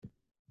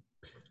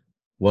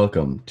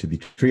Welcome to the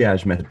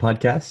Triage Method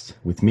podcast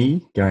with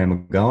me, Gary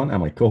McGowan,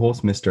 and my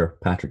co-host, Mr.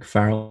 Patrick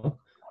Farrell.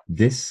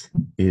 This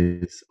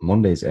is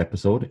Monday's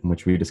episode in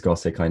which we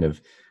discuss a kind of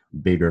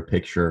bigger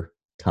picture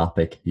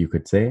topic, you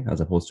could say,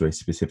 as opposed to a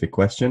specific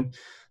question.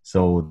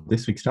 So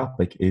this week's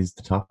topic is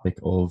the topic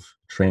of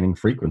training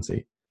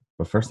frequency.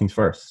 But first things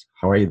first,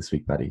 how are you this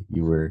week, Paddy?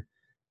 You were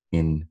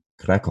in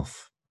Krakow.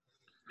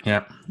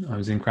 Yeah, I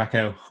was in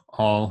Krakow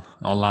all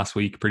last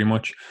week, pretty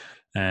much.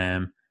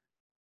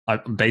 I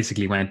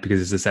basically went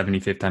because it's the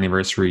 75th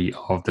anniversary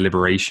of the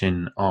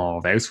liberation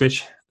of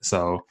Auschwitz.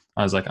 So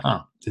I was like,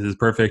 this is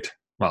perfect.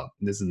 Well,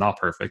 this is not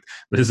perfect,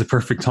 but this is a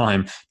perfect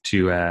time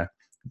to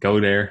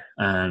go there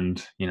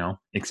and,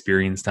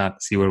 experience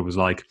that, see what it was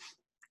like.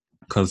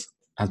 Because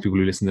as people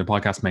who listen to the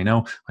podcast may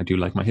know, I do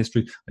like my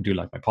history. I do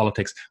like my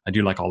politics. I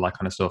do like all that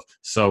kind of stuff.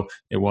 So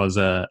it was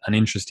an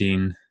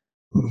interesting,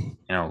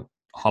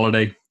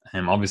 holiday.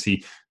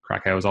 Obviously,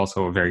 Krakow is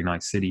also a very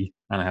nice city,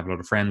 and I have a lot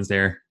of friends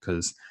there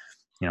because,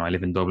 I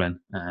live in Dublin,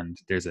 and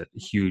there's a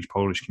huge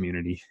Polish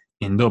community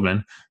in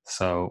Dublin.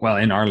 So, well,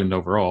 in Ireland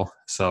overall.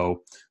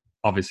 So,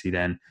 obviously,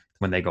 then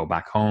when they go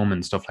back home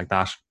and stuff like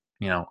that,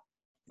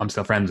 I'm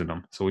still friends with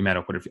them. So we met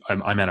up with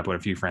I met up with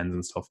a few friends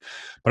and stuff.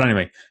 But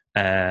anyway,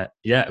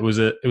 it was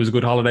a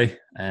good holiday.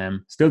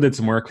 Still did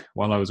some work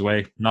while I was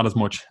away, not as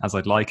much as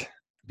I'd like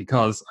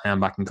because I am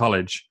back in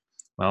college.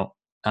 Well,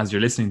 as you're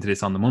listening to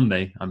this on the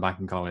Monday, I'm back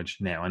in college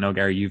now. I know,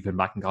 Gary, you've been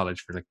back in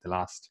college for like the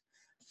last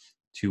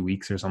 2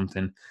 weeks or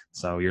something.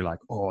 So you're like,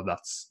 oh,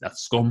 that's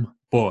scum.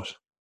 But,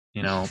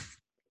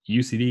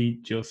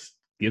 UCD just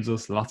gives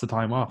us lots of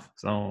time off.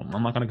 So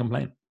I'm not going to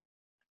complain.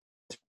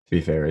 To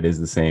be fair, it is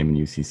the same in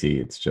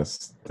UCC. It's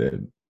just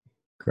the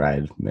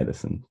grad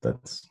medicine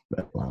that's a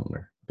bit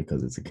longer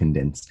because it's a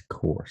condensed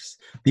course.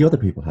 The other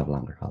people have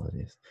longer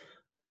holidays,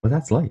 but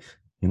that's life,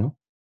 It's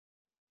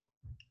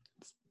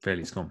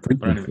fairly scum.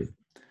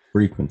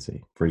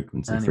 Frequency.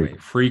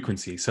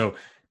 Frequency. So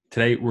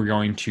today we're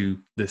going to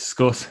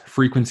discuss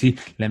frequency.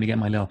 Let me get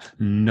my little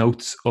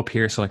notes up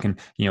here so I can,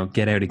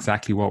 get out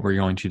exactly what we're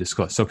going to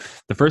discuss. So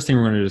the first thing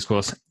we're going to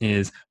discuss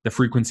is the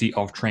frequency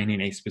of training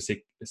a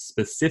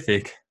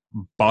specific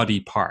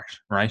body part,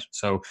 right?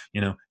 So,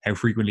 how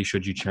frequently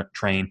should you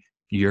train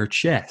your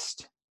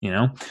chest?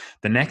 The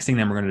next thing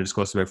then we're going to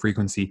discuss about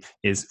frequency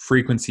is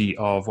frequency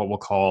of what we'll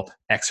call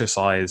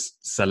exercise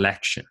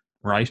selection,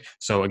 right?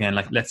 So again,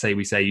 like let's say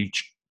we say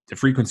the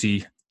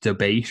frequency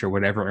debate or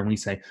whatever, and we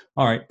say,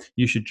 all right,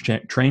 you should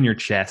train your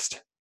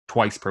chest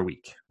twice per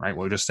week, right?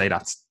 We'll just say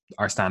that's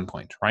our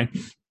standpoint, right?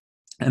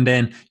 And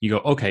then you go,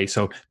 okay,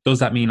 so does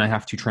that mean I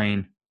have to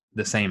train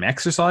the same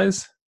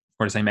exercise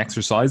or the same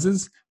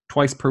exercises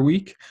twice per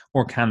week,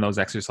 or can those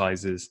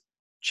exercises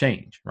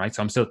change, right?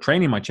 So I'm still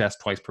training my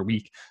chest twice per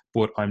week,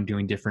 but I'm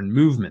doing different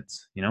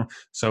movements,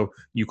 So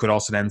you could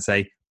also then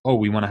say, oh,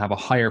 we want to have a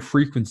higher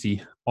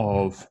frequency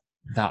of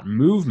that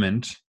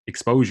movement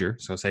exposure.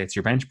 So say it's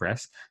your bench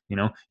press,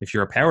 if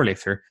you're a power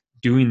lifter,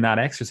 doing that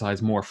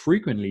exercise more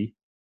frequently,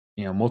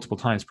 multiple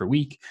times per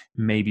week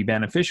may be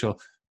beneficial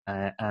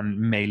and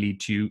may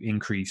lead to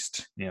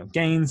increased,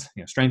 gains,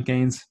 strength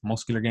gains,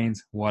 muscular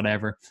gains,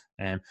 whatever.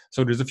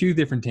 So there's a few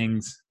different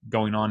things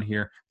going on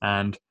here,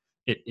 and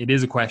it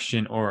is a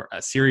question or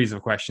a series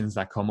of questions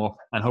that come up,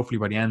 and hopefully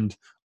by the end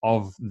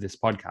of this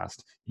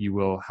podcast, you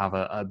will have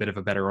a bit of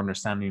a better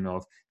understanding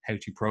of how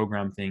to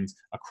program things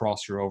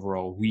across your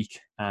overall week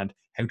and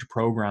how to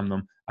program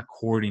them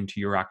according to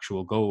your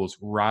actual goals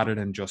rather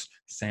than just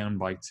sound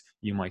bites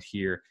you might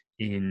hear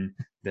in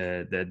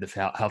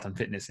the health and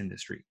fitness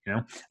industry,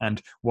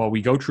 And while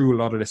we go through a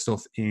lot of this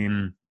stuff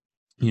in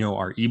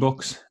our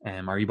ebooks,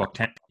 our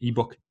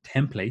ebook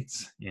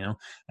templates,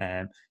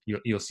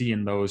 you'll see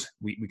in those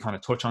we kind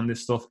of touch on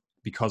this stuff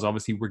because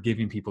obviously we're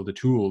giving people the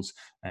tools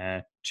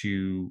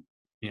to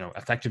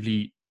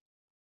effectively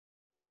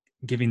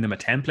giving them a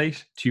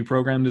template to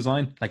program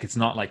design. Like it's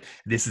not like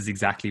this is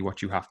exactly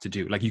what you have to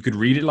do. Like you could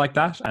read it like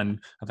that and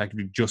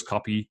effectively just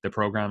copy the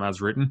program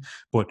as written,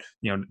 but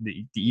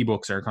the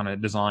ebooks are kind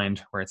of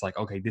designed where it's like,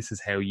 okay, this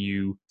is how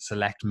you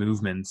select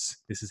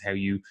movements, this is how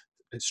you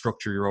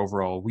structure your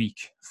overall week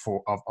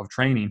of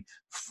training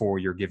for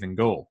your given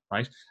goal,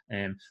 right?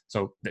 And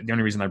so the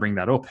only reason I bring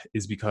that up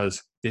is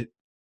because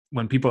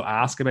when people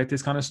ask about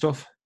this kind of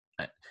stuff,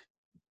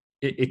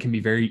 it can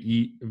be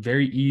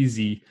very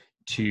easy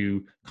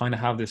to kind of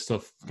have this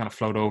stuff kind of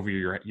float over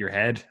your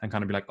head and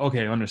kind of be like,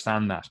 okay, I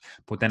understand that.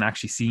 But then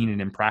actually seeing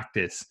it in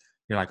practice,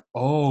 you're like,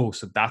 oh,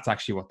 so that's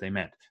actually what they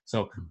meant.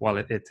 So while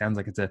it sounds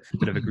like it's a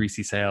bit of a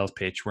greasy sales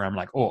pitch where I'm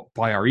like, oh,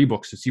 buy our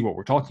ebooks to see what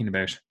we're talking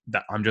about,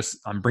 that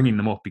I'm bringing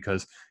them up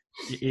because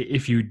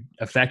if you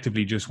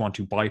effectively just want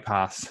to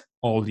bypass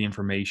all the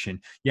information,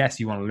 yes,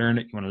 you want to learn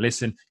it, you want to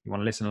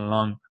listen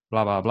along,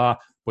 blah, blah, blah,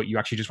 but you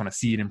actually just want to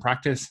see it in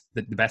practice,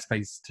 the best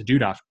place to do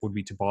that would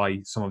be to buy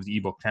some of the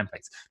ebook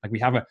templates. Like we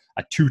have a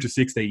 2 to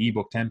 6 day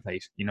ebook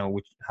template,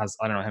 which has,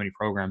 I don't know how many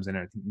programs in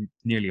it,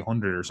 nearly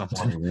 100 or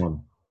something.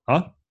 41.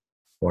 Huh?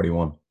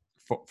 41.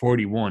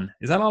 41.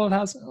 Is that all it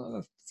has?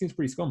 Seems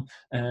pretty scum.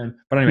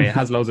 But anyway, it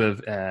has loads of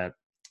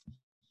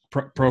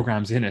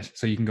programs in it.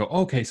 So you can go,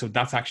 okay, so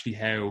that's actually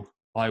how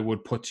I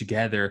would put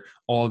together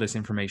all this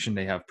information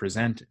they have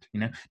presented.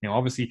 Now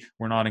obviously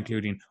we're not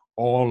including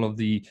all of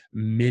the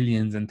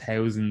millions and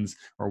thousands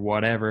or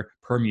whatever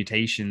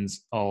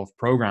permutations of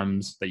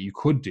programs that you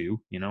could do.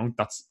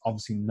 That's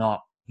obviously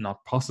not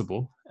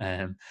possible.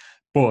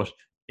 But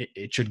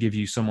it should give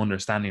you some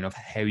understanding of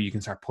how you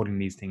can start putting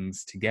these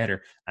things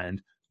together,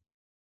 and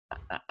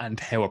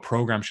how a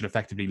program should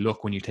effectively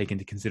look when you take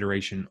into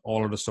consideration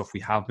all of the stuff we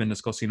have been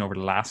discussing over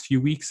the last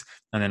few weeks,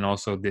 and then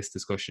also this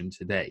discussion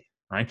today,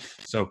 right?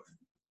 So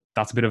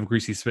that's a bit of a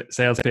greasy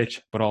sales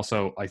pitch, but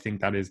also I think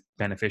that is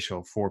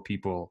beneficial for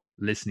people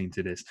listening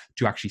to this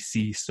to actually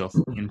see stuff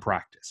in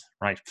practice,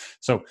 right?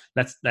 So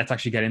let's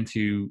actually get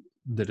into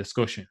the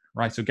discussion,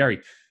 right? So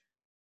Gary,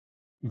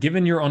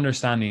 given your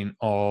understanding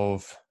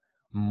of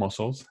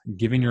muscles,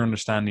 given your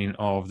understanding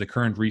of the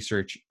current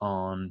research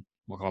on,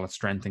 we'll call it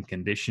strength and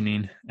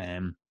conditioning,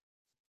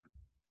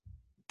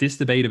 this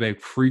debate about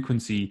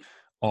frequency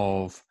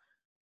of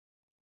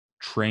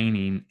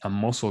training a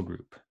muscle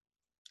group,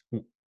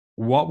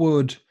 what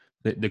would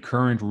the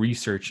current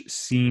research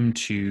seem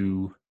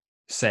to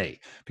say?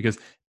 Because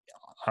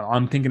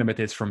I'm thinking about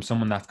this from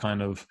someone that's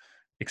kind of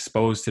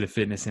exposed to the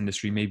fitness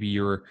industry. Maybe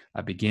you're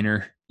a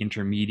beginner,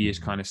 intermediate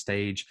kind of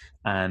stage,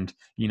 and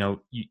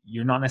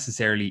you're not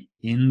necessarily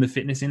in the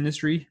fitness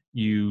industry.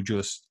 You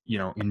just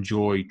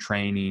enjoy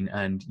training,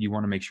 and you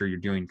want to make sure you're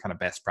doing kind of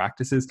best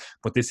practices,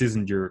 but this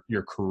isn't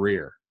your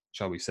career,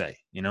 shall we say.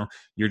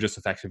 You're just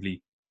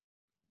effectively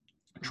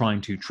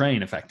trying to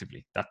train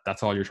effectively.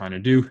 That's all you're trying to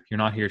do. You're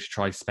not here to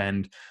try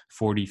spend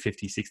 40,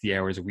 50, 60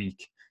 hours a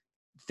week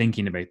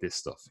thinking about this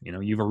stuff. You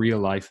have a real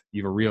life,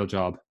 you have a real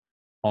job,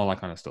 all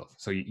that kind of stuff.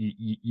 So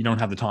you don't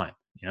have the time,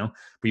 but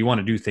you want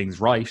to do things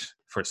right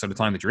so the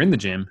time that you're in the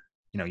gym,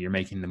 you're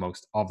making the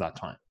most of that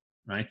time,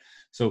 right?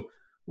 So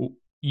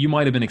you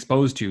might have been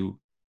exposed to,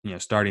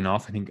 starting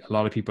off, I think a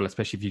lot of people,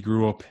 especially if you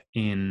grew up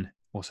in,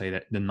 we'll say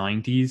that the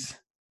 90s,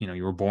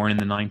 you were born in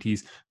the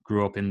 90s,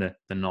 grew up in the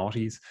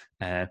noughties,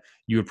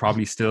 you would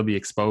probably still be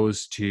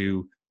exposed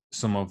to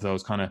some of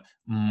those kind of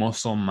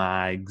muscle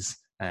mags,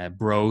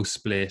 bro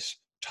split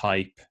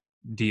type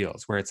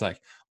deals where it's like,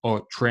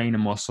 oh, train a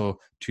muscle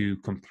to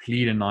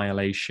complete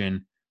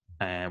annihilation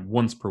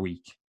once per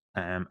week,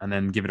 and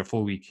then give it a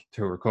full week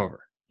to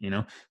recover.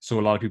 So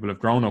a lot of people have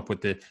grown up with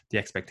the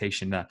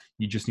expectation that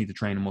you just need to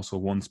train a muscle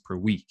once per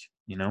week,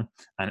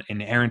 and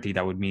inherently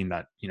that would mean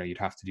that you'd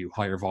have to do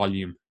higher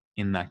volume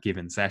in that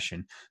given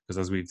session, because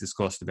as we've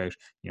discussed about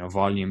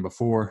volume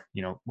before,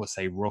 we'll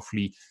say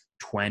roughly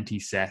 20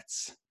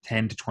 sets,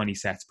 10 to 20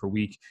 sets per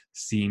week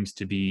seems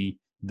to be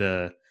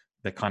the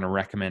kind of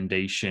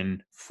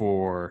recommendation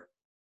for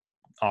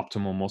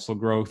optimal muscle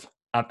growth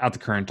at the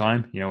current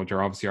time.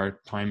 There obviously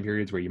are time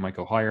periods where you might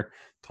go higher,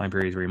 time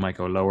periods where you might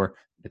go lower,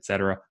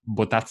 etc.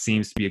 But that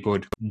seems to be a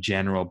good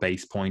general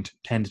base point,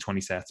 10 to 20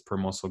 sets per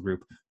muscle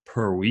group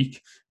per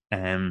week.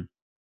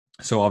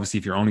 So obviously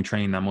if you're only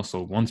training that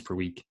muscle once per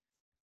week,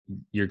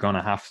 you're going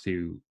to have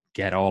to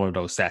get all of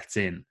those sets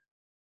in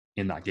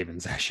that given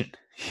session,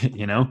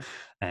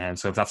 and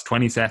so if that's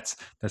 20 sets,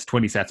 that's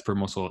 20 sets per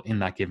muscle in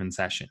that given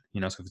session.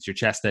 So if it's your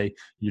chest day,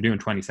 you're doing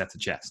 20 sets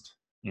of chest.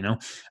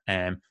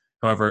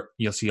 However,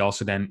 you'll see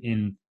also then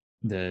in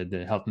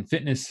the health and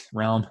fitness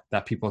realm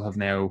that people have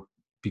now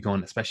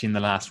begun, especially in the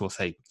last, we'll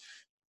say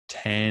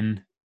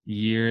 10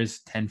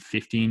 years, 10,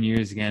 15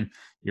 years, again,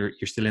 you're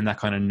still in that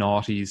kind of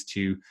noughties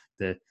to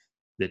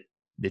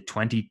the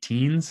 20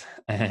 teens,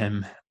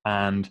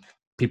 and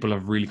people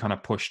have really kind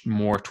of pushed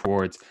more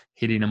towards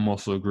hitting a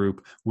muscle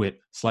group with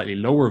slightly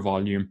lower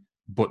volume,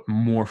 but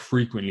more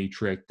frequently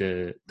throughout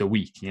the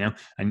week,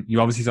 and you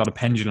obviously saw the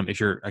pendulum. If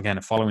you're, again,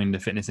 following the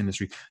fitness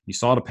industry, you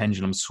saw the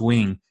pendulum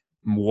swing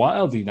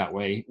wildly that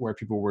way, where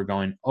people were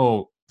going,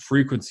 oh,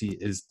 frequency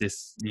is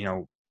this,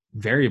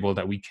 variable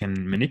that we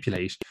can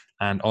manipulate.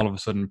 And all of a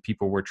sudden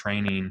people were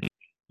training,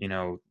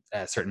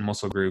 certain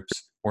muscle groups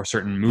or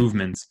certain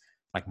movements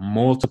like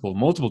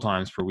multiple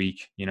times per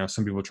week.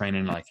 Some people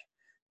training like,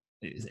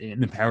 in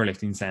the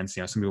powerlifting sense,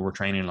 some people were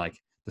training like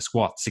the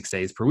squat 6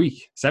 days per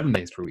week, 7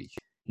 days per week,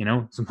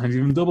 sometimes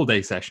even double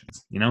day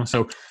sessions,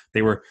 so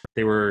they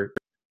were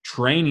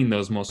training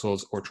those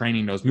muscles or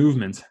training those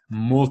movements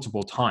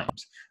multiple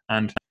times.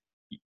 And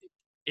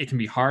it can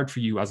be hard for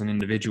you as an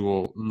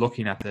individual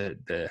looking at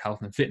the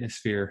health and fitness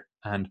sphere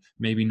and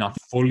maybe not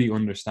fully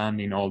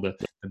understanding all the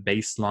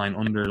baseline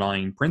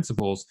underlying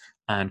principles,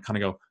 and kind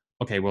of go,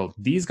 okay, well,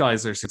 these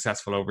guys are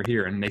successful over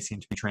here and they seem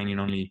to be training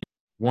only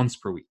once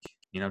per week,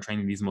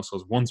 training these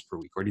muscles once per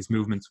week or these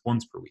movements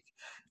once per week.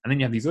 And then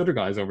you have these other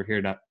guys over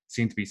here that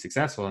seem to be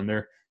successful and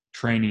they're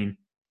training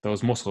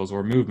those muscles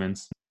or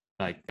movements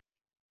like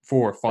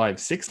 4, 5,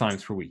 6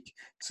 times per week.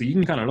 So you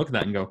can kind of look at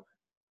that and go,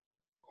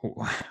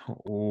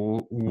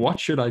 what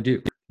should I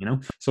do?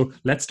 So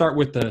let's start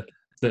with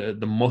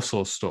the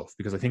muscle stuff,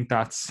 because I think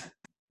that's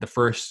the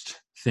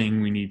first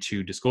thing we need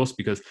to discuss,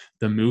 because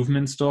the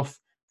movement stuff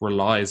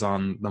relies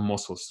on the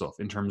muscle stuff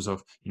in terms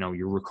of,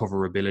 your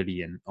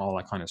recoverability and all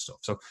that kind of stuff.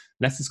 So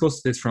let's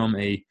discuss this from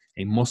a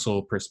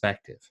muscle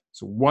perspective.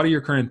 So what are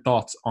your current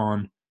thoughts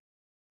on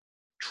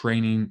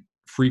training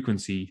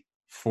frequency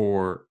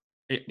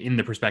in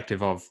the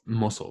perspective of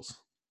muscles?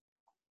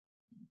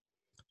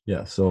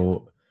 Yeah.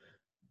 So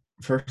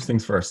first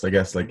things first, I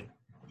guess, like,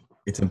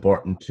 it's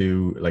important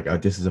to, like,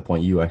 this is a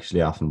point you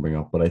actually often bring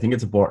up, but I think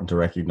it's important to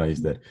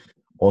recognize that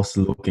us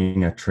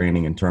looking at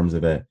training in terms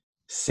of a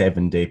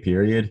 7-day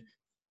period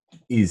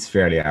is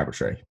fairly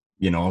arbitrary.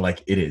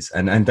 Like, it is.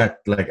 And that,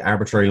 like,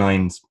 arbitrary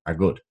lines are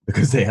good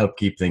because they help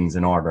keep things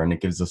in order, and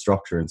it gives a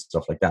structure and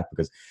stuff like that,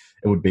 because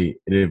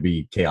it'd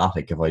be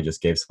chaotic if I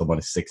just gave someone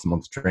a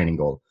 6-month training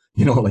goal.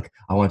 Like,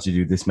 I want you to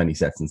do this many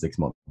sets in 6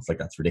 months. It's like,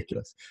 that's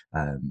ridiculous.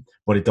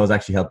 But it does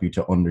actually help you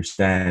to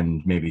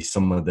understand maybe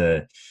some of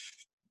the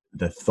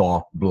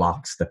thought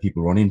blocks that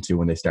people run into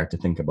when they start to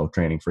think about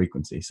training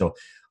frequency. So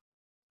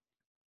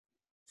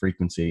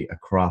frequency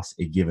across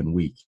a given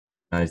week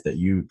is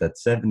that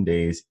 7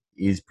 days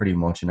is pretty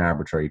much an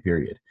arbitrary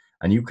period.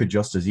 And you could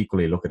just as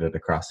equally look at it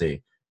across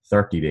a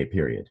 30-day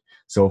period.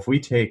 So if we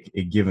take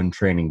a given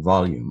training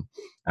volume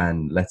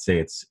and let's say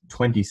it's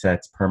 20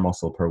 sets per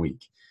muscle per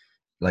week,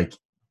 like,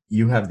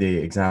 you have the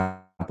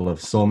example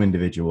of some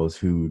individuals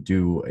who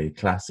do a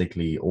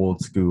classically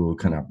old school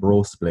kind of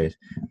bro split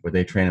where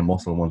they train a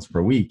muscle once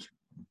per week,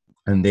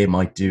 and they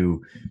might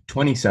do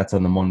 20 sets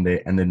on the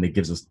Monday, and then they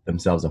give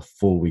themselves a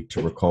full week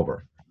to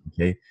recover.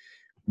 Okay.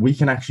 We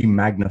can actually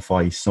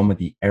magnify some of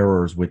the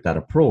errors with that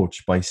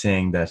approach by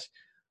saying that,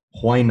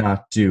 why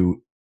not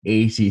do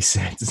 80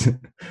 sets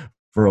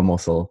for a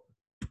muscle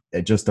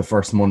just the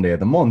first Monday of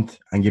the month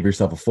and give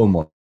yourself a full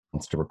month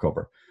to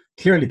recover?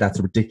 Clearly, that's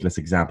a ridiculous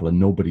example, and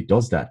nobody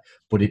does that,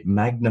 but it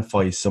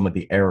magnifies some of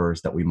the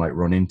errors that we might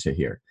run into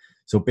here.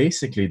 So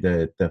basically,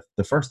 the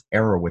first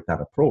error with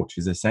that approach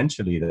is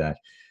essentially that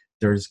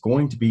there's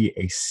going to be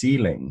a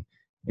ceiling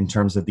in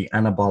terms of the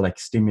anabolic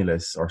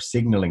stimulus or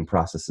signaling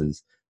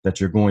processes that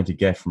you're going to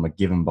get from a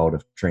given bout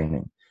of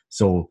training.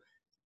 So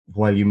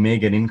while you may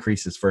get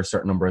increases for a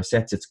certain number of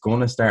sets, it's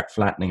going to start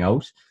flattening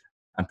out,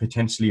 and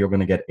potentially you're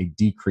going to get a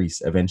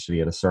decrease eventually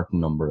at a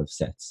certain number of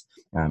sets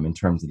in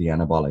terms of the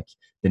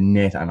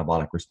net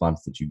anabolic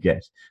response that you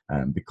get,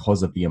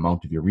 because of the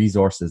amount of your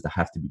resources that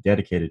have to be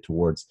dedicated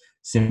towards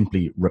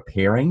simply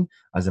repairing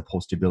as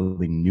opposed to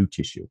building new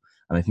tissue.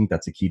 And I think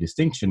that's a key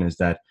distinction, is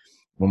that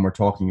when we're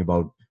talking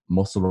about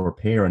muscle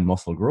repair and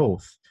muscle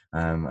growth,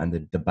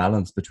 and the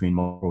balance between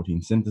muscle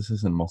protein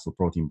synthesis and muscle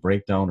protein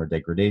breakdown or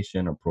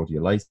degradation or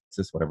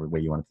proteolysis, whatever way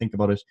you want to think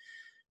about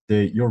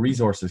it, your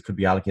resources could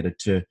be allocated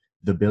to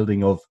the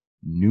building of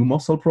new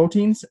muscle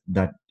proteins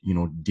that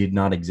did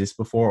not exist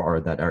before, or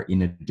that are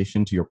in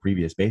addition to your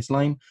previous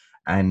baseline,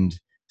 and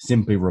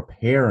simply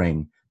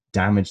repairing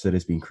damage that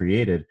has been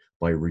created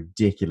by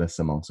ridiculous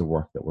amounts of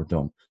work that were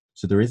done.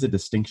 So there is a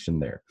distinction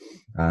there.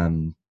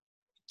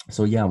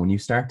 So yeah, when you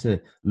start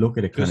to look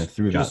at it kind of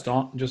through just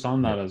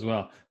on that as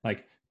well,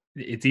 like,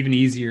 it's even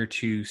easier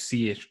to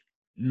see it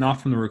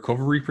not from the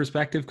recovery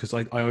perspective, because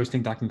I always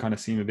think that can kind of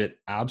seem a bit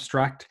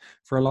abstract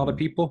for a lot of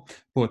people.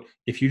 But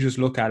if you just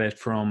look at it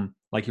from,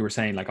 like you were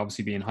saying, like,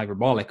 obviously being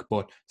hyperbolic,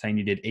 but saying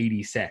you did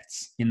 80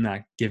 sets in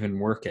that given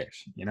workout,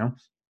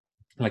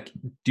 like,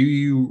 do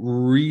you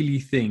really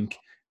think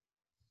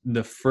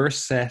the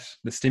first set,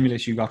 the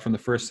stimulus you got from the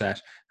first set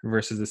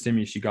versus the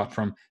stimulus you got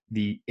from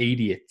the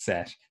 80th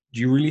set, do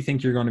you really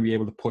think you're going to be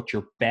able to put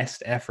your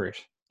best effort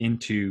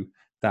into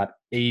that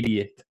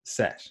 80th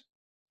set?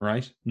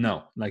 Right?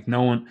 No, like,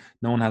 no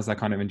one has that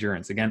kind of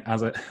endurance. Again,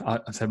 as I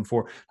said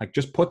before, like,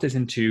 just put this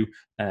into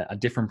a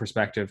different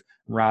perspective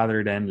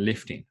rather than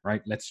lifting,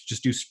 right? Let's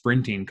just do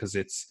sprinting, because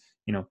it's,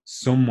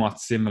 somewhat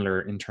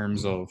similar in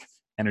terms of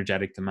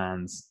energetic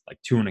demands,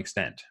 like, to an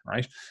extent,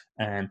 right?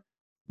 And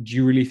do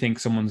you really think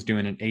someone's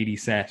doing an 80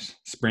 set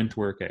sprint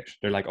workout?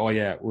 They're like, oh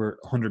yeah, we're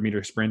a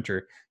 100-meter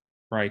sprinter,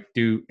 right?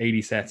 Do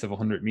 80 sets of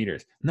 100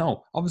 meters.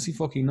 No, obviously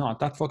fucking not.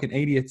 That fucking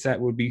 80th set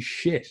would be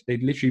shit.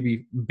 They'd literally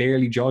be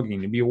barely jogging.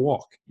 It'd be a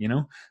walk,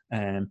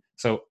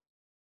 So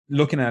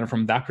looking at it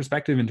from that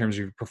perspective, in terms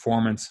of your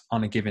performance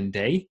on a given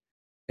day,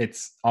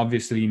 it's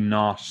obviously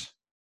not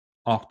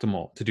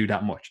optimal to do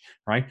that much,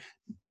 right?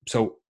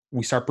 So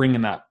we start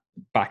bringing that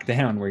back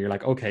down, where you're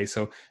like, okay,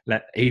 so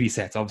let 80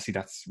 sets, obviously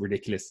that's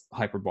ridiculous,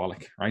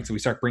 hyperbolic, right? So we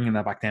start bringing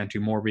that back down to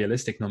more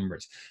realistic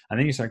numbers, and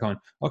then you start going,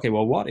 okay,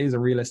 well, what is a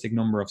realistic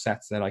number of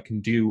sets that I can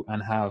do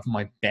and have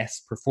my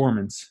best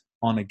performance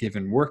on a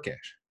given workout,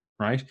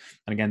 right?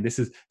 And again, this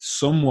is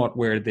somewhat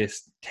where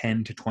this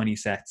 10 to 20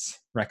 sets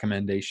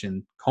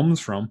recommendation comes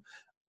from,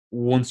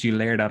 once you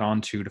layer that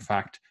onto the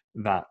fact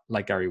that,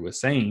 like Gary was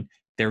saying,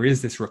 there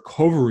is this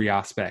recovery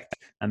aspect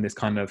and this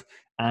kind of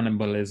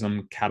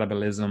anabolism,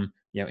 catabolism,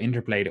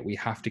 interplay that we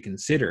have to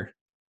consider.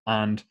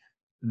 And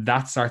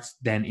that starts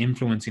then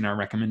influencing our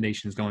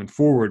recommendations going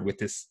forward with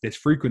this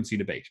frequency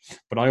debate.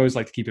 But I always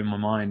like to keep in my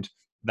mind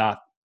that,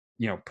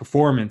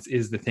 performance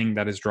is the thing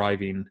that is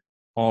driving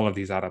all of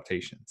these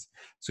adaptations.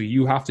 So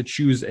you have to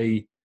choose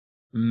a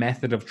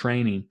method of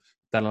training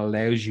that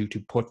allows you to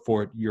put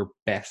forth your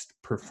best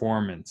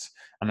performance.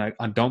 And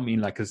I don't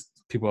mean like, because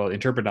people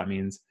interpret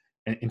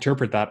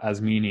that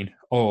as meaning,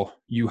 oh,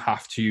 you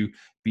have to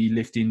be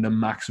lifting the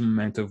maximum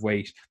amount of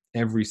weight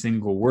every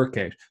single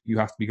workout. You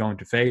have to be going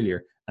to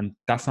failure. And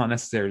that's not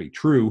necessarily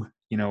true.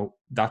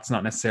 That's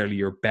not necessarily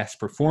your best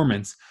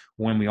performance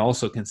when we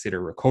also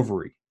consider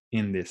recovery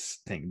in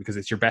this thing, because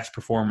it's your best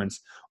performance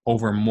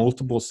over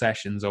multiple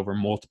sessions, over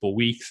multiple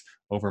weeks,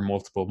 over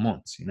multiple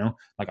months.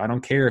 Like, I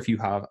don't care if you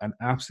have an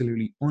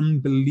absolutely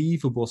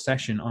unbelievable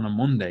session on a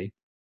Monday,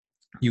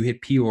 you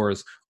hit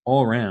PRs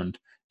all around.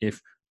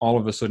 If all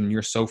of a sudden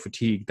you're so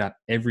fatigued that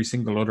every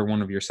single other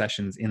one of your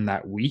sessions in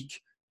that week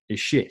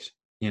is shit,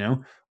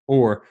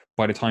 or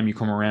by the time you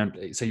come around,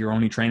 say you're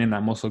only training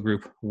that muscle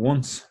group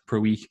once per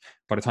week,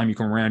 by the time you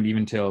come around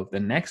even till the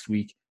next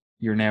week,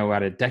 you're now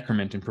at a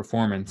decrement in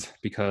performance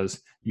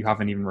because you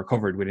haven't even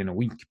recovered within a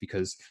week,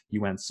 because you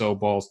went so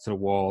balls to the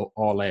wall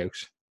all out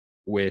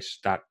with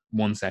that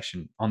one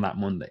session on that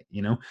Monday.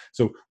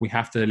 So we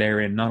have to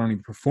layer in not only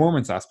the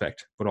performance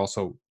aspect, but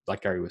also,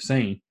 like Gary was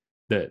saying,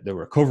 the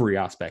recovery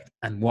aspect,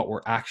 and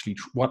what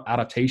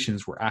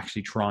adaptations we're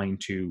actually trying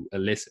to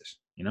elicit.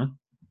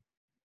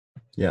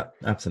 Yeah,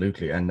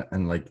 absolutely. And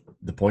like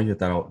the point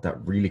that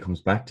really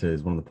comes back to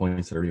is one of the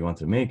points that I really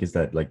wanted to make, is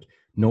that like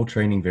no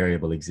training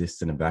variable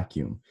exists in a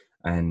vacuum.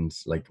 And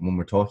like when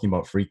we're talking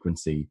about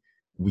frequency,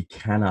 we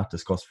cannot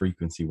discuss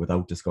frequency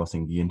without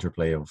discussing the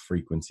interplay of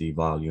frequency,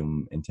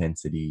 volume,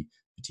 intensity,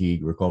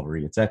 fatigue,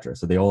 recovery, etc.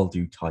 So they all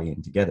do tie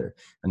in together.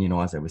 And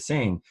as I was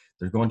saying,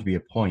 there's going to be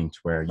a point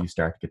where you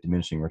start to get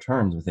diminishing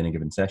returns within a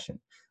given session.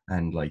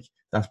 And like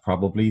that's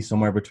probably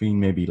somewhere between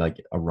maybe like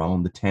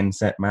around the 10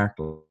 set mark.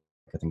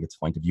 I think it's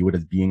fine to view it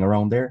as being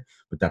around there,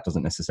 but that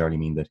doesn't necessarily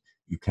mean that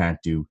you can't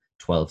do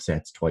 12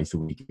 sets twice a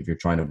week if you're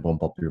trying to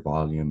bump up your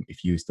volume,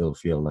 if you still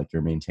feel like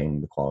you're maintaining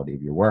the quality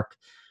of your work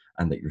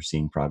and that you're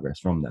seeing progress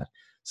from that.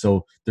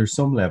 So there's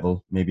some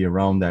level, maybe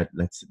around that,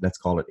 let's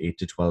call it 8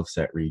 to 12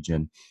 set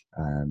region,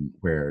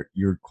 where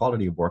your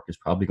quality of work is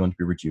probably going to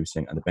be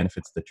reducing, and the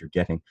benefits that you're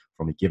getting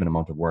from a given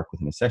amount of work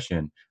within a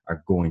session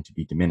are going to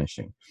be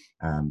diminishing.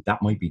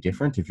 That might be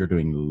different if you're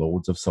doing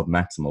loads of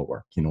submaximal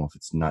work,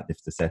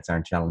 if the sets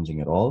aren't challenging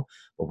at all.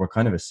 But we're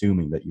kind of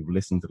assuming that you've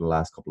listened to the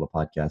last couple of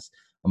podcasts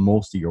and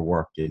most of your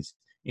work is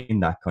in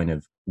that kind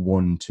of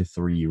 1 to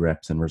 3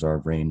 reps in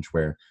reserve range,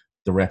 where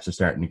the reps are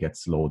starting to get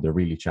slow. They're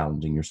really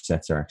challenging. Your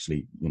sets are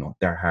actually,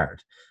 they're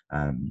hard.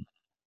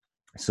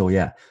 So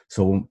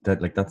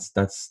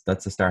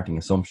that's a starting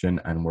assumption,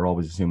 and we're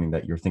always assuming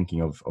that you're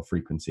thinking of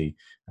frequency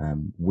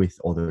with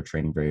other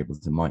training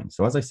variables in mind.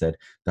 So as I said,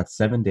 that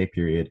 7-day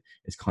period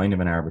is kind of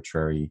an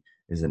arbitrary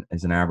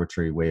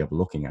way of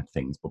looking at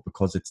things, but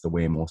because it's the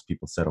way most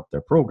people set up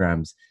their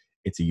programs,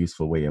 it's a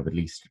useful way of at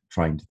least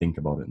trying to think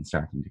about it and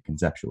starting to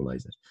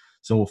conceptualize it.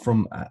 So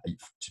from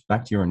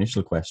back to your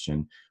initial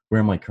question,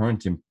 what my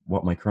current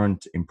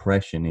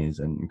impression is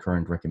and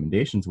current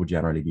recommendations would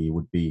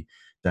be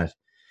that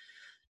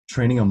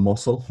training a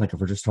muscle, like if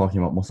we're just talking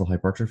about muscle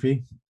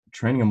hypertrophy,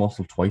 training a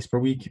muscle twice per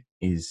week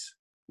is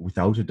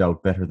without a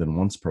doubt better than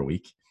once per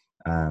week.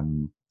 I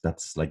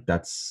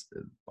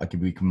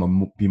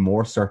can be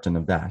more certain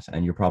of that,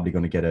 and you're probably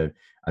going to get a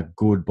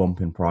good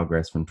bump in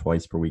progress from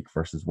twice per week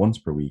versus once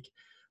per week.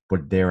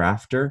 But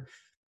thereafter,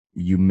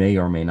 you may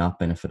or may not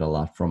benefit a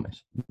lot from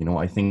it.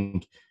 I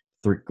think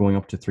going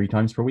up to 3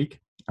 times per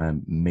week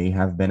may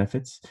have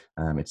benefits.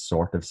 It's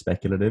sort of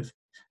speculative,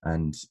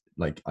 and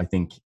like I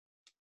think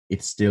you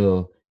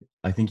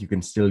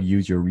can still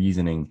use your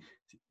reasoning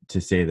to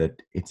say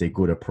that it's a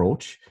good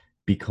approach,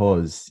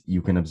 because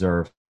you can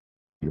observe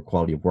your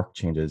quality of work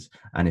changes,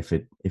 and if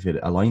it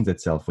aligns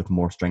itself with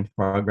more strength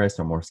progress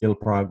or more skill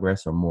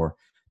progress or more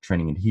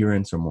training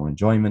adherence or more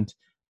enjoyment,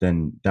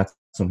 then that's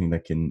something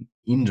that can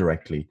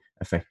indirectly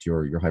affect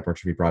your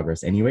hypertrophy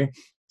progress anyway.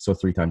 So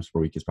 3 times per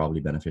week is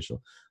probably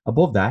beneficial.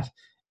 Above that,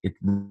 it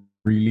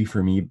really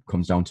for me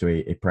comes down to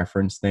a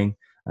preference thing,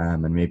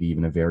 and maybe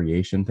even a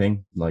variation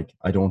thing. Like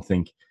I don't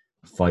think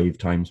 5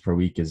 times per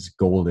week is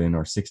golden,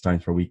 or 6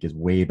 times per week is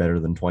way better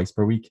than twice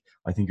per week.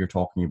 I think you're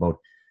talking about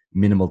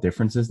minimal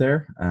differences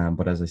there.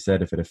 But as I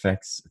said, if it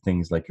affects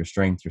things like your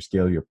strength, your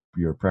skill,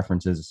 your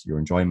preferences, your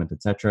enjoyment,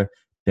 etc.,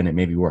 then it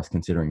may be worth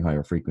considering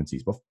higher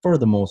frequencies. But for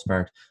the most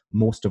part,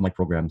 most of my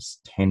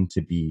programs tend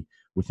to be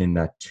within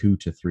that 2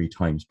 to 3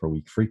 times per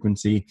week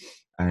frequency.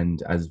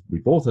 And as we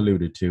both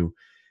alluded to,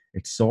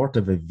 it's sort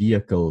of a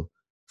vehicle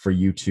for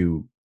you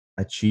to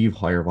achieve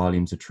higher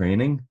volumes of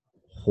training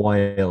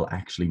while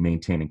actually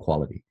maintaining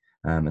quality.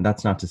 And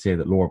that's not to say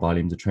that lower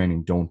volumes of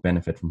training don't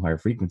benefit from higher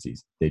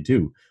frequencies. They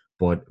do.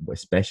 But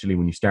especially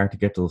when you start to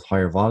get those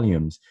higher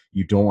volumes,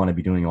 you don't want to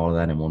be doing all of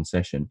that in one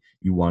session.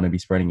 You want to be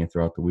spreading it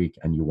throughout the week,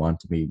 and you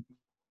want to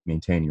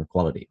maintain your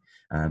quality.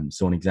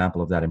 So an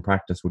example of that in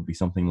practice would be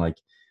something like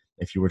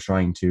if you were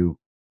trying to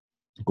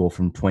go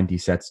from 20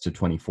 sets to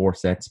 24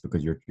 sets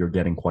because you're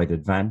getting quite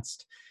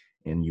advanced,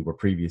 and you were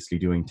previously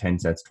doing 10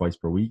 sets twice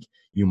per week,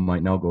 you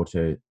might now go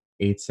to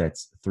 8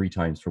 sets 3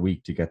 times per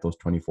week to get those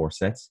 24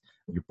 sets.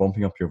 You're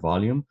bumping up your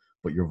volume,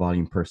 but your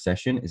volume per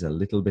session is a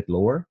little bit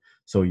lower.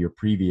 So your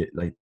previous,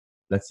 like,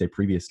 let's say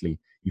previously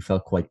you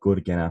felt quite good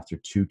again after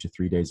 2 to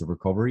 3 days of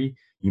recovery,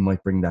 you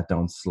might bring that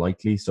down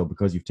slightly. So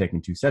because you've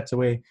taken 2 sets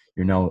away,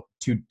 you're now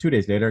two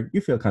days later,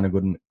 you feel kind of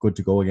good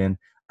to go again.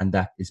 And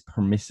that is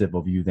permissive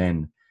of you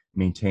then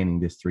maintaining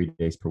this 3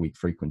 days per week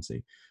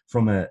frequency.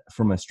 From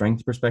a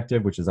strength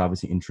perspective, which is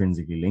obviously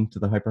intrinsically linked to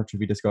the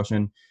hypertrophy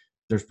discussion,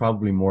 there's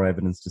probably more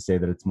evidence to say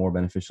that it's more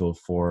beneficial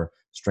for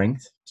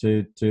strength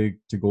to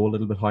go a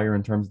little bit higher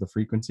in terms of the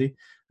frequency.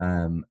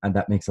 And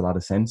that makes a lot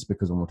of sense,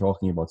 because when we're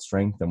talking about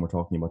strength and we're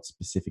talking about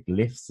specific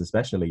lifts,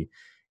 especially,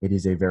 it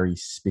is a very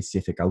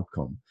specific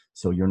outcome.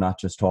 So you're not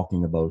just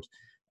talking about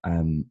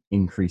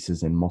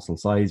increases in muscle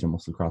size or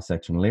muscle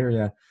cross-sectional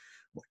area.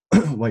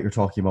 What you're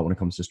talking about when it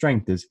comes to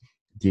strength is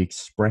the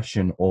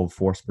expression of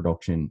force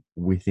production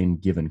within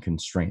given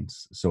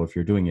constraints. So if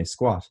you're doing a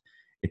squat,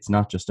 it's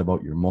not just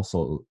about your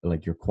muscle,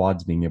 like your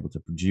quads being able to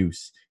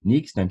produce knee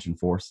extension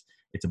force.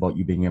 It's about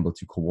you being able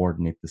to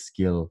coordinate the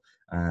skill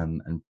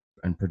and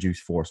produce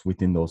force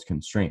within those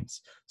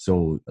constraints.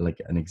 So like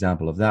an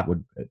example of that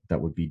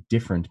would be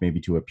different maybe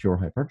to a pure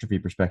hypertrophy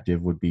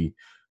perspective would be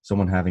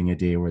someone having a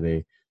day where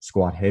they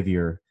squat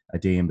heavier, a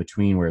day in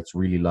between where it's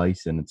really light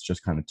and it's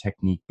just kind of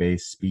technique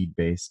based, speed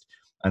based,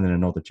 and then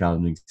another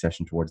challenging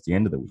session towards the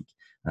end of the week.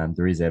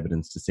 There is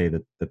evidence to say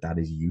that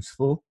is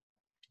useful,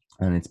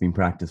 and it's been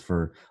practiced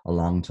for a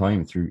long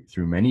time through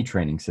many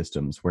training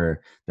systems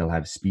where they'll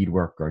have speed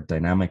work or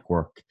dynamic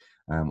work,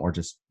 or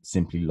just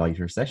simply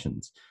lighter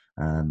sessions.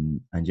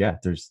 And yeah,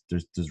 there's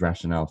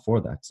rationale for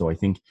that. So I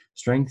think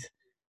strength,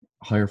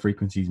 higher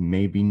frequencies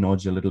maybe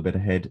nudge a little bit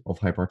ahead of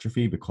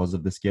hypertrophy because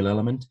of the skill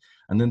element.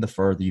 And then the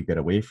further you get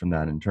away from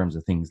that in terms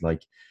of things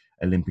like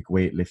Olympic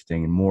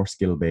weightlifting and more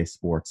skill-based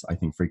sports, I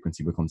think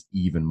frequency becomes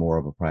even more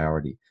of a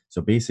priority. So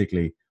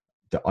basically,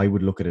 I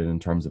would look at it in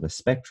terms of a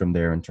spectrum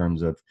there, in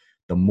terms of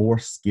the more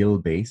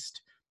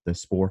skill-based the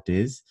sport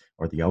is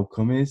or the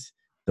outcome is,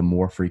 the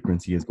more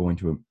frequency is going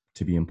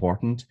to be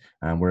important.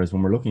 Whereas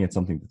when we're looking at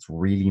something that's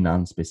really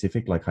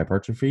non-specific like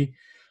hypertrophy,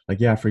 like,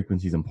 yeah,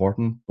 frequency is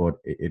important, but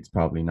it's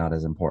probably not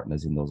as important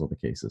as in those other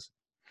cases.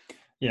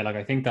 Yeah, like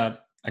I think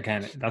that,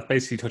 again, that's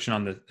basically touching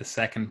on the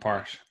second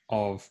part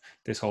of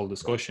this whole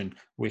discussion,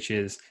 which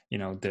is, you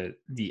know,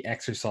 the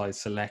exercise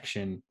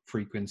selection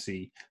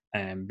frequency.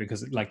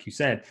 Because like you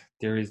said,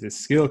 there is this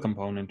skill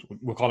component,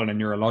 we'll call it a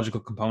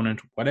neurological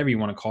component, whatever you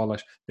want to call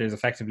it. There's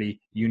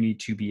effectively, you need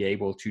to be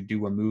able to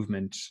do a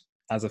movement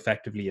as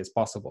effectively as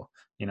possible.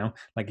 You know,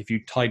 like if you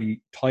tidy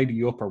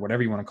up, or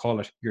whatever you want to call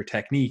it, your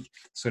technique,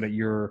 so that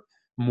you're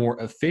more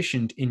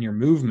efficient in your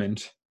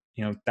movement,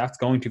 you know, that's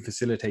going to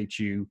facilitate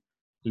you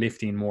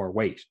lifting more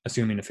weight,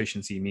 assuming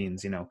efficiency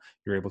means, you know,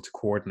 you're able to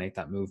coordinate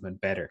that movement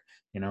better.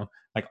 You know,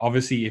 like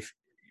obviously if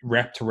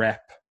rep to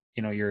rep,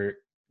 you know, you're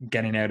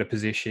getting out of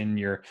position,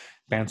 you're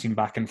bouncing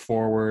back and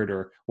forward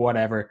or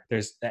whatever,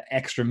 there's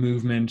extra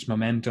movement,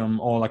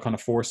 momentum, all that kind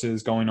of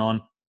forces going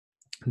on,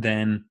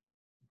 then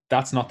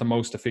that's not the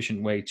most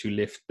efficient way to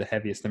lift the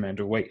heaviest amount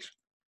of weight.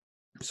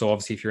 So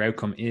obviously if your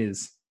outcome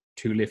is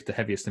to lift the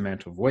heaviest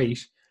amount of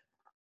weight,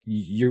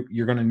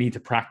 you're going to need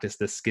to practice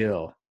the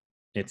skill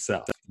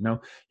itself. You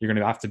know, you're going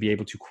to have to be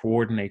able to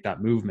coordinate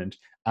that movement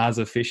as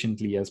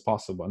efficiently as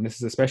possible. And this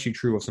is especially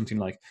true of something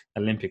like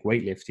Olympic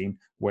weightlifting,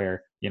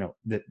 where, you know,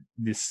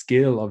 the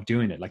skill of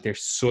doing it, like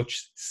there's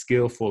such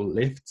skillful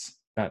lifts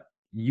that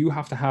you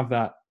have to have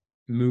that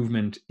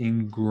movement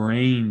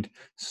ingrained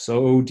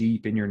so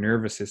deep in your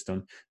nervous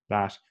system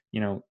that,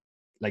 you know,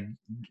 like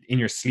in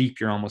your sleep,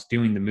 you're almost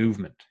doing the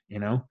movement, you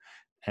know?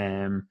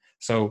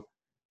 So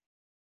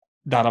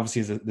that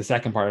obviously is the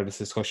second part of this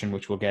discussion,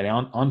 which we'll get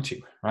onto,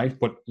 right?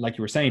 But like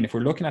you were saying, if we're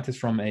looking at this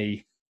from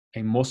a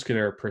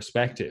muscular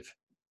perspective,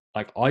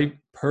 like I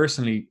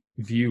personally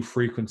view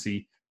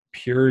frequency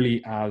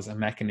purely as a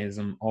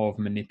mechanism of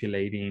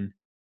manipulating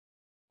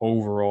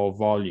overall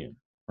volume,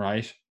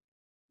 right?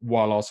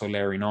 While also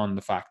layering on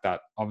the fact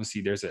that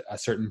obviously there's a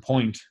certain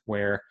point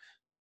where,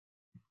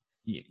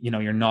 you know,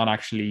 you're not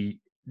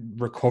actually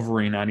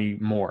recovering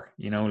anymore.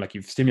 You know, like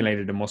you've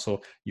stimulated a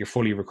muscle, you're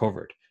fully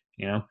recovered,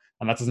 you know,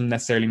 and that doesn't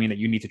necessarily mean that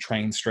you need to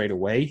train straight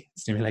away,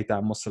 stimulate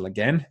that muscle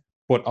again.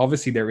 But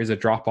obviously there is a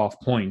drop off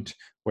point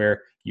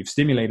where you've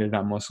stimulated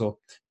that muscle,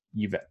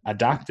 you've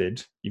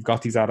adapted, you've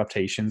got these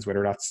adaptations,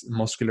 whether that's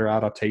muscular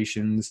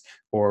adaptations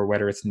or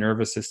whether it's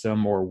nervous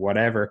system or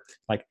whatever.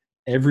 Like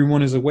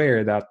everyone is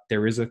aware that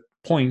there is a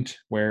point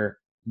where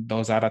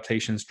those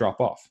adaptations drop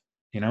off,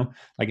 you know.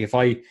 Like if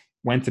I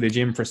went to the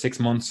gym for 6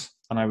 months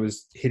and I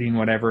was hitting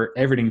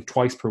everything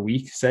twice per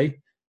week, say,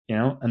 you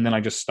know, and then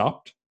I just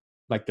stopped,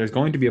 like there's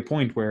going to be a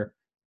point where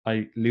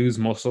I lose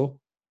muscle,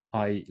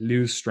 I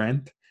lose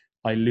strength,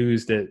 I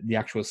lose the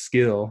actual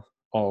skill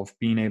of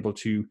being able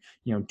to,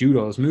 you know, do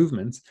those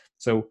movements.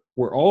 So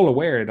we're all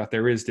aware that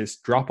there is this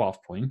drop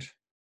off point,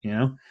 you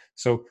know.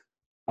 So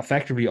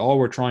effectively all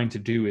we're trying to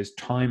do is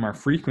time our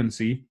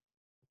frequency,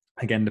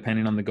 again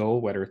depending on the goal,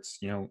 whether it's,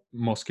 you know,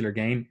 muscular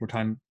gain, we're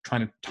trying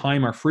to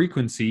time our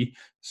frequency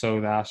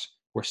so that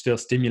we're still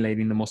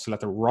stimulating the muscle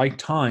at the right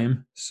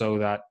time, so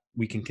that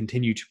we can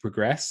continue to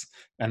progress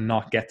and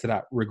not get to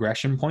that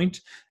regression point.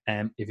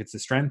 If it's a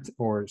strength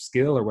or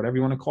skill or whatever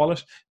you want to call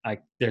it,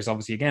 like there's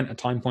obviously again a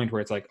time point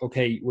where it's like,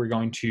 okay, we're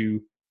going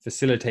to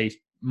facilitate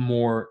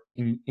more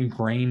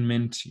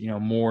ingrainment,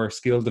 more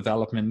skill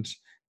development,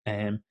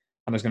 and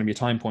there's going to be a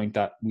time point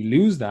that we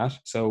lose that.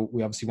 So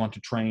we obviously want to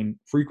train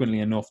frequently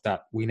enough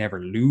that we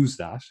never lose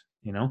that,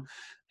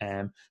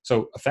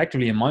 so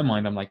effectively in my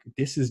mind, I'm like,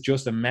 this is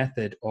just a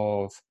method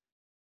of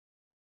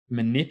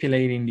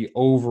manipulating the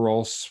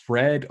overall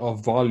spread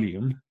of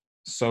volume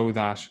so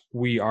that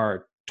we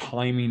are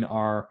timing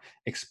our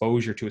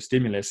exposure to a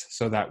stimulus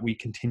so that we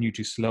continue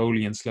to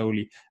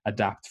slowly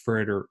adapt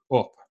further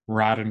up,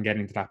 rather than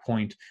getting to that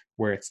point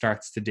where it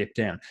starts to dip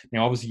down.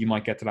 Now, obviously, you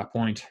might get to that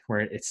point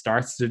where it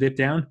starts to dip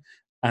down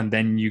and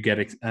then you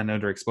get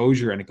another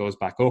exposure and it goes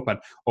back up, and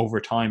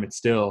over time it's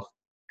still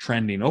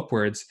trending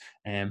upwards.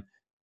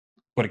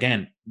 But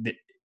again,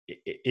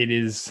 it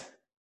is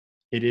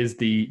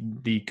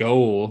the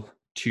goal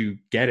to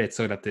get it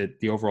so that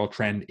the overall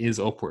trend is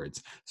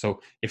upwards. So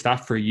if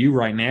that for you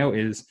right now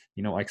is,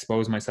 I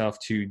expose myself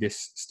to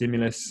this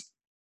stimulus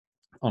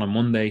on a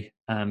Monday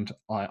and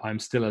I'm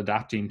still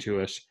adapting to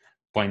it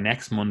by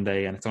next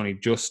Monday, and it's only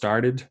just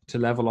started to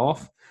level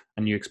off,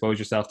 and you expose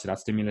yourself to that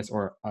stimulus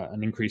or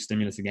an increased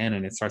stimulus again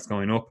and it starts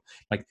going up,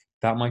 like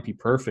that might be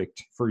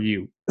perfect for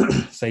you.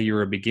 Say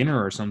you're a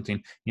beginner or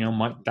something,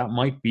 that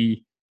might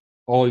be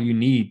all you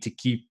need to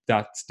keep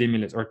that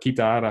stimulus or keep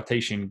that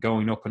adaptation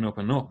going up and up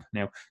and up.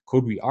 Now,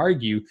 could we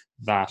argue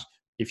that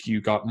if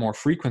you got more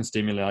frequent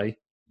stimuli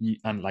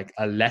and like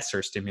a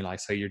lesser stimuli,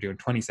 so you're doing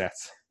 20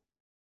 sets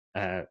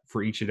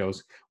for each of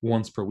those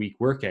once per week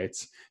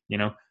workouts,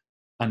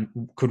 and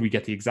could we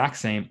get the exact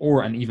same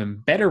or an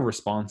even better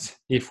response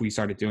if we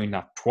started doing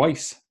that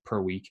twice per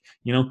week?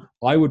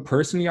 I would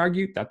personally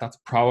argue that that's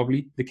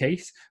probably the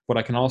case, but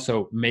I can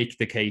also make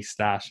the case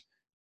that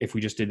if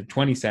we just did the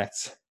 20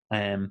 sets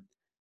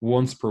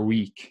once per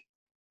week,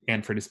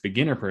 and for this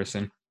beginner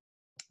person,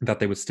 that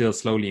they would still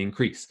slowly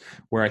increase.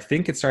 Where I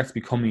think it starts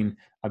becoming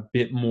a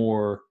bit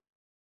more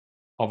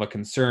of a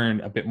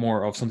concern, a bit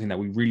more of something that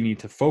we really need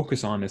to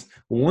focus on is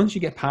once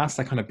you get past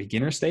that kind of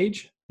beginner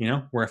stage,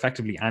 where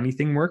effectively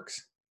anything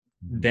works,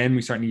 then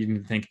we start needing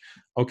to think,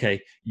 okay,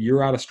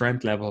 you're at a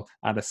strength level,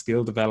 at a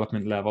skill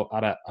development level,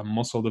 at a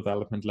muscle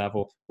development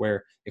level,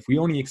 where if we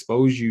only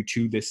expose you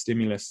to this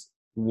stimulus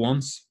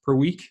once per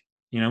week,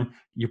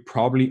 you're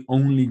probably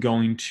only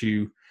going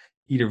to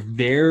either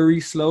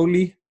very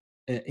slowly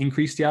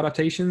increase the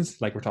adaptations,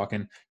 like we're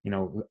talking,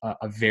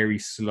 a very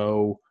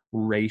slow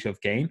rate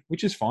of gain,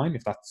 which is fine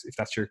if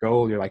that's your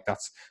goal. You're like,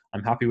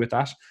 I'm happy with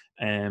that.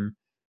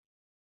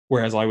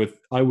 Whereas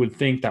I would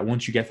think that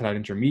once you get to that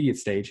intermediate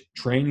stage,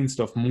 training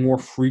stuff more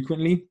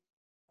frequently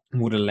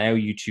would allow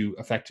you to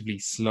effectively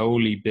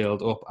slowly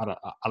build up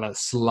at a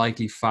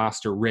slightly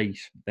faster rate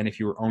than if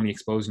you were only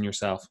exposing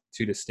yourself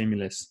to the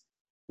stimulus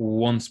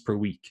once per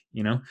week,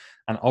 And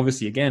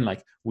obviously, again,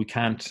 like we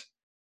can't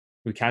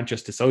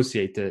just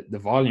dissociate the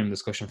volume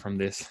discussion from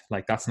this.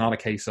 Like that's not a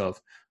case of,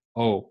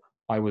 oh,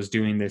 I was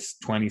doing this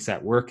 20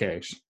 set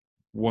workout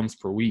once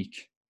per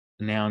week,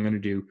 and now I'm going to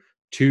do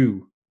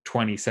 2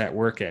 20 set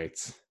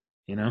workouts.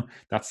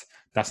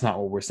 That's not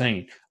what we're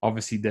saying.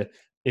 Obviously,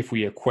 if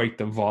we equate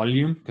the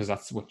volume, because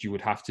that's what you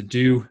would have to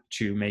do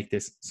to make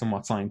this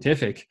somewhat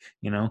scientific,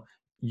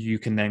 you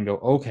can then go,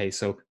 okay,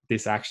 so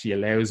this actually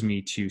allows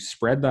me to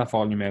spread that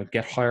volume out,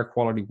 get higher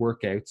quality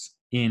workouts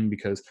in,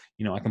 because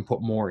I can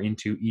put more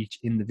into each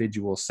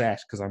individual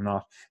set, because I'm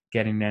not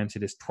getting down to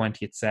this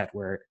 20th set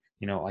where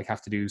I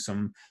have to do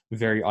some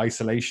very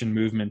isolation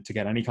movement to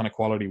get any kind of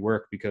quality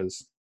work,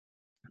 because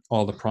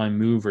all the prime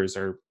movers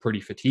are pretty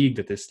fatigued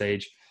at this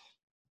stage.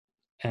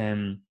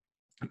 And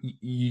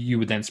you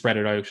would then spread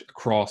it out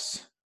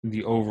across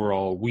the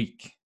overall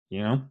week,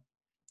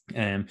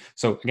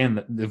 so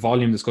again, the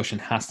volume discussion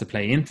has to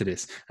play into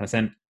this. And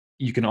then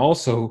you can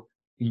also,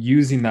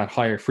 using that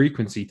higher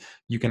frequency,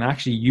 you can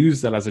actually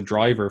use that as a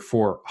driver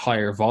for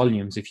higher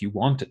volumes if you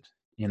want it.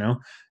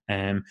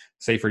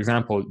 Say for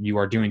example, you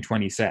are doing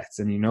 20 sets,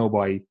 and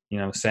by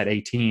set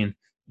 18,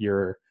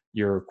 your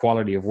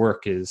quality of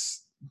work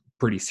is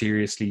pretty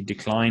seriously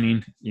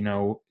declining.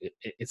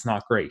 It's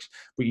not great,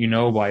 but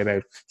by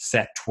about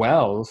set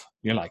 12,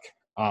 you're like,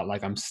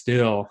 I'm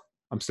still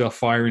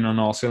firing on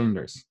all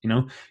cylinders.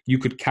 You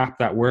could cap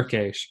that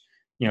workout,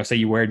 say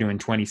you were doing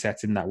 20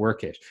 sets in that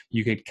workout,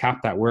 you could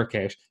cap that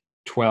workout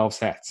 12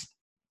 sets.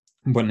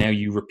 But now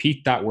you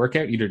repeat that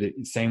workout, either the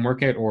same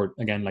workout or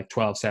again, like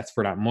 12 sets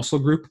for that muscle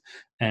group,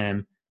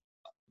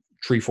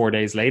 3-4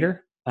 days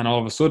later. And all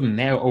of a sudden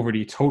now over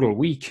the total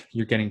week,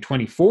 you're getting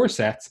 24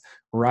 sets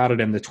rather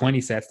than the 20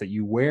 sets that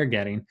you were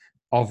getting,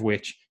 of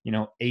which,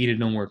 8 of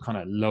them were kind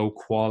of low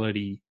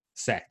quality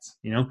sets,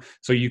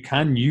 So you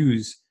can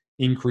use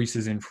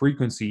increases in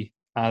frequency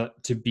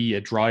to be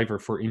a driver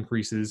for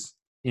increases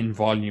in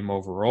volume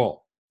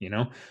overall,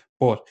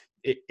 but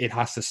it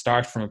has to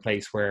start from a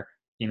place where,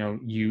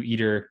 you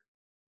either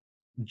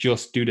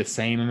just do the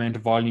same amount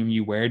of volume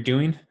you were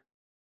doing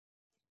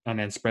and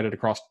then spread it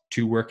across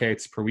 2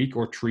 workouts per week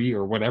or 3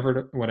 or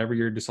whatever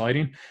you're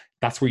deciding,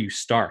 that's where you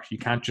start. You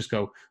can't just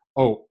go,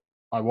 oh,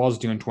 I was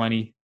doing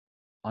 20,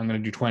 I'm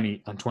going to do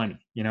 20 and 20.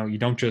 You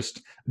don't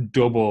just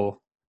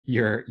double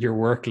your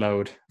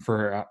workload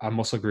for a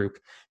muscle group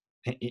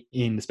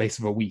in the space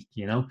of a week.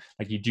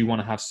 Like, you do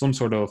want to have some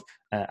sort of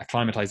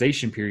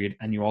acclimatization period,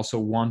 and you also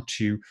want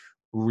to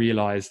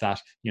realize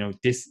that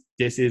this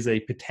is a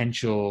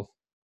potential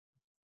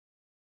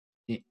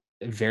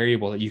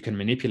variable that you can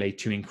manipulate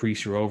to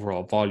increase your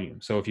overall volume.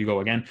 So if you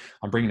go, again,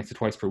 I'm bringing it to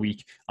twice per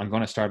week, I'm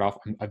going to start off,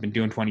 I've been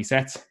doing 20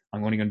 sets,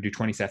 I'm only going to do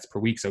 20 sets per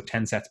week, so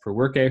 10 sets per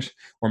workout.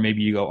 Or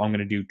maybe you go, I'm going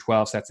to do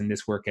 12 sets in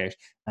this workout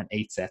and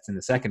 8 sets in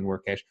the second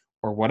workout,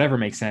 or whatever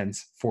makes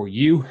sense for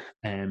you.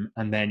 And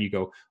then you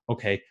go,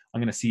 okay, I'm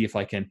going to see if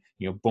I can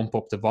bump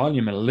up the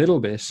volume a little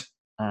bit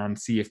and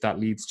see if that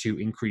leads to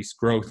increased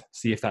growth,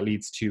 see if that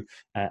leads to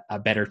a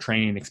better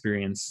training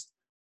experience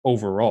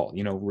overall,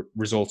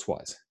 results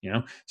wise.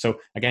 So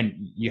again,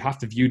 you have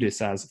to view this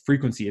as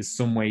frequency as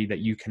some way that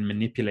you can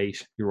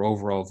manipulate your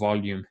overall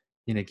volume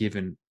in a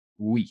given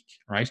week,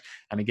 right?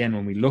 And again,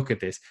 when we look at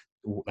this,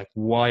 like,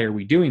 why are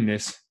we doing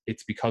this?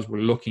 It's because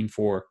we're looking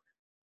for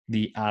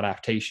the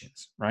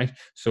adaptations, right?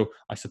 So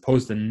I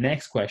suppose the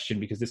next question,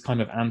 because this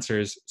kind of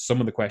answers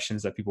some of the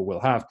questions that people will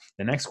have,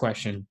 the next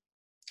question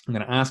I'm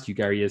going to ask you,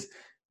 Gary, is,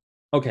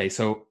 okay,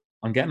 so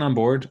I'm getting on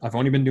board. I've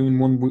only been doing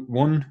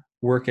one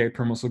workout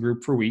per muscle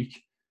group per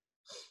week.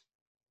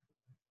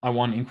 I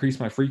want to increase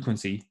my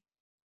frequency,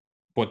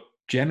 but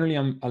generally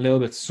I'm a little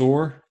bit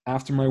sore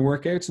after my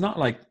workouts. Not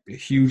like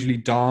hugely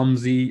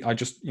DOMSy. I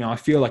just, I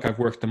feel like I've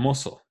worked the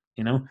muscle.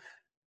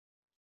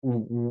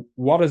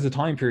 What is the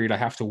time period I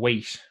have to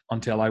wait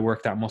until I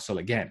work that muscle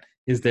again?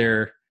 Is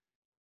there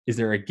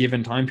a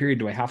given time period?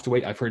 Do I have to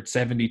wait? I've heard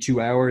 72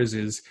 hours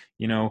is,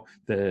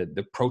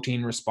 the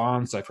protein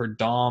response. I've heard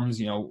DOMS,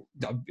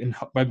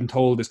 I've been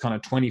told is kind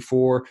of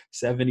 24,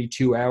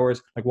 72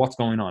 hours. Like, what's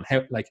going on?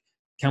 How, like,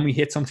 can we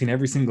hit something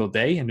every single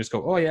day and just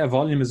go, oh yeah,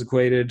 volume is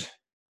equated,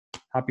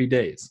 happy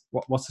days?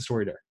 What's the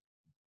story there?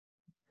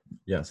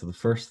 Yeah. So the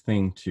first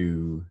thing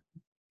to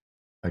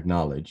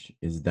acknowledge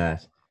is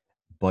that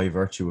by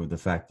virtue of the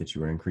fact that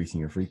you are increasing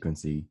your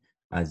frequency,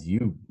 as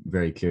you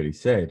very clearly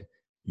said,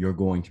 you're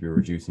going to be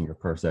reducing your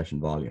per session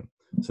volume.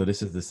 So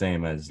this is the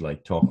same as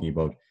like talking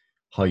about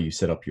how you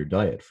set up your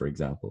diet, for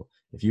example.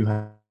 If you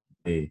have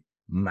a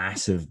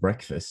massive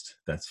breakfast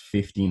that's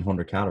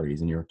 1,500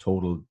 calories and your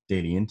total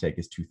daily intake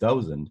is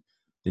 2,000,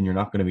 then you're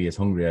not going to be as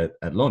hungry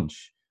at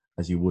lunch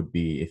as you would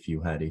be if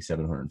you had a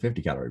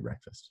 750 calorie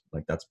breakfast.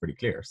 Like, that's pretty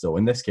clear. So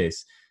in this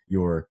case,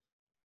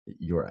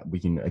 we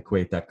can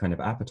equate that kind of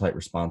appetite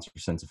response or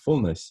sense of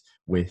fullness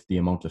with the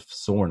amount of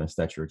soreness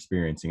that you're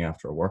experiencing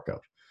after a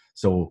workout.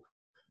 So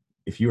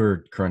if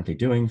you're currently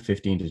doing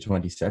 15 to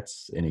 20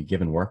 sets in a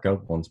given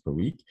workout once per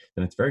week,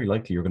 then it's very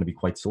likely you're going to be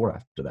quite sore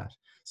after that.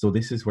 So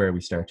this is where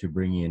we start to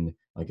bring in,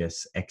 I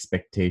guess,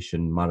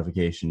 expectation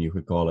modification, you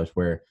could call it,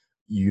 where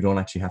you don't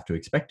actually have to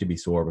expect to be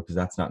sore, because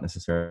that's not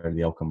necessarily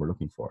the outcome we're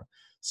looking for.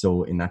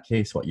 So in that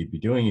case, what you'd be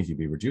doing is you'd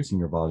be reducing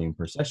your volume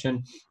per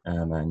session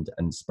and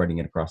spreading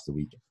it across the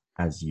week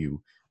as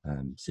you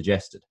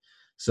suggested.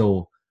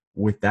 So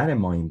with that in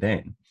mind,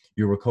 then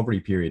your recovery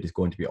period is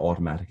going to be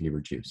automatically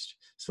reduced.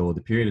 So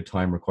the period of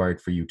time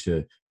required for you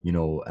to,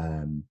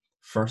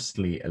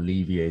 firstly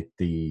alleviate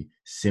the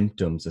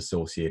symptoms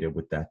associated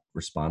with that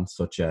response,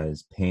 such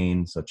as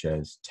pain, such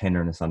as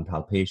tenderness on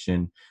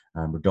palpation,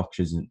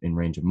 reductions in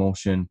range of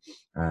motion,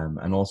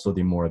 and also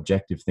the more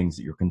objective things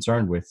that you're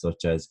concerned with,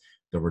 such as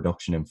the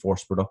reduction in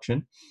force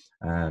production.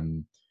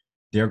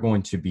 They're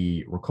going to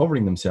be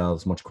recovering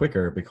themselves much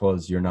quicker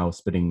because you're now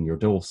splitting your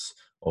dose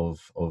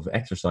of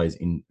exercise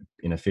in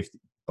a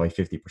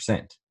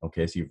 50%.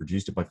 Okay, so you've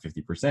reduced it by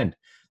 50%.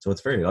 So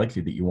it's very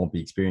likely that you won't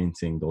be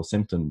experiencing those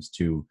symptoms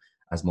to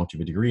as much of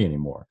a degree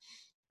anymore.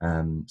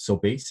 So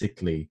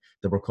basically,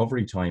 the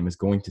recovery time is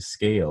going to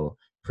scale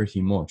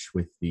pretty much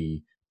with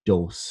the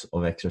dose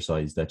of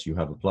exercise that you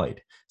have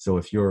applied. So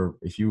if you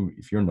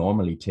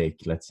normally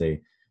take, let's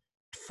say,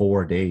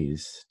 4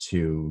 days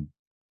to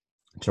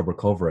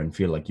recover and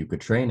feel like you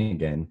could train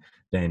again,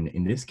 then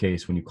in this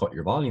case, when you cut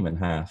your volume in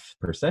half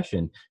per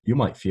session, you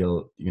might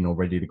feel,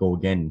 ready to go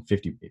again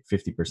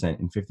 50%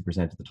 in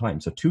 50% of the time.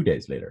 So 2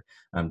 days later,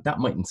 that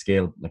mightn't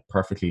scale like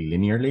perfectly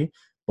linearly,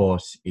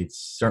 but it's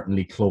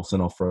certainly close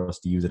enough for us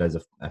to use it as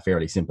a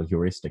fairly simple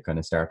heuristic kind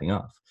of starting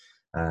off.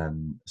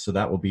 So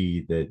that would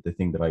be the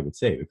thing that I would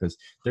say, because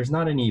there's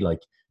not any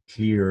like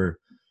clear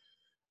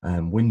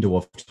window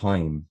of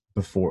time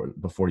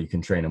before you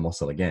can train a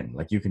muscle again.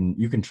 Like, you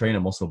can train a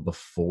muscle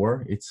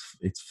before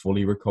it's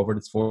fully recovered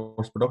its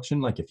force production,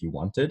 like if you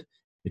wanted.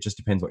 It just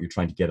depends what you're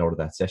trying to get out of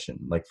that session.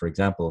 Like, for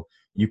example,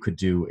 you could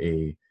do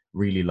a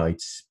really light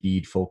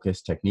speed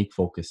focus, technique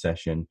focus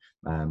session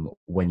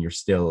when you're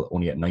still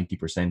only at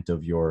 90%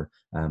 of your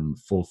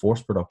full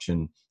force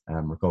production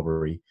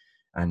recovery,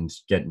 and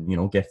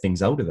get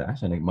things out of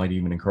that, and it might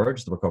even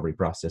encourage the recovery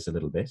process a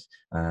little bit.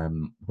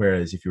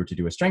 Whereas if you were to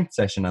do a strength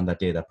session on that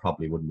day, that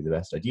probably wouldn't be the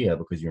best idea,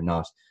 because you're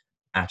not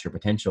at your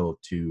potential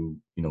to,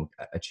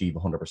 achieve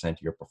 100%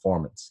 of your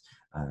performance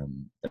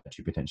that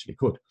you potentially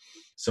could.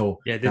 So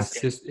Yeah,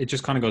 this it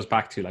just kind of goes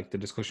back to like the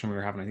discussion we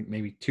were having, I think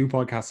maybe 2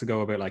 podcasts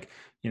ago, about like,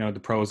 the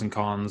pros and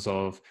cons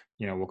of,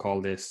 we'll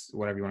call this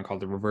whatever you want to call it,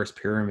 the reverse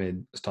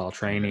pyramid style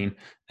training.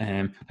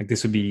 Like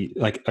this would be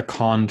like a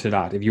con to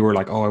that. If you were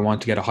like, oh, I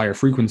want to get a higher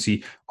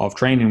frequency of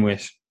training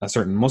with a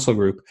certain muscle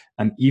group,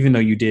 and even though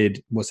you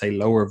did, we'll say,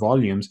 lower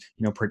volumes,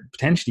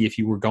 potentially if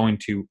you were going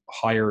to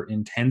higher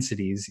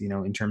intensities,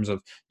 in terms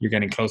of you're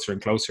getting closer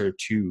and closer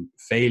to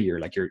failure,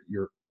 like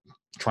you're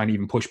trying to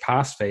even push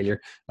past failure,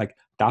 like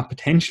that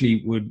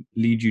potentially would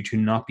lead you to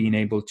not being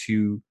able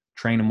to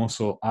train a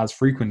muscle as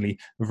frequently,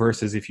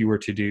 versus if you were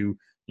to do,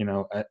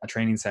 a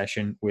training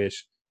session with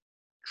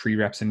 3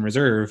 reps in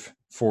reserve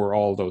for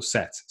all those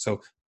sets.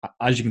 So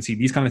as you can see,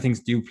 these kind of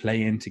things do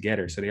play in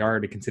together. So they are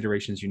the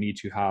considerations you need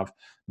to have,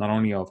 not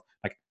only of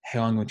like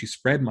how I'm going to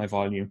spread my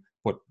volume,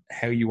 but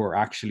how you are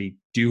actually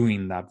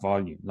doing that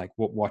volume, like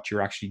what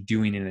you're actually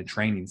doing in a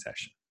training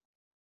session.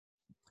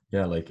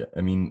 Yeah, like,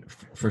 I mean,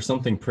 for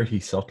something pretty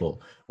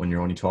subtle, when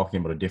you're only talking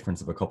about a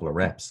difference of a couple of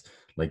reps,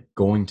 like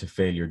going to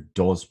failure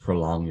does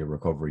prolong your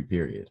recovery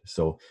period.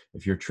 So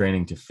if you're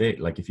training to fail,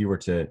 like if you were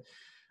to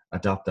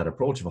adopt that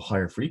approach of a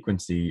higher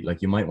frequency,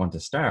 like you might want to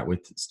start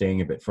with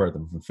staying a bit further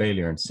from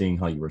failure and seeing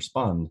how you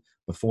respond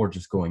before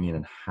just going in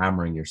and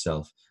hammering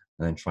yourself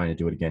and then trying to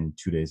do it again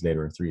 2 days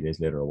later or 3 days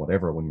later or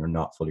whatever when you're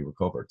not fully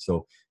recovered.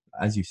 So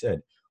as you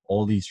said,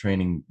 all these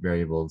training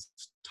variables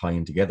tie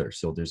in together.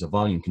 So there's a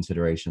volume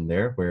consideration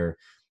there where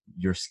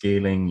you're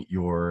scaling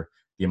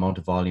the amount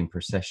of volume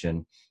per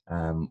session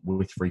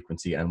with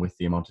frequency and with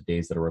the amount of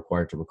days that are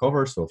required to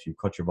recover. So if you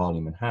cut your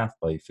volume in half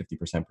by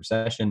 50% per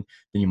session,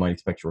 then you might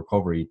expect your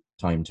recovery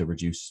time to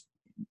reduce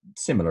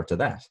similar to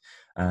that.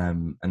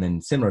 And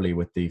then similarly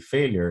with the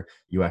failure,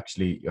 you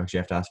actually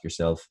have to ask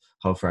yourself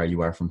how far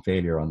you are from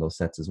failure on those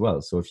sets as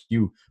well. So if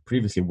you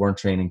previously weren't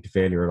training to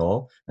failure at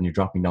all and you're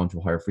dropping down to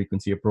a higher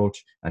frequency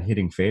approach and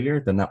hitting failure,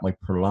 then that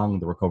might prolong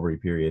the recovery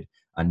period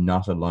and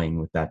not align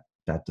with that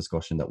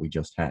discussion that we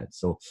just had.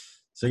 So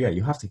yeah,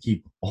 you have to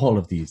keep all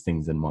of these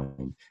things in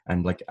mind.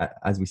 And like,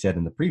 as we said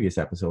in the previous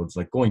episodes,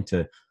 like going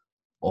to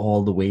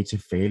all the way to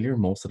failure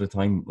most of the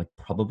time, like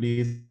probably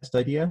is the best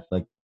idea.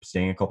 Like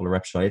staying a couple of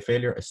reps shy of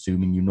failure,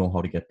 assuming you know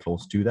how to get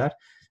close to that,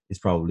 is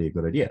probably a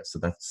good idea. So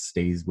that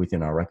stays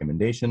within our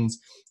recommendations.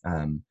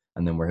 And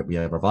then we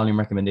have our volume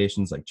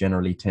recommendations, like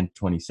generally 10 to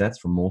 20 sets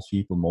for most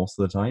people most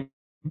of the time.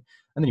 And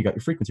then you got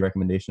your frequency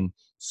recommendation,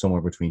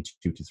 somewhere between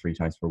 2 to 3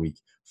 times per week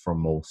for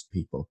most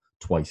people.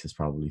 Twice is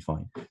probably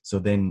fine. So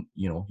then,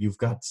 you've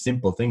got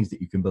simple things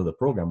that you can build a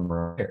program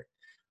around here.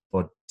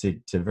 But to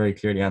very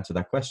clearly answer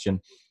that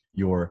question,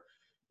 your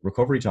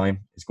recovery time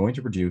is going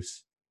to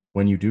reduce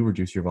when you do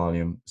reduce your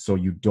volume, so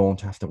you don't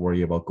have to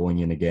worry about going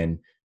in again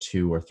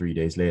 2 or 3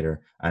 days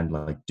later and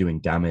like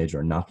doing damage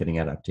or not getting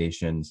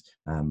adaptations,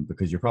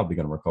 because you're probably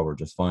going to recover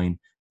just fine.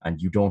 And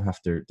you don't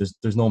have to,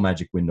 there's no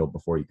magic window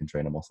before you can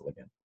train a muscle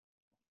again.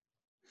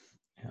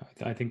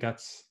 Yeah, I think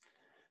that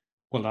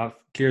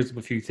clears up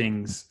a few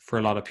things for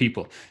a lot of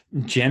people.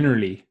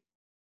 Generally,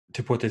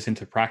 to put this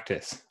into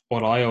practice,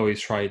 what I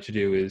always try to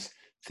do is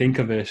think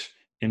of it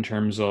in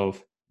terms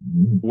of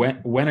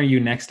when are you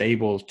next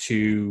able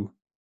to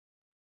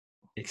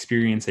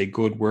experience a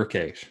good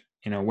workout?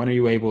 When are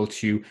you able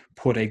to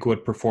put a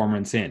good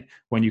performance in,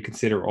 when you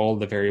consider all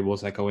the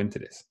variables that go into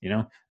this,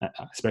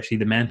 especially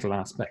the mental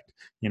aspect,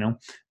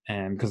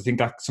 because I think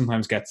that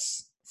sometimes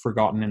gets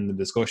forgotten in the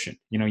discussion.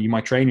 You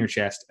might train your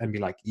chest and be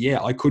like,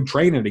 yeah, I could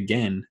train it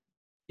again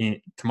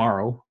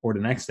tomorrow or the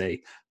next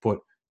day, but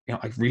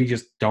I really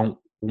just don't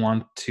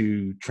want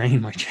to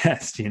train my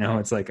chest.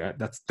 It's like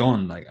that's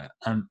done. Like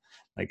I'm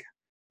like,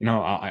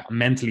 I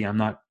mentally I'm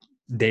not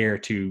there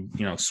to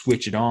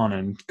switch it on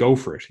and go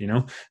for it.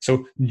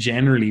 So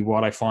generally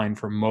what I find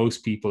for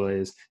most people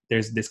is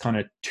there's this kind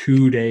of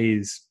 2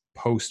 days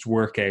post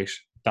workout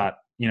that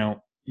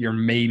you're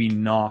maybe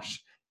not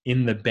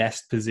in the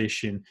best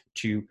position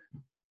to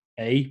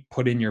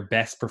put in your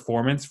best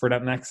performance for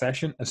that next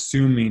session,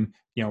 assuming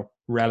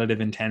relative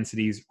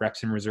intensities,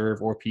 reps in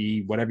reserve or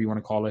PE, whatever you want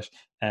to call it,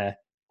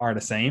 are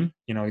the same.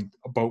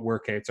 Both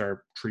workouts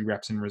are 3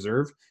 reps in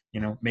reserve.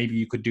 Maybe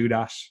you could do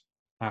that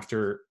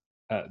after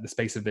the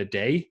space of a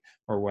day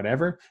or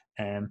whatever.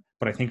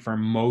 But I think for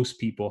most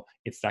people,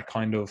 it's that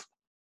kind of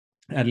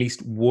at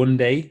least 1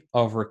 day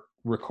of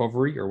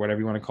recovery or whatever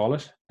you want to call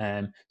it.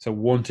 So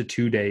 1 to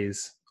 2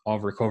 days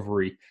of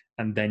recovery,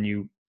 and then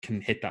you can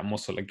hit that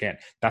muscle again.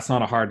 That's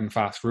not a hard and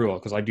fast rule,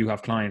 because I do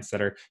have clients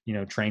that are,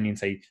 training,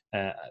 say,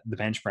 the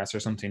bench press or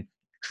something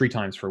 3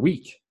 times per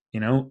week,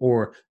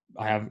 or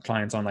I have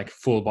clients on like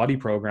full body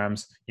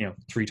programs,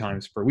 3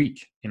 times per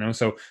week,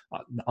 so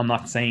I'm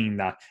not saying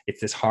that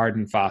it's this hard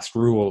and fast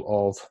rule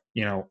of,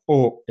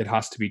 it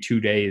has to be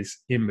 2 days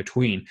in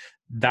between.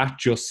 That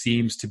just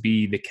seems to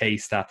be the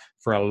case that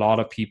for a lot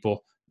of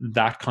people,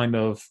 that kind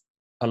of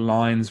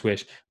aligns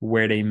with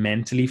where they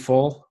mentally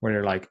fall, where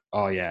they're like,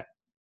 oh yeah,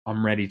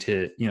 I'm ready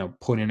to,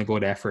 put in a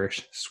good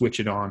effort, switch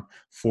it on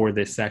for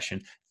this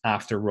session.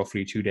 after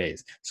roughly 2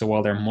 days. So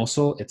while their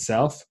muscle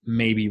itself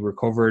may be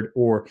recovered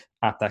or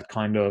at that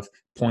kind of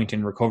point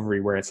in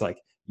recovery where it's like,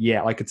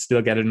 yeah, I could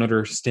still get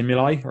another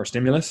stimuli or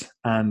stimulus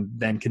and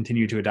then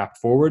continue to adapt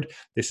forward.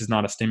 This is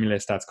not a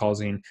stimulus that's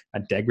causing a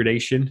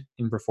degradation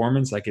in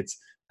performance. Like it's,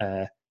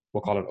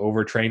 we'll call it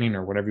overtraining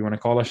or whatever you want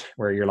to call it,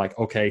 where you're like,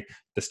 okay,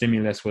 the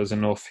stimulus was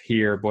enough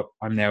here, but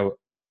I'm now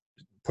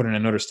putting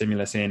another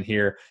stimulus in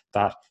here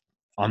that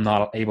I'm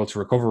not able to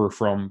recover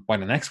from by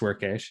the next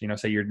workout.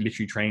 Say you're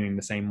literally training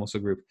the same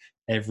muscle group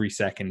every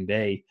second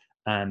day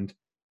and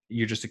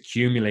you're just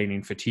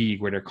accumulating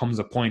fatigue, where there comes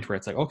a point where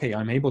it's like, okay,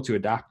 I'm able to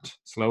adapt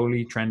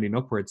slowly trending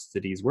upwards to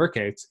these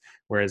workouts.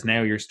 Whereas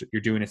now you're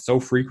doing it so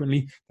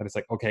frequently that it's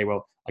like, okay,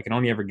 well, I can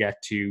only ever get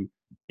to,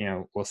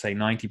 we'll say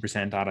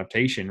 90%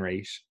 adaptation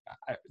rate,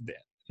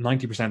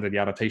 90% of the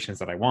adaptations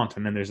that I want.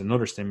 And then there's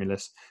another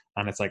stimulus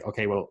and it's like,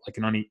 okay, well, I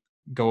can only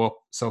go up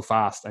so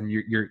fast, and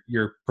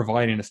you're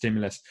providing a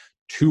stimulus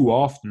too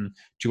often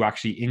to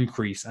actually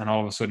increase, and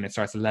all of a sudden it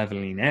starts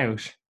leveling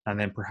out and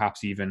then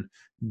perhaps even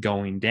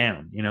going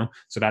down.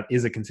 So that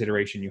is a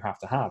consideration you have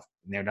to have.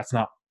 Now that's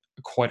not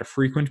quite a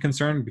frequent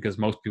concern, because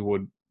most people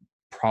would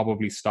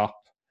probably stop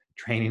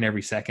training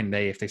every second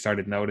day if they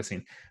started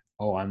noticing,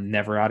 oh, I'm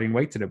never adding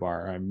weight to the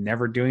bar, I'm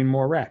never doing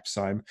more reps,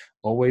 I'm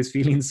always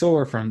feeling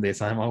sore from this,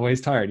 I'm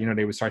always tired.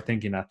 They would start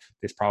thinking that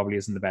this probably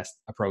isn't the best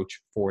approach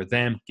for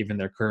them given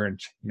their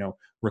current,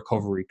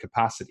 recovery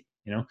capacity.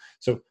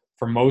 So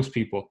for most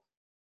people,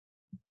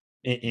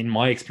 in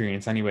my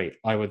experience anyway,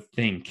 I would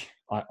think,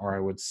 or I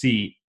would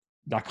see,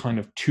 that kind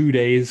of 2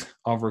 days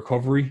of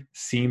recovery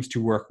seems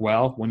to work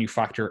well when you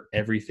factor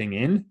everything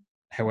in.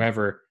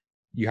 However,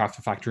 you have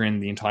to factor in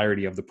the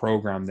entirety of the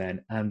program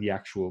then and the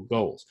actual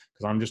goals,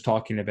 because I'm just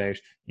talking about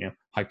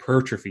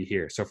hypertrophy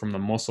here. So from the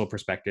muscle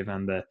perspective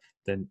and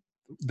the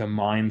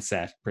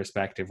mindset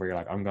perspective, where you're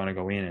like, I'm going to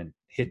go in and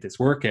hit this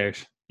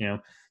workout,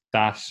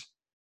 that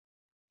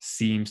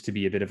seems to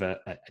be a bit of a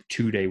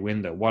 2 day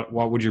window. What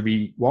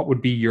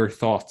would be your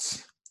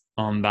thoughts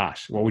on that?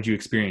 What would you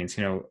experience?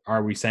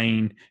 Are we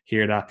saying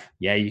here that,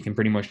 yeah, you can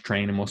pretty much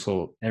train a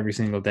muscle every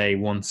single day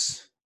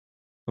once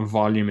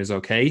volume is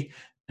okay?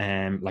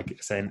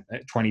 Like saying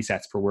 20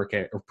 sets per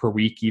workout or per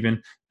week,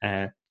 even,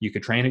 you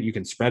could train it, you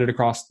can spread it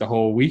across the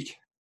whole week.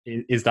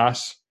 Is that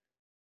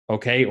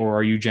okay? Or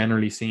are you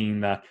generally seeing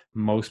that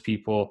most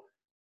people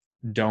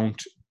don't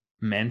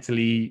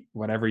mentally,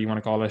 whatever you want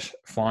to call it,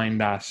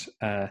 find that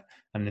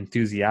an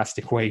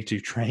enthusiastic way to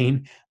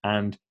train,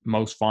 and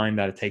most find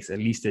that it takes at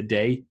least a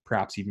day,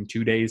 perhaps even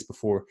 2 days,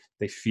 before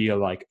they feel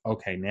like,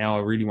 okay, now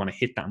I really want to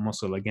hit that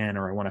muscle again,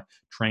 or I want to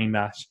train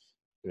that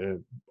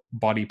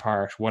body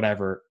part,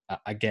 whatever,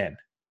 again?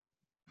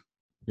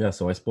 Yeah,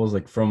 so I suppose,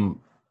 like,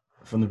 from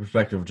the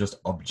perspective of just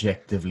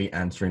objectively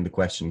answering the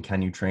question,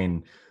 can you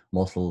train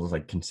muscles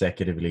like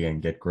consecutively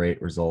and get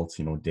great results,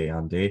 day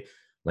on day?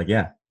 Like,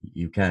 yeah,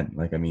 you can.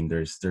 Like, I mean,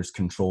 there's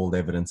controlled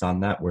evidence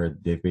on that, where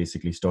they've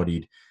basically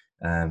studied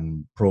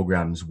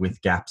programs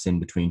with gaps in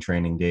between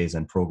training days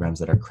and programs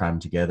that are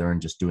crammed together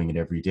and just doing it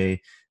every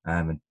day.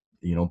 And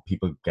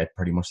people get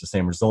pretty much the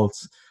same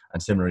results.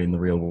 And similarly in the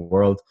real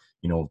world,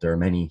 there are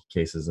many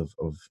cases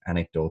of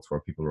anecdotes where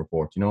people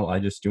report, I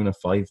just doing a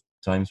 5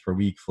 times per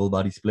week full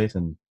body split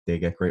and they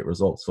get great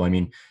results. So I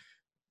mean,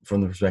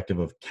 from the perspective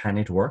of, can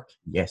it work?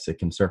 Yes, it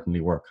can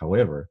certainly work.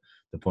 However,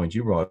 the point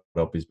you brought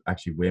up is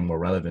actually way more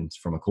relevant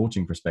from a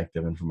coaching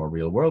perspective and from a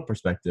real world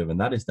perspective. And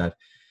that is that,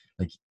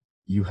 like,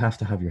 you have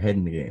to have your head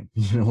in the game,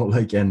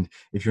 like, and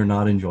if you're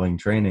not enjoying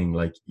training,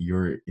 like,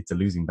 it's a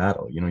losing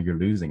battle, you're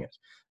losing it.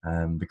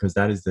 Because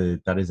that is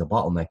a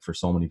bottleneck for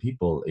so many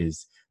people,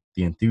 is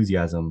the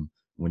enthusiasm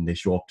when they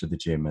show up to the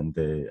gym, and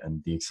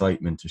the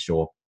excitement to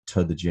show up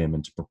to the gym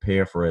and to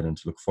prepare for it and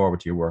to look forward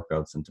to your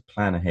workouts and to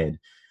plan ahead.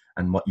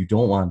 And what you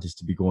don't want is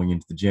to be going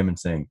into the gym and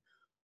saying,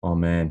 oh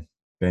man,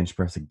 bench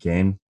press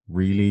again,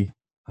 really?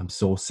 I'm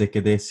so sick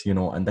of this,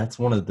 and that's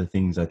one of the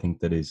things I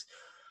think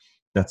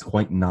that's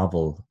quite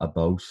novel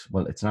about,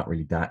 well, it's not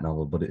really that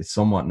novel, but it's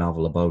somewhat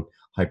novel about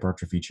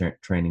hypertrophy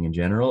training in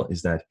general,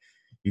 is that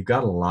you've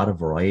got a lot of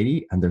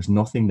variety and there's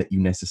nothing that you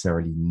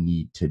necessarily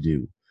need to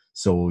do.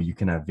 So you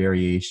can have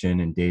variation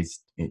in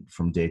days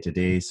from day to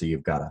day. So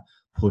you've got a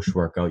push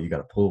workout, you got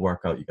a pull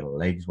workout, you got a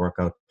legs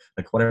workout,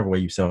 like whatever way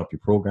you set up your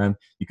program,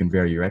 you can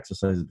vary your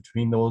exercises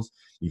between those,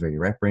 you vary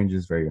your rep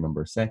ranges, vary your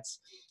number of sets.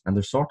 And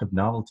there's sort of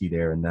novelty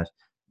there in that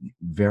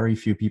very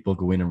few people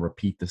go in and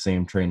repeat the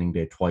same training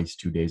day twice,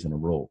 2 days in a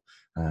row.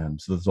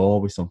 So there's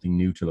always something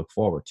new to look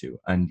forward to.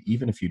 And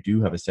even if you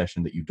do have a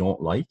session that you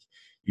don't like,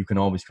 you can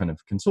always kind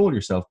of console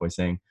yourself by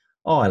saying,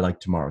 oh, I like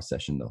tomorrow's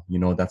session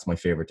though. That's my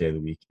favorite day of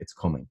the week. It's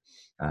coming.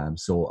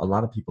 So a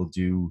lot of people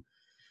do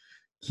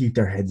keep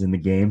their heads in the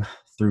game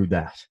through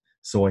that.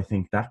 So I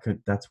think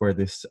that's where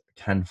this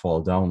can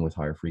fall down with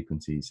higher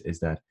frequencies, is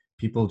that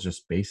people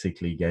just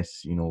basically get,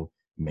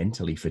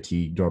 mentally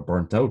fatigued or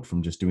burnt out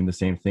from just doing the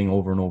same thing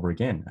over and over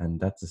again. And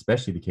that's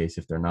especially the case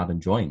if they're not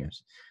enjoying it.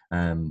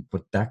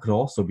 But that could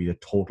also be the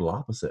total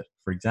opposite.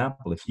 For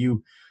example,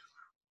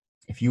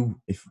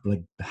 if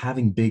like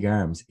having big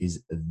arms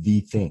is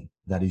the thing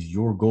that is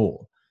your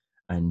goal,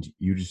 and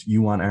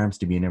you want arms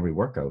to be in every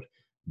workout,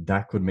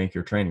 that could make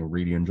your training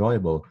really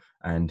enjoyable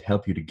and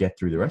help you to get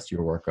through the rest of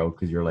your workout,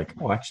 because you're like,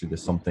 oh, actually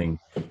there's something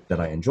that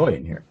I enjoy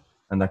in here.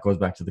 And that goes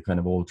back to the kind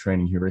of old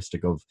training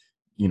heuristic of,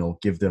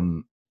 give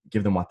them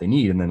what they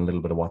need and then a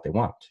little bit of what they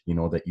want,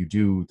 that you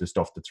do the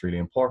stuff that's really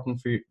important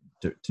for you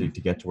to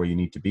get to where you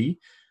need to be,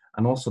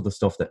 and also the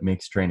stuff that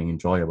makes training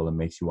enjoyable and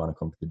makes you want to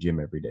come to the gym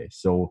every day.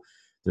 So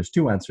there's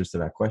two answers to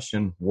that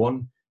question.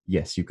 One,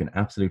 yes, you can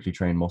absolutely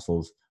train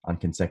muscles on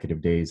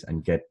consecutive days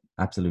and get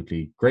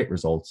absolutely great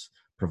results,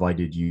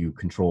 provided you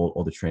control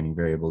other training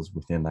variables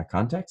within that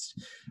context.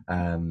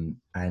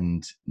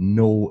 And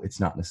no, it's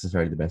not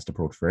necessarily the best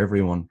approach for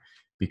everyone,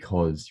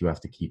 because you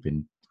have to keep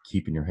in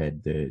your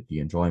head the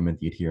enjoyment,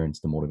 the adherence,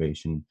 the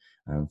motivation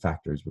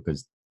factors,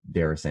 because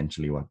they're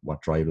essentially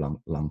what drive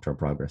long-term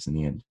progress in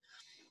the end.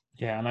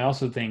 Yeah, and I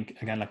also think,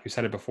 again, like you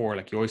said it before,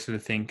 like you always sort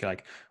of think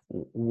like,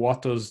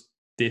 what does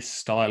this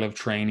style of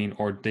training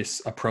or this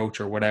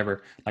approach or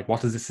whatever, like what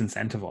does this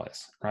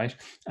incentivize, right?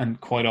 And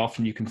quite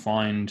often you can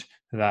find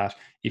that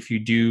if you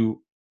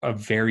do a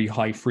very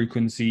high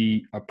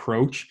frequency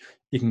approach,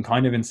 it can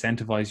kind of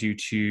incentivize you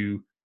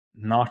to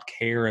not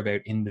care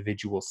about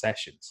individual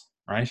sessions,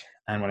 right?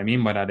 And what I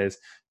mean by that is,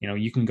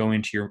 you can go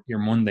into your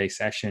Monday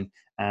session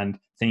and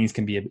things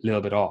can be a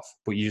little bit off,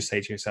 but you just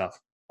say to yourself,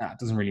 it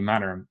doesn't really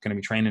matter. I'm going to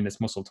be training this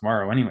muscle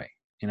tomorrow anyway.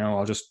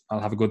 I'll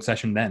have a good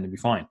session then. It'll be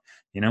fine.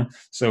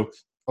 So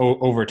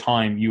over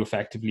time, you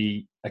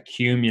effectively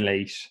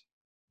accumulate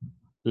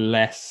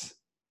less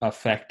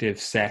effective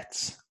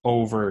sets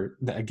over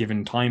a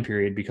given time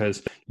period, because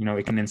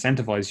it can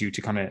incentivize you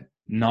to kind of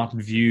not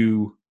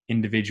view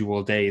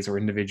individual days or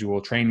individual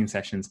training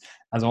sessions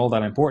as all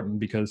that important,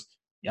 because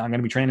I'm going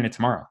to be training it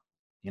tomorrow.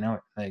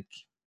 Like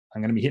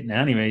I'm going to be hitting it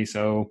anyway,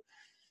 so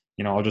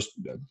I'll just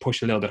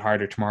push a little bit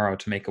harder tomorrow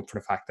to make up for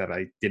the fact that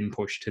I didn't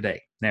push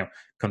today. Now,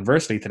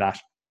 conversely to that,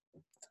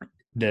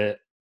 the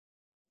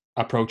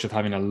approach of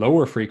having a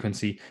lower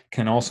frequency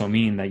can also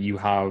mean that you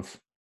have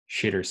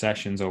shitter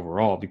sessions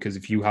overall, because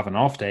if you have an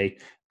off day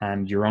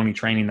and you're only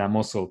training that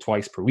muscle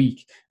twice per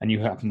week and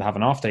you happen to have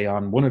an off day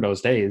on one of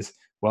those days,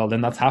 well,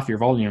 then that's half your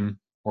volume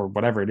or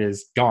whatever it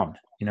is gone,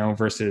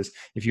 versus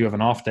if you have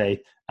an off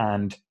day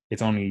and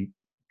it's only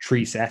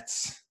 3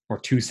 sets or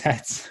 2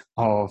 sets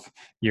of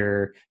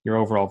your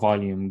overall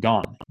volume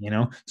gone.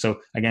 So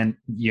again,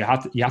 you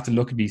have to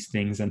look at these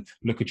things and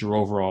look at your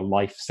overall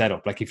life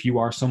setup. Like if you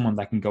are someone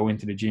that can go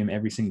into the gym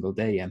every single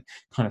day and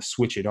kind of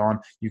switch it on,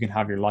 you can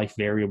have your life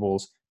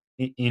variables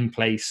in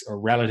place or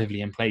relatively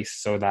in place,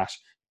 so that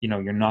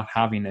you're not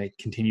having a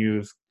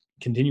continuous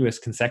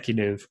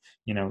consecutive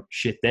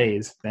shit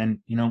days.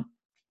 Then you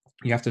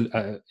have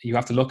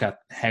to look at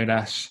how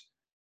that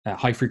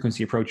high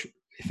frequency approach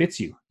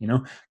fits you.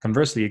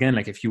 Conversely, again,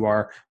 like if you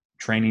are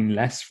training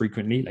less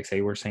frequently, like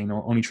say we're saying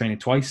only training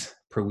twice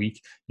per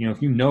week,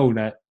 if you know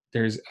that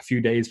there's a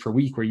few days per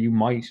week where you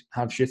might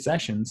have shit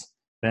sessions,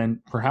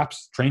 then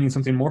perhaps training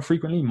something more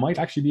frequently might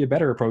actually be a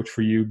better approach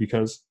for you,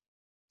 because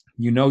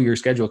your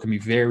schedule can be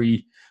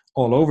very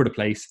all over the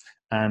place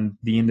and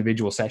the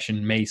individual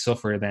session may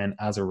suffer then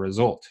as a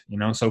result.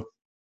 So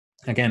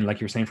again, like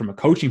you're saying, from a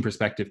coaching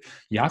perspective,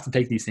 you have to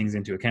take these things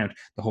into account: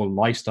 the whole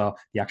lifestyle,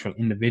 the actual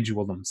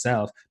individual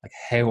themselves, like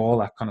how all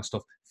that kind of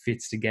stuff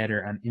fits together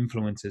and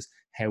influences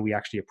how we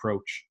actually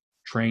approach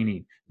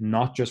training,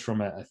 not just from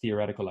a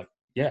theoretical, like,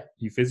 yeah,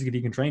 you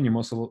physically can train your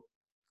muscle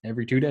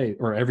every 2 days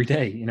or every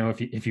day,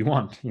 if you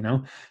want,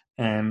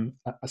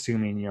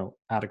 assuming,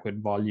 adequate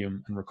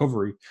volume and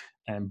recovery.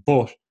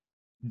 But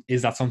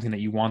is that something that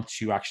you want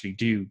to actually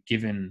do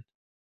given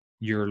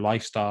your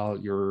lifestyle,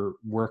 your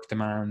work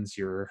demands,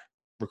 your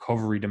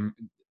recovery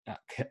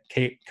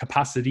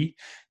capacity,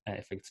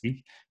 if I could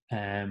speak,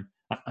 and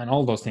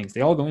all those things?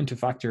 They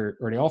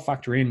all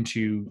factor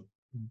into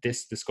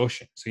this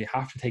discussion. So you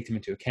have to take them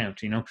into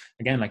account.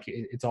 Again, like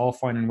it's all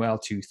fine and well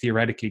to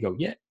theoretically go,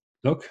 yeah,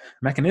 look,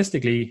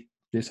 mechanistically,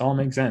 this all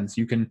makes sense.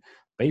 You can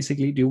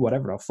basically do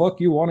whatever the fuck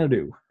you want to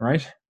do,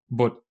 right?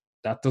 But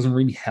that doesn't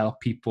really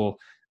help people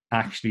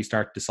actually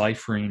start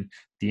deciphering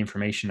the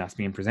information that's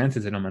being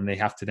presented to them, and they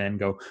have to then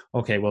go,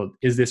 okay, well,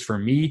 is this for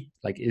me?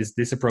 Like, is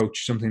this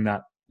approach something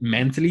that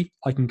mentally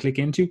I can click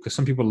into? Because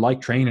some people like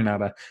training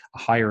at a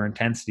higher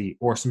intensity,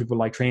 or some people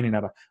like training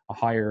at a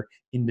higher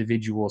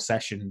individual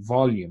session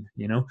volume,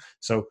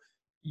 so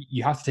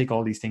you have to take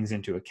all these things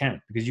into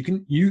account, because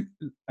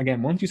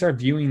again, once you start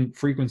viewing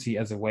frequency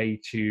as a way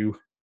to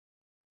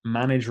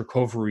manage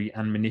recovery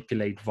and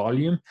manipulate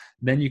volume,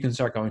 then you can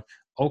start going,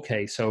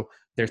 okay, so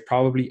there's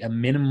probably a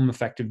minimum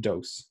effective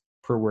dose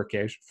per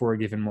workout for a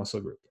given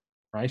muscle group,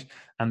 right?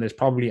 And there's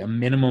probably a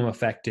minimum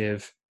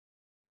effective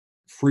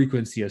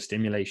frequency of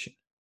stimulation,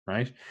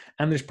 right?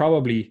 And there's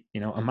probably,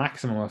 a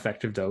maximum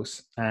effective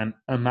dose and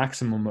a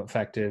maximum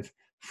effective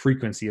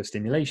frequency of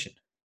stimulation,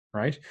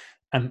 right?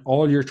 And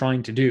all you're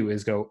trying to do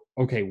is go,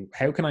 okay,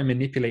 how can I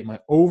manipulate my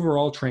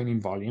overall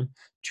training volume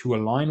to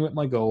align with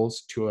my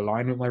goals, to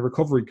align with my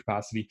recovery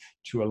capacity,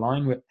 to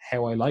align with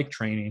how I like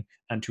training,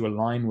 and to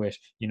align with,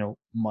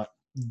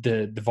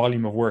 the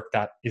volume of work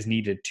that is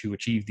needed to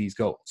achieve these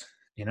goals,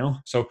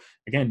 So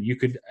again, you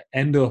could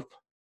end up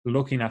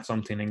looking at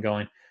something and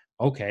going,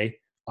 okay,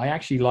 I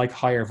actually like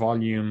higher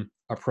volume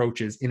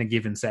approaches in a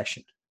given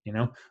session.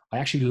 I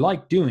actually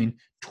like doing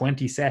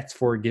 20 sets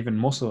for a given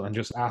muscle and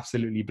just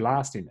absolutely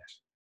blasting it,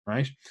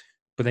 right?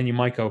 But then you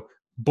might go,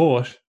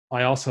 but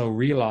I also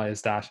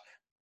realize that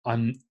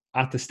I'm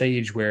at the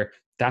stage where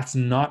that's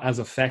not as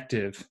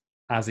effective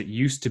as it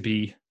used to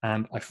be.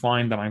 And I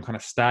find that I'm kind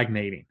of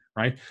stagnating,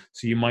 right?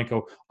 So you might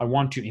go, I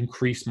want to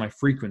increase my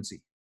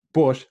frequency.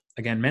 But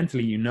again,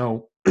 mentally, you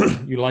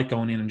like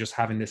going in and just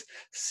having this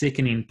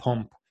sickening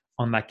pump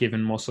on that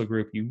given muscle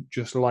group. You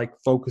just like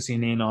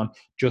focusing in on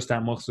just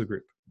that muscle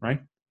group,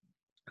 right?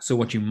 So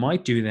what you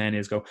might do then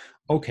is go,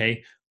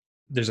 okay,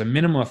 there's a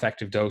minimum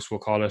effective dose, we'll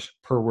call it,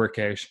 per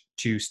workout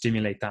to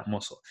stimulate that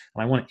muscle.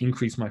 And I want to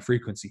increase my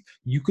frequency.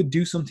 You could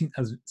do something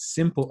as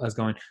simple as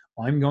going,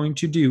 I'm going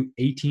to do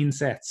 18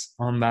 sets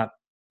on that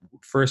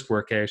first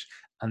workout,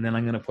 and then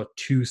I'm going to put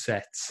 2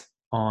 sets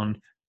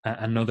on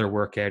another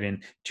workout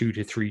in 2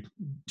 to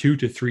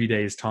 3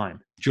 days time,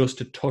 just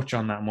to touch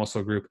on that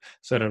muscle group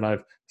so that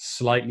I've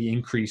slightly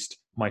increased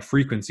my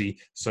frequency.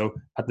 So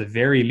at the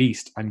very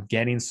least, I'm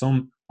getting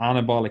some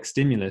anabolic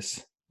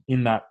stimulus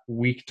in that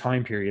week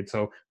time period.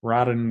 So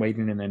rather than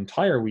waiting an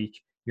entire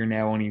week, you're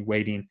now only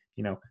waiting,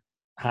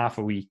 half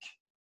a week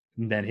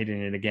and then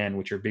hitting it again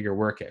with your bigger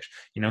workout.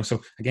 So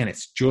again,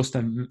 it's just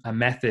a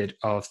method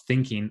of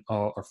thinking,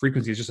 or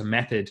frequency is just a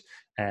method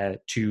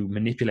to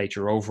manipulate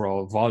your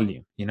overall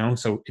volume.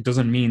 So it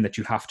doesn't mean that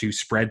you have to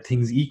spread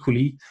things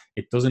equally.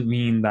 It doesn't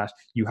mean that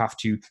you have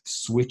to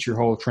switch your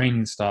whole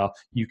training style.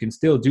 You can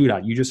still do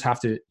that. You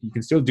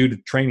can still do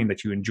the training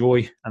that you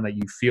enjoy and that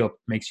you feel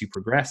makes you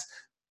progress.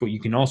 But you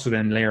can also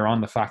then layer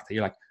on the fact that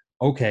you're like,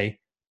 okay,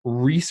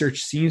 research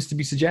seems to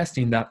be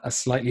suggesting that a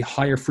slightly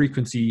higher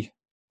frequency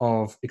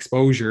of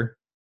exposure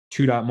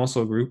to that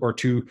muscle group or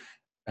to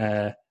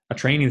a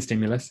training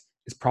stimulus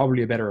is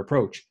probably a better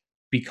approach,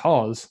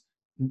 because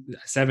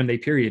a 7-day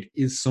period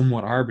is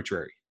somewhat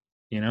arbitrary.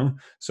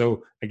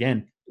 So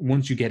again,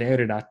 once you get out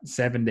of that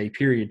 7-day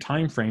period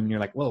time frame, you're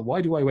like, well,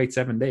 why do I wait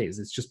 7 days?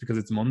 It's just because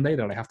it's Monday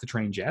that I have to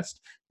train chest?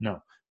 No.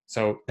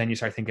 So then you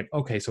start thinking,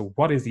 okay, so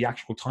what is the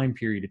actual time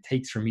period it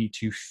takes for me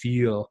to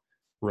feel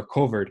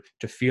recovered,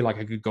 to feel like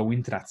I could go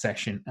into that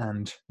session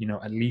and,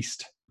 at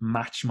least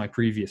match my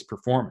previous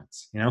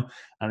performance, and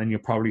then you'll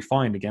probably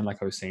find, again, like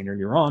I was saying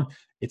earlier on,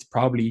 it's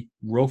probably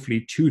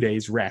roughly 2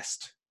 days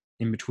rest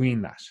in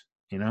between that,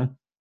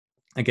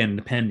 again,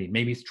 depending,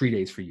 maybe it's 3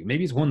 days for you,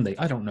 maybe it's 1 day,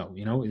 I don't know,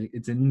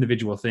 it's an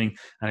individual thing,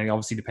 and it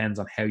obviously depends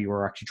on how you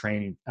are actually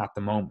training at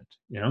the moment,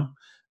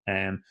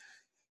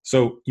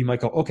 so you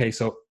might go, okay,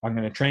 so I'm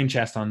going to train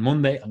chest on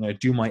Monday. I'm going to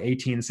do my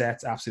 18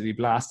 sets, absolutely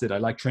blasted. I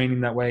like training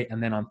that way.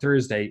 And then on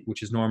Thursday,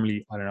 which is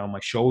normally, I don't know, my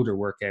shoulder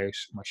workout,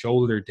 my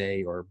shoulder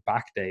day or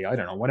back day, I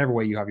don't know, whatever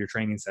way you have your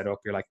training set up,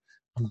 you're like,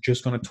 I'm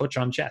just going to touch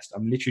on chest.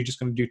 I'm literally just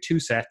going to do 2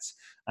 sets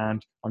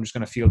and I'm just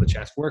going to feel the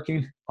chest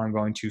working. I'm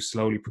going to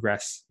slowly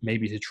progress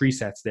maybe to 3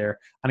 sets there.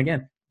 And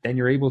again, then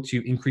you're able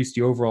to increase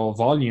the overall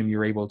volume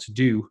you're able to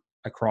do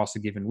across a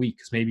given week.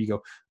 Because maybe you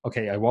go,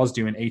 okay, I was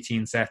doing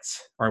 18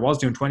 sets, or I was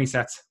doing 20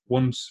 sets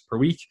once per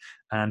week,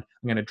 and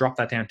I'm going to drop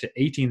that down to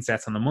 18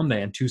 sets on the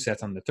Monday and 2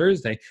 sets on the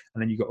Thursday.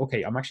 And then you go,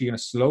 okay, I'm actually going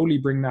to slowly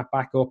bring that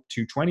back up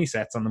to 20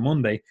 sets on the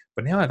Monday,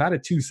 but now I've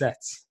added 2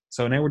 sets.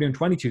 So now we're doing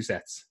 22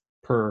 sets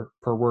per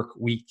work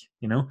week,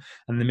 and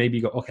then maybe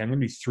you go, okay, I'm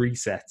going to do 3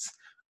 sets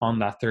on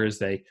that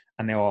Thursday,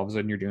 and now all of a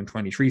sudden you're doing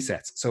 23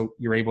 sets. So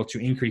you're able to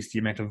increase the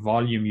amount of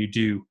volume you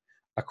do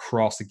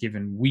across a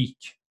given week,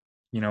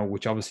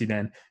 which obviously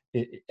then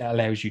it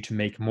allows you to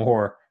make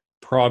more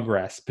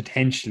progress,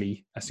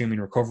 potentially, assuming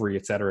recovery,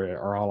 etc.,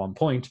 are all on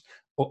point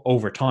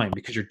over time,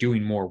 because you're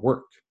doing more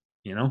work,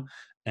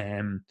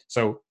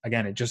 so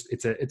again,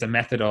 it's a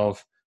method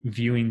of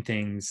viewing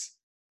things,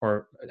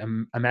 or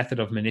a method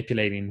of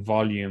manipulating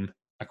volume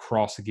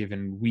across a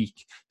given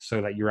week,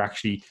 so that you're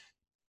actually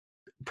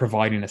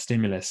providing a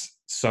stimulus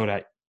so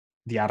that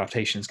the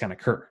adaptations can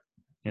occur.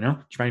 Do you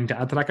have anything to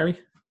add to that, Gary?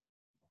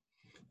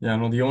 Yeah,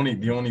 no, the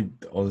only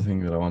other thing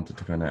that I wanted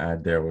to kind of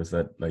add there was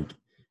that, like,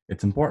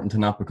 it's important to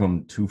not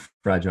become too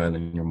fragile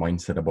in your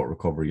mindset about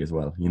recovery as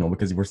well,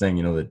 because we're saying,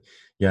 that,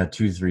 yeah,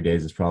 2 to 3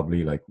 days is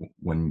probably like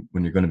when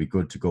you're going to be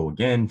good to go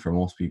again for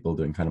most people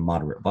doing kind of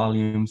moderate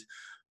volumes.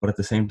 But at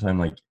the same time,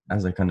 like,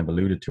 as I kind of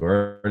alluded to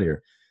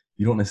earlier,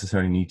 you don't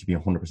necessarily need to be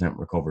 100%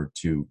 recovered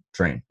to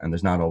train. And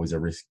there's not always a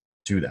risk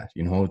to that.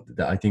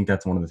 I think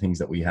that's one of the things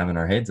that we have in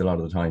our heads a lot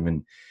of the time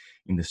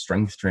in the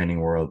strength training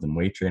world and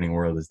weight training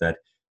world, is that,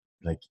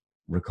 like,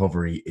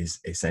 recovery is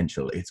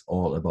essential. It's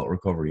all about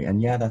recovery.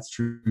 And yeah, that's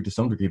true to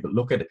some degree, but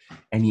look at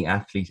any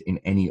athlete in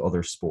any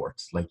other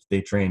sport. Like,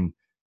 they train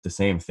the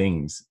same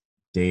things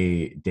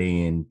day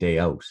in, day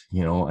out,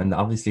 and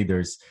obviously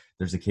there's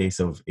a case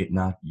of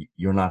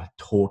you're not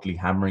totally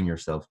hammering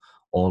yourself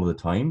all the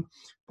time,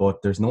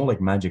 but there's no, like,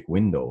 magic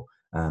window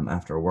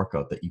after a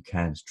workout that you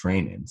can't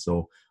train in.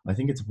 So I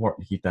think it's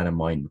important to keep that in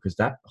mind, because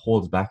that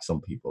holds back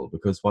some people,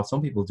 because what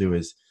some people do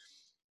is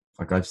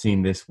Like I've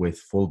seen this with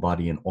full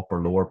body and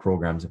upper lower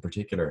programs in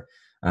particular.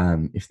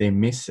 If they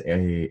miss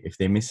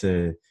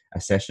a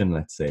session,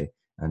 let's say,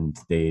 and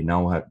they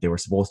were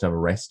supposed to have a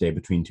rest day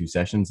between two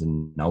sessions,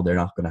 and now they're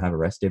not going to have a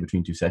rest day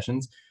between two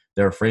sessions.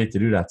 They're afraid to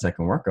do that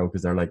second workout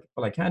because they're like,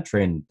 well, I can't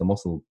train the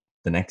muscle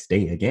the next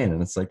day again.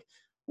 And it's like,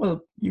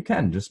 well, you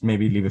can just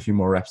maybe leave a few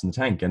more reps in the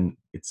tank, and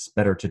it's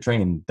better to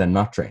train than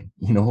not train,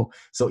 you know?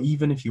 So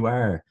even if you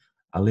are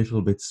a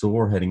little bit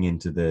sore heading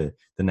into the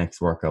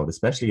next workout,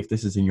 especially if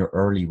this is in your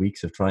early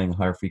weeks of trying a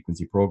higher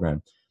frequency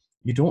program,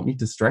 you don't need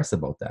to stress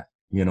about that.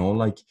 You know,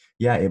 like,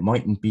 yeah, it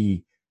mightn't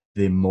be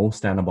the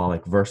most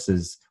anabolic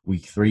versus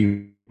week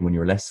 3 when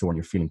you're less sore and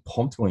you're feeling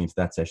pumped going into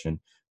that session,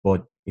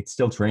 but it's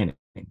still training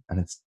and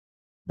it's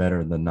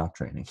better than not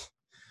training.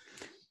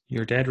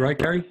 You're dead right,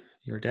 Gary.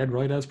 You're dead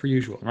right as per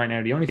usual. Right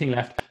now, the only thing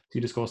left to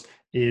discuss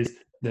is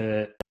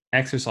the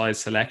exercise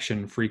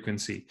selection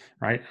frequency,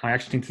 right? I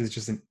actually think this is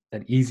just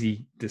an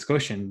easy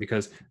discussion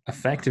because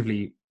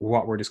effectively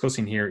what we're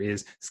discussing here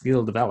is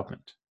skill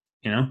development,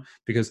 you know,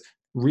 because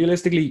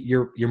realistically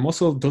your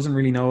muscle doesn't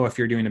really know if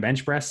you're doing a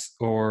bench press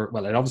or,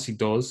 well, it obviously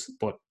does,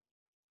 but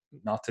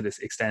not to this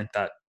extent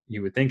that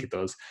you would think it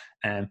does.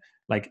 And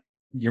like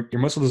your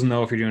muscle doesn't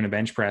know if you're doing a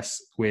bench press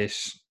with,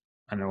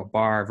 I don't know, a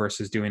bar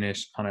versus doing it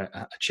on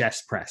a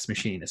chest press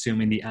machine,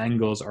 assuming the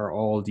angles are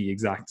all the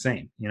exact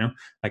same, you know,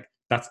 like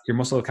that's, your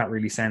muscle can't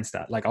really sense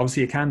that. Like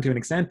obviously it can to an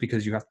extent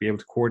because you have to be able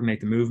to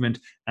coordinate the movement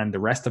and the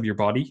rest of your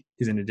body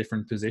is in a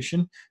different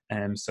position.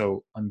 And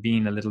so I'm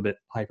being a little bit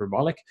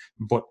hyperbolic,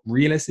 but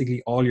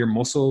realistically all your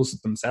muscles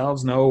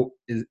themselves know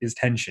is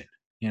tension,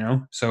 you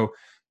know? So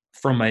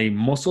from a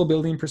muscle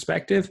building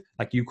perspective,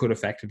 like you could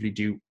effectively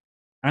do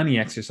any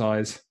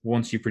exercise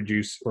once you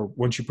produce or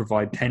once you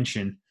provide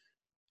tension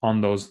on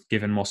those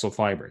given muscle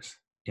fibers,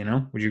 you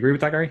know? Would you agree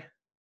with that, Gary?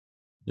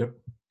 Yep.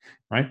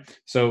 Right.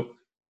 So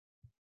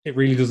it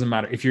really doesn't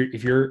matter if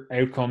your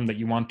outcome that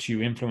you want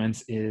to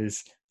influence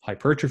is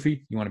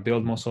hypertrophy, you want to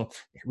build muscle.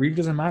 It really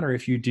doesn't matter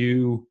if you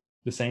do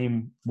the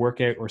same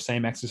workout or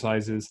same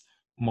exercises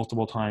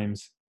multiple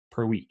times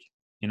per week.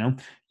 You know,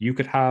 you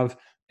could have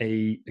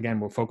again,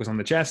 we'll focus on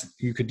the chest.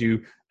 You could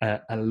do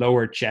a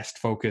lower chest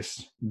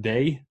focused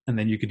day, and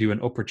then you could do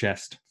an upper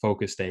chest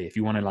focused day if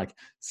you want to like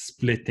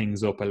split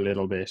things up a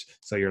little bit.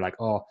 So you're like,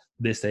 oh,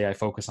 this day I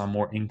focus on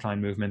more incline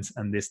movements,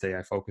 and this day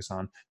I focus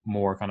on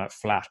more kind of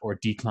flat or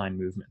decline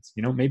movements.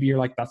 You know, maybe you're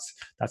like, that's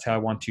how I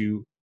want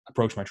to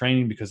approach my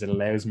training because it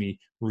allows me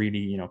really,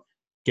 you know,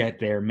 get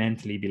there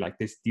mentally, be like,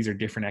 these are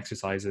different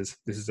exercises.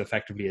 This is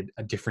effectively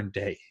a different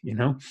day, you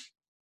know?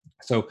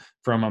 So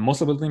from a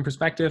muscle building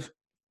perspective,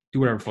 do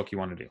whatever the fuck you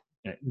want to do.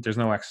 There's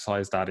no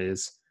exercise that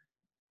is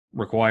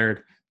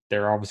required.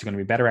 There are obviously going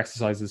to be better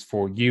exercises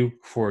for you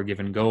for a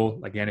given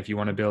goal. Again, if you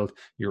want to build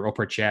your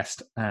upper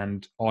chest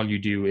and all you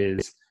do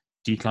is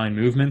decline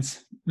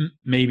movements,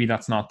 maybe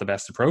that's not the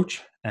best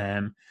approach.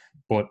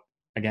 But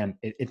again,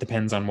 it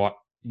depends on what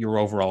your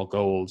overall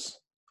goals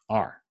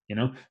are, you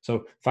know?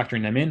 So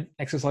factoring them in,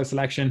 exercise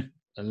selection,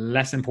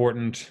 less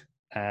important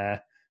than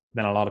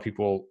a lot of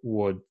people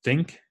would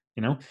think,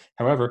 you know?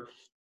 However,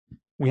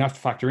 we have to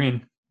factor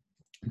in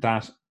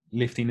that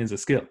lifting is a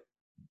skill,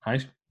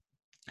 right?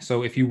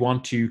 So if you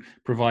want to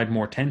provide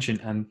more tension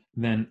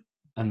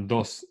and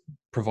thus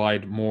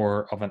provide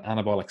more of an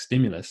anabolic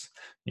stimulus,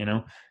 you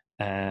know,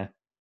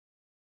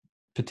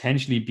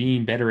 potentially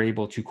being better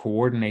able to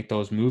coordinate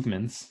those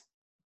movements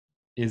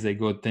is a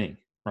good thing,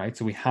 right?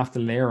 So we have to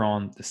layer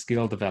on the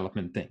skill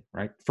development thing,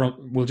 right?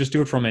 We'll just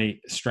do it from a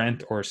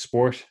strength or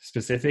sport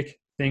specific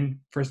thing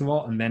first of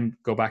all, and then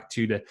go back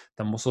to the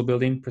muscle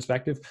building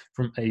perspective.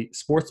 From a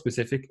sport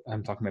specific,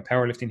 I'm talking about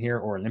powerlifting here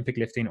or Olympic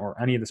lifting or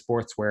any of the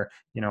sports where,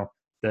 you know,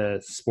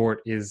 the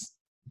sport is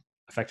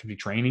effectively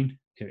training,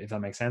 if that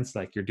makes sense.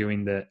 Like you're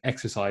doing the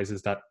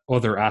exercises that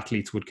other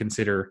athletes would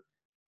consider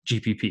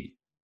GPP,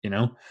 you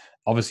know,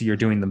 obviously you're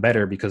doing them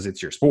better because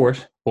it's your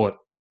sport, but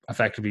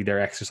effectively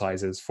they're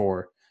exercises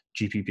for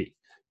GPP,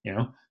 you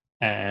know.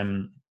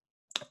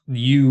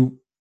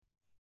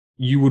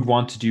 You would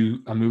want to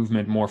do a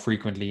movement more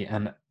frequently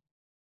and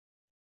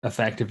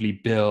effectively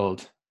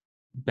build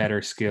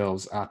better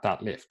skills at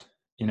that lift,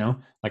 you know.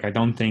 Like I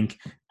don't think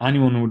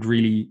anyone would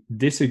really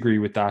disagree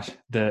with that.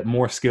 The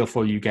more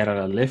skillful you get at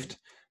a lift,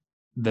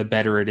 the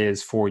better it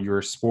is for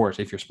your sport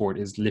if your sport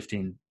is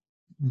lifting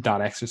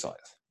that exercise,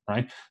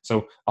 right?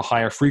 So a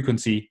higher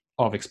frequency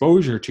of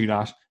exposure to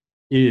that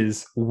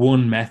is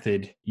one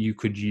method you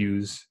could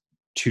use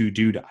to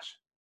do that,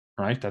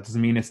 right? That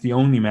doesn't mean it's the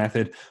only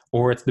method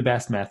or it's the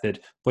best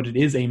method, but it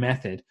is a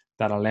method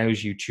that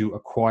allows you to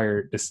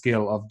acquire the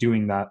skill of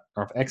doing that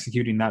or of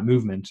executing that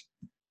movement.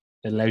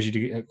 It allows you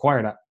to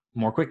acquire that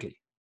more quickly,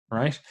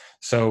 right?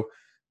 So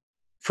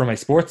from a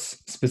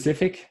sports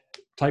specific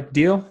type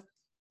deal,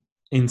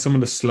 in some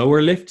of the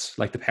slower lifts,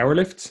 like the power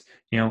lifts,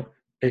 you know,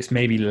 it's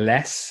maybe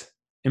less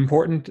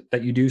important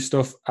that you do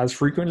stuff as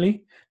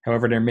frequently.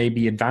 However, there may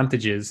be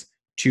advantages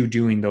to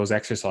doing those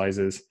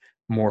exercises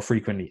more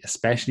frequently,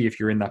 especially if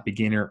you're in that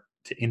beginner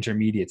to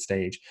intermediate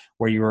stage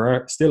where you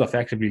are still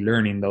effectively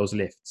learning those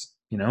lifts,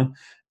 you know.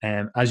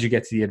 As you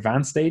get to the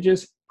advanced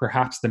stages,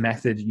 perhaps the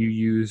method you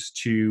use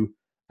to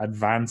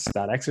advance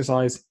that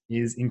exercise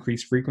is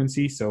increased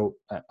frequency. So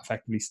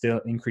effectively still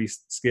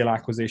increased skill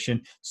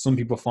acquisition. Some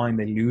people find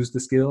they lose the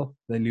skill,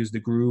 they lose the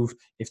groove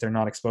if they're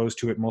not exposed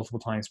to it multiple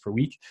times per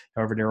week.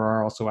 However, there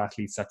are also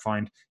athletes that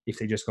find if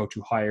they just go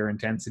to higher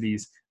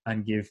intensities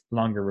and give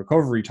longer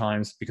recovery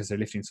times because they're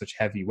lifting such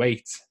heavy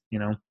weights,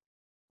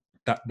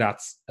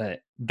 that's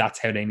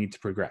how they need to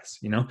progress.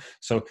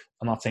 So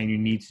I'm not saying you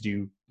need to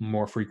do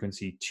more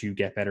frequency to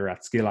get better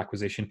at skill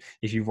acquisition.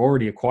 If you've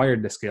already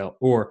acquired the skill,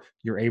 or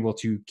you're able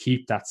to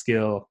keep that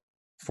skill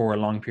for a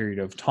long period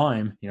of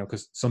time,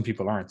 because some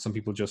people aren't. Some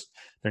people just,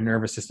 their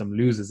nervous system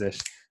loses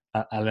it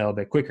a little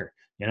bit quicker.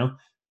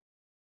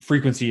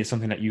 Frequency is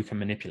something that you can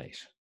manipulate,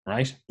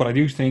 right? But I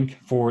do think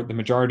for the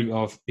majority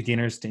of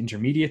beginners to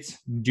intermediates,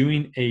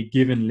 doing a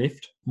given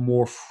lift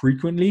more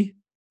frequently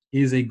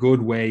is a good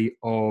way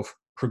of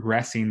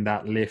progressing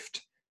that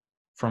lift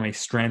from a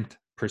strength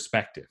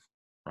perspective,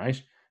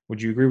 right?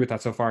 Would you agree with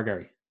that so far,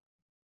 Gary?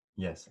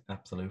 Yes,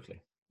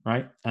 absolutely.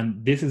 Right.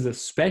 And this is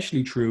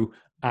especially true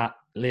at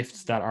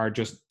lifts that are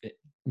just,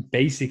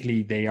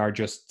 basically, they are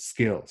just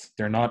skills.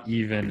 They're not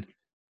even,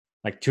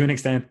 like, to an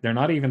extent, they're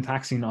not even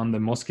taxing on the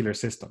muscular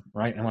system,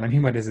 right? And what I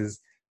mean by this is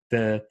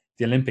the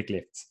Olympic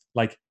lifts.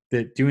 Like,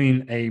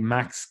 doing a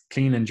max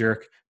clean and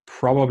jerk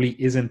probably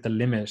isn't the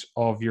limit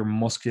of your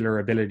muscular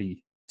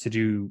ability to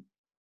do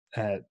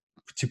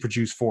to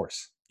produce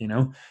force.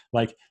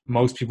 Like,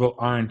 most people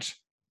aren't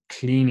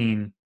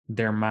cleaning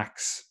their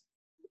max.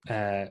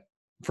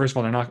 First of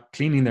all, they're not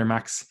cleaning their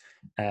max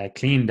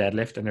clean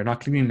deadlift, and they're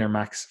not cleaning their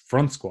max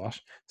front squat.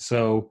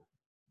 So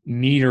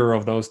neither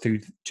of those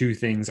two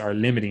things are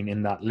limiting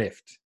in that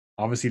lift.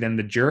 Obviously, then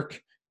the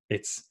jerk,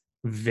 it's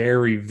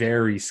very,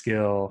 very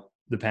skill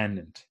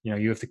dependent.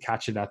 You have to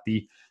catch it at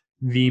the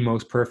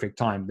most perfect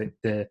time.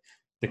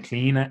 The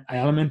clean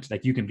element,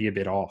 like, you can be a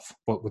bit off,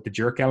 but with the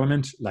jerk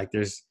element, like,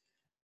 there's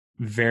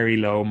very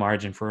low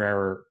margin for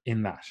error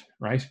in that,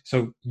 right?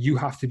 So you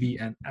have to be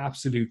an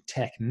absolute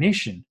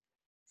technician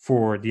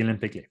for the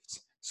Olympic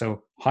lifts.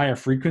 So higher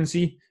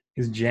frequency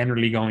is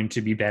generally going to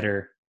be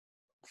better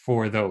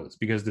for those,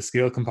 because the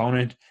skill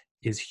component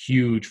is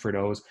huge for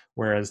those,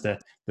 whereas the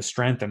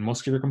strength and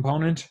muscular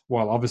component,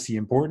 while obviously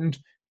important,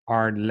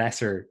 are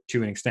lesser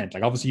to an extent.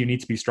 Like, obviously you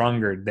need to be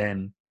stronger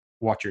than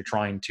what you're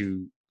trying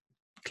to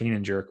clean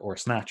and jerk or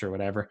snatch or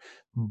whatever,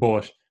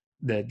 but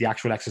the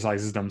actual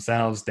exercises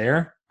themselves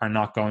there are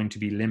not going to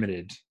be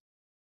limited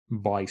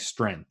by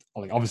strength.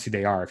 Like, obviously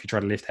they are. If you try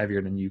to lift heavier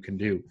than you can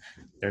do,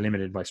 they're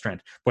limited by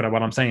strength. But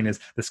what I'm saying is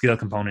the skill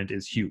component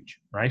is huge,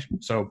 right?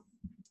 So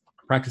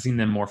practicing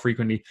them more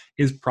frequently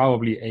is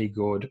probably a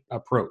good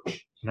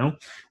approach,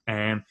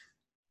 and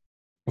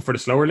but for the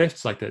slower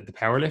lifts, like the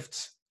power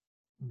lifts,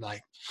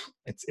 like,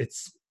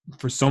 it's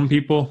for some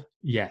people,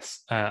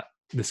 yes,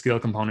 the skill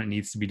component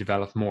needs to be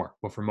developed more,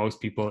 but for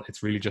most people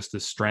it's really just the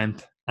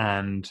strength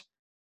and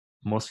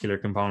muscular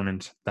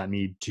component that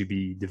need to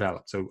be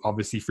developed. So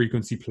obviously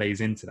frequency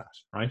plays into that,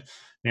 right?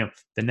 Now,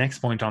 the next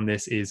point on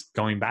this is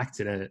going back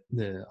to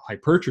the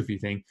hypertrophy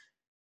thing.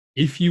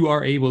 If you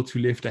are able to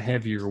lift a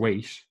heavier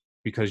weight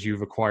because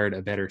you've acquired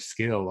a better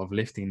skill of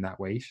lifting that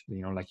weight,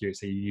 like you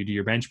say, you do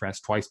your bench press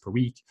twice per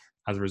week.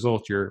 As a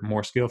result, you're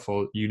more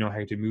skillful. You know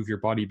how to move your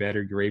body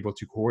better. You're able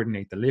to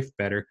coordinate the lift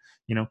better.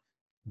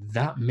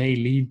 That may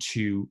lead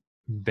to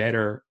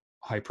better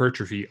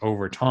hypertrophy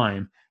over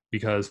time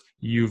because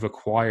you've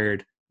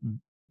acquired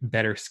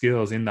better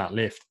skills in that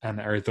lift and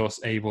are thus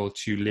able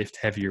to lift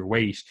heavier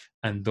weight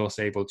and thus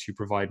able to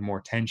provide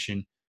more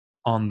tension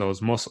on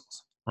those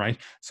muscles, right?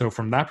 So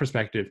from that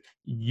perspective,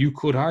 you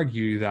could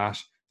argue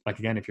that, like,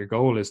 again, if your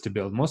goal is to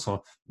build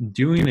muscle,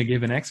 doing a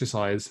given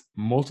exercise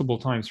multiple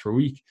times per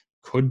week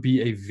could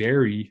be a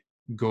very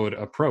good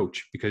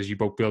approach, because you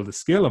both build the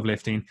skill of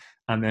lifting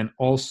and then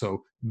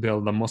also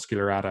build the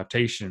muscular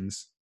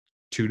adaptations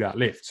to that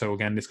lift. So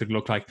again, this could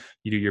look like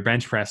you do your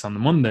bench press on the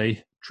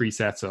Monday, 3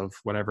 sets of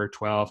whatever,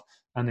 12,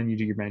 and then you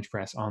do your bench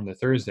press on the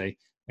Thursday,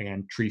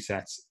 again, 3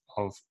 sets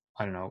of,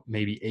 I don't know,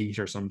 maybe 8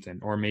 or something,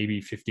 or maybe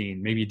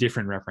 15, maybe a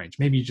different rep range.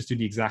 Maybe you just do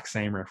the exact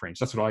same rep range.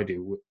 That's what I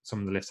do with some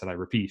of the lifts that I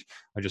repeat.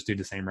 I just do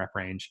the same rep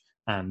range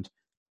and,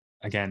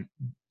 again,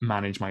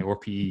 manage my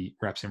RPE,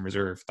 reps in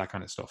reserve, that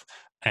kind of stuff.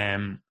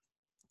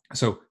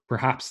 So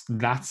perhaps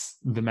that's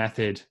the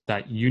method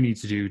that you need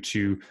to do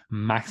to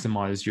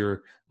maximize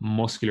your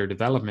muscular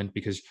development,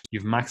 because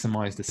you've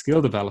maximized the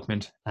skill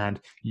development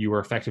and you are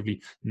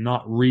effectively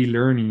not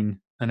relearning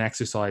an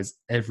exercise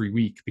every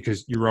week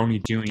because you're only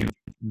doing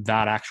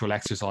that actual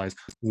exercise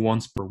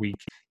once per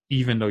week,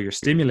 even though you're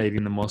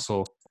stimulating the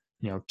muscle,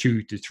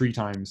 2 to 3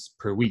 times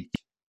per week,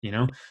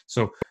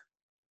 So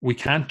we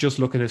can't just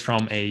look at this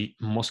from a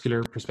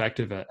muscular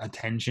perspective, a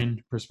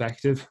tension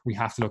perspective. We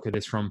have to look at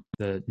this from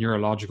the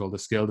neurological, the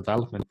skill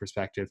development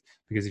perspective,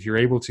 because if you're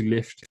able to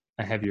lift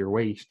a heavier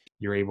weight,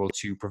 you're able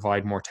to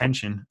provide more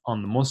tension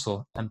on the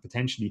muscle, and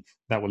potentially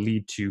that will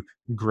lead to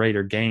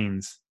greater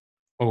gains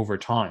over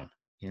time,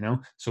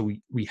 So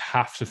we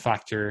have to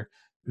factor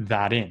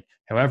that in.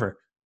 However,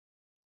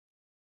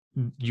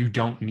 you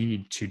don't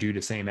need to do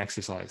the same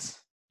exercise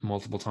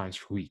multiple times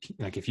per week.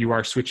 Like if you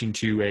are switching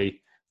to a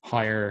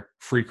higher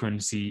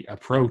frequency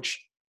approach,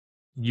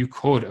 you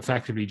could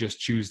effectively just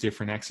choose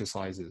different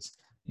exercises.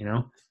 You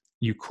know,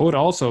 you could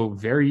also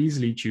very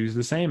easily choose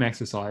the same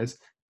exercise,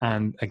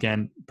 and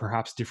again,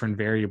 perhaps different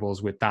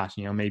variables with that.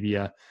 You know, maybe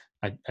a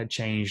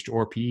changed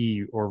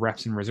RPE or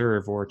reps in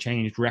reserve or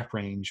changed rep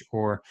range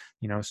or,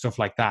 you know, stuff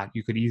like that.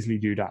 You could easily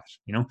do that,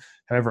 you know.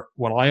 However,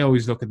 what I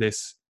always look at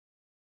this,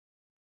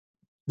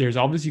 there's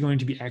obviously going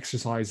to be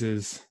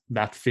exercises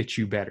that fit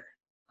you better,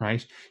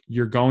 right?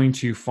 You're going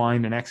to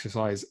find an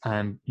exercise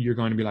and you're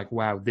going to be like,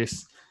 wow,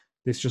 this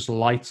just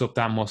lights up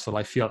that muscle.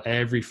 I feel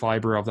every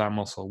fiber of that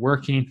muscle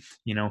working.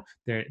 You know,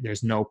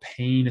 there's no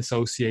pain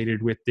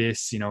associated with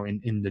this, you know,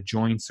 in the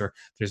joints, or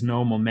there's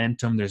no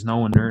momentum, there's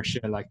no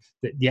inertia. Like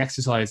the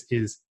exercise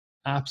is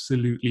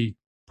absolutely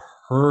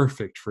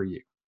perfect for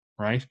you,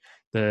 right?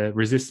 The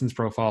resistance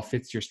profile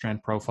fits your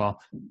strength profile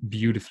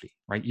beautifully,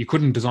 right? You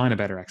couldn't design a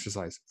better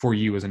exercise for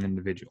you as an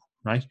individual,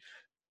 right?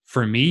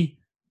 For me,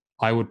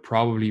 I would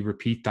probably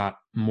repeat that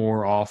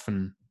more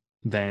often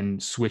than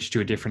switch to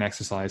a different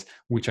exercise,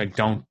 which I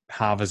don't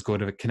have as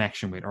good of a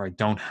connection with, or I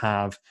don't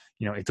have,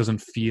 you know, it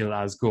doesn't feel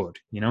as good,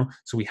 you know?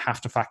 So we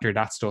have to factor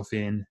that stuff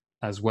in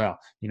as well.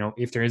 You know,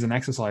 if there is an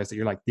exercise that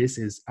you're like, this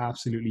is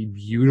absolutely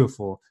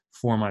beautiful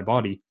for my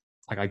body,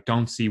 like I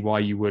don't see why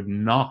you would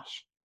not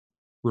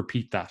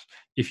repeat that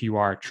if you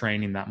are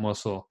training that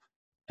muscle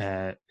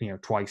you know,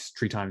 twice,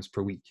 3 times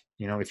per week.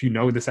 You know, if you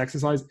know this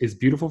exercise is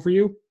beautiful for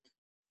you,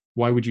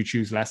 why would you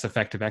choose less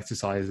effective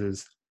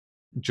exercises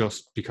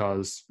just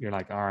because you're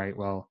like, all right,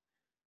 well,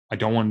 I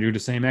don't want to do the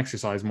same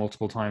exercise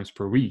multiple times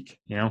per week?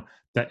 You know,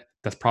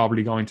 that's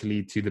probably going to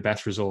lead to the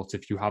best results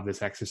if you have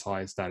this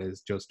exercise that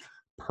is just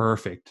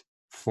perfect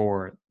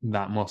for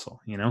that muscle,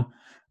 you know.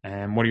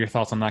 And what are your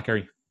thoughts on that,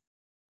 Gary?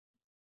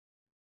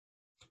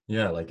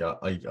 Yeah, like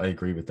I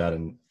agree with that.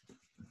 And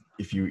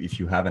if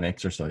you have an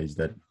exercise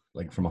that,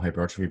 like from a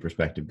hypertrophy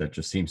perspective, that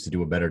just seems to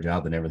do a better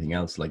job than everything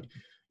else, like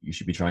you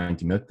should be trying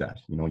to milk that.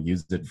 You know,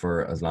 use it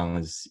for as long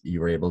as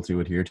you are able to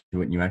adhere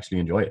to it and you actually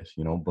enjoy it.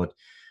 You know, but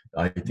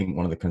I think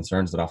one of the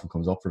concerns that often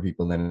comes up for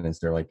people then is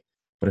they're like,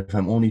 but if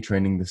I'm only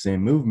training the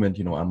same movement,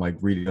 you know, am I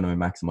really going to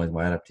maximize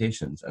my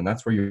adaptations? And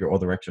that's where your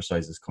other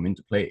exercises come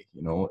into play.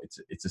 You know,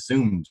 it's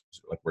assumed,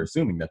 like we're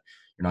assuming that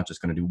you're not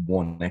just going to do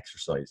one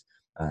exercise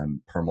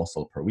per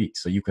muscle per week.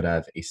 So you could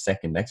have a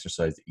second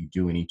exercise that you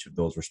do in each of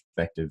those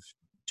respective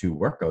 2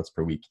 workouts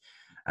per week,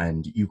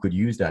 and you could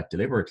use that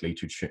deliberately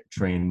to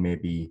train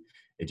maybe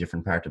a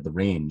different part of the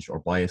range, or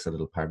bias a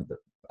little part of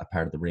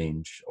the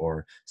range,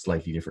 or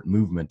slightly different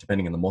movement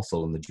depending on the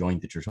muscle and the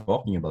joint that you're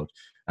talking about,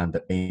 and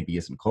that maybe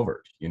isn't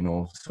covered. You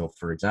know, so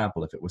for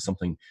example, if it was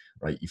something,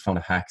 right, you found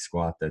a hack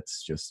squat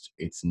that's just,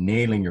 it's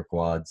nailing your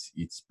quads,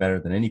 it's better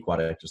than any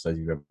quad exercise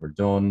you've ever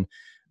done,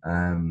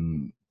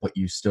 but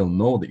you still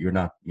know that you're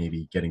not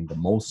maybe getting the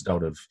most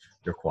out of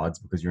your quads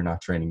because you're not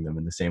training them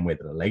in the same way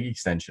that a leg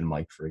extension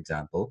might, for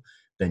example,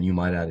 then you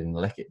might add in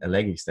a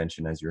leg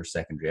extension as your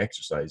secondary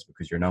exercise,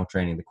 because you're now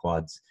training the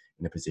quads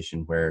in a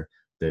position where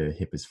the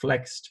hip is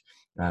flexed,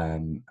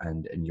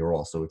 and you're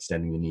also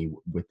extending the knee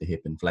with the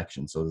hip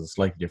inflection. So there's a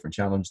slightly different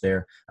challenge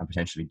there and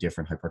potentially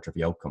different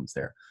hypertrophy outcomes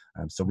there.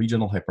 So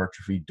regional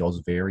hypertrophy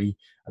does vary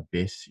a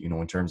bit, you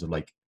know, in terms of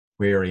like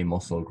where a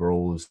muscle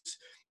grows,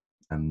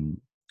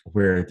 um,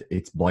 where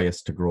it's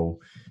biased to grow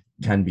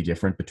can be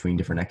different between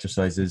different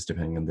exercises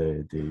depending on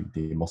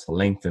the muscle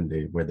length and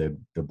where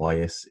the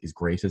bias is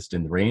greatest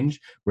in the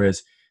range.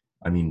 Whereas,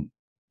 I mean,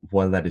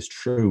 while that is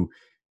true,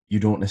 you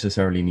don't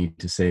necessarily need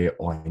to say,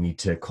 oh, I need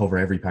to cover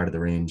every part of the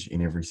range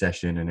in every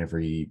session and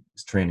every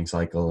training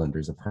cycle, and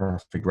there's a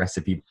perfect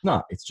recipe.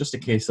 No, it's just a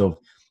case of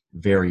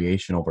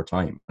variation over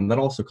time. And that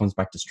also comes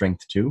back to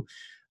strength too,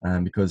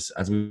 because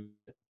as we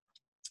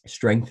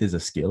strength is a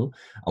skill.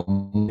 And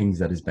one of the things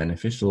that is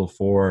beneficial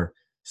for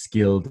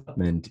skill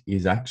development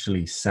is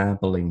actually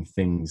sampling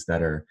things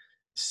that are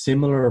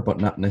similar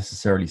but not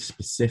necessarily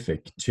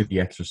specific to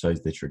the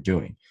exercise that you're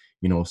doing.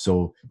 You know,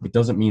 so it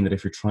doesn't mean that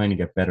if you're trying to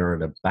get better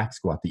at a back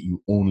squat that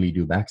you only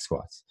do back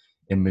squats.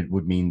 It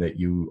would mean that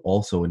you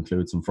also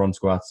include some front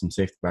squats, some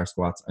safety bar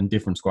squats, and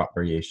different squat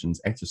variations,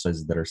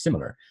 exercises that are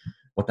similar.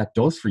 What that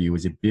does for you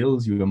is it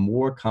builds you a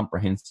more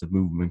comprehensive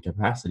movement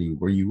capacity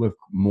where you have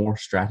more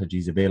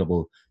strategies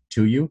available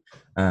to you,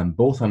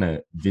 both on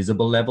a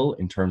visible level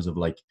in terms of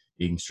like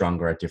being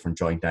stronger at different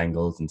joint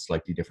angles and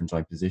slightly different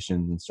joint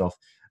positions and stuff,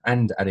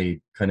 and at a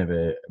kind of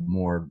a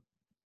more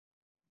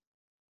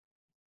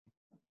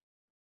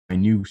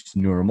minute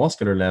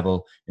neuromuscular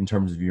level in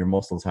terms of your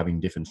muscles having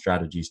different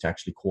strategies to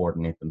actually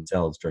coordinate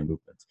themselves during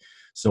movements.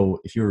 So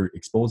if you're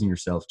exposing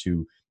yourself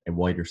to a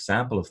wider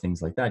sample of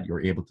things like that,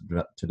 you're able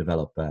to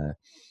develop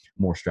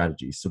more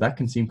strategies. So that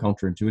can seem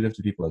counterintuitive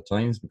to people at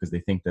times because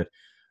they think that,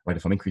 right,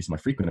 if I'm increasing my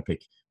frequency, I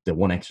pick the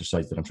one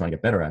exercise that I'm trying to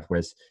get better at,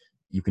 whereas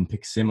you can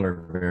pick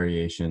similar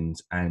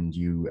variations and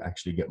you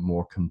actually get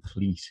more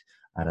complete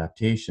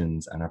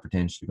adaptations and are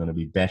potentially going to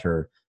be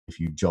better if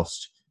you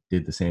just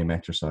did the same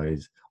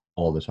exercise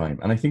all the time.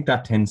 And I think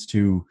that tends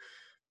to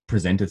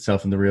present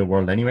itself in the real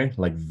world anyway.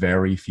 Like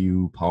very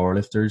few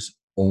powerlifters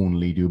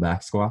only do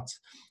back squats.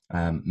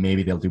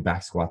 Maybe they'll do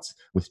back squats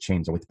with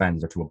chains or with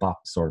bands or to a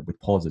box or with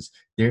pauses.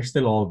 They're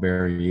still all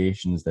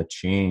variations that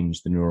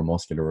change the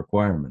neuromuscular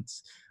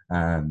requirements.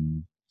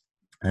 And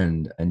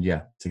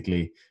yeah,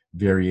 basically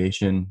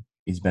variation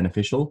is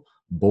beneficial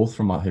both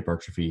from a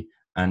hypertrophy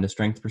and a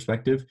strength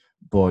perspective,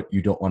 but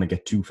you don't want to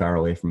get too far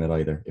away from it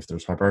either. If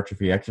there's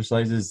hypertrophy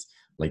exercises,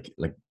 like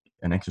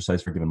an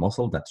exercise for a given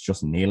muscle that's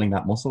just nailing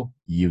that muscle,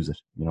 use it,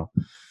 you know.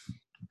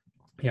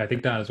 Yeah, I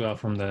think that as well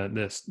from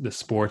the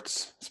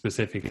sports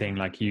specific thing,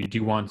 like you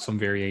do want some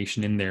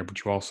variation in there,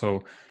 but you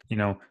also, you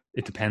know,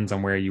 it depends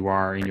on where you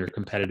are in your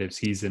competitive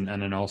season,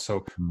 and then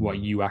also what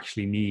you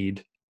actually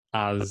need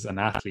as an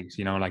athlete.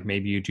 You know, like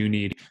maybe you do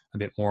need a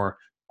bit more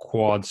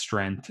quad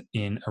strength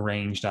in a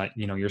range that,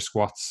 you know, your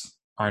squats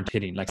aren't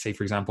hitting. Like say,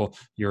 for example,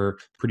 you're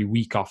pretty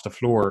weak off the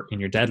floor in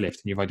your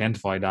deadlift and you've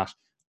identified that,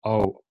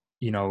 oh,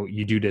 you know,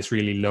 you do this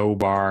really low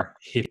bar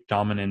hip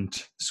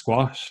dominant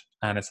squat,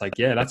 and it's like,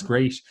 yeah, that's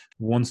great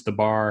once the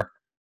bar,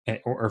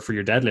 or for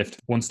your deadlift,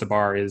 once the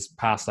bar is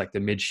past like the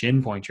mid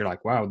shin point, you're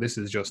like, wow, this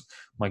is just,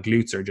 my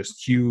glutes are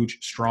just huge,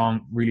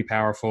 strong, really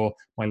powerful.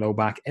 My low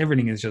back,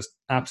 everything is just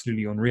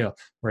absolutely unreal.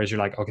 Whereas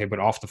you're like, okay, but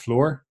off the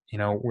floor, you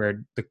know,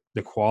 where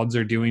the quads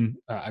are doing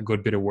a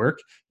good bit of work,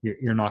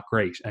 you're not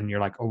great. And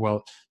you're like, oh,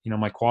 well, you know,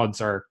 my quads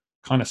are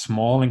kind of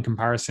small in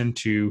comparison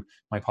to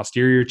my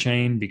posterior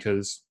chain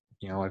because,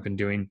 you know, I've been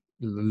doing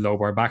low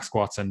bar back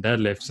squats and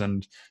deadlifts,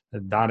 and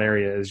that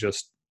area is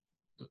just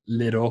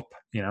lit up,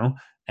 you know.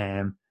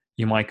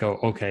 You might go,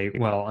 okay,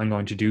 well, I'm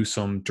going to do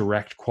some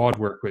direct quad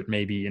work with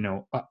maybe, you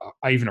know,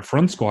 even a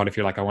front squat if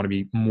you're like, I want to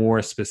be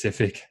more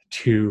specific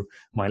to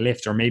my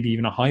lift, or maybe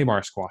even a high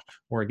bar squat,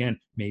 or again,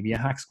 maybe a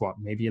hack squat,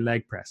 maybe a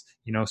leg press,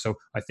 you know. So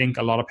I think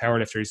a lot of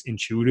powerlifters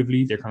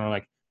intuitively, they're kind of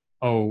like,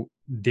 oh,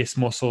 this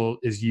muscle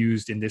is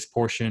used in this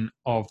portion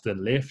of the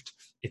lift.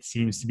 It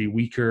seems to be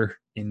weaker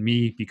in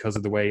me because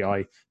of the way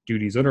I do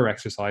these other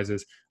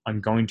exercises. I'm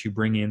going to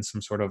bring in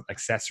some sort of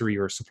accessory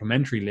or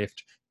supplementary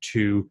lift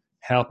to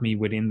help me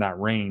within that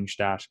range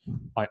that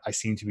I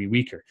seem to be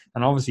weaker.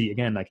 And obviously,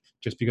 again, like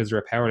just because they're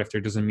a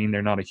powerlifter doesn't mean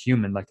they're not a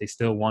human. Like they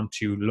still want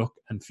to look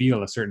and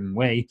feel a certain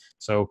way.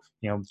 So,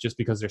 you know, just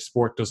because their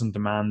sport doesn't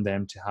demand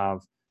them to have,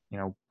 you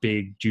know,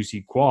 big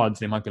juicy quads,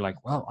 they might be like,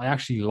 well, I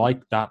actually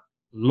like that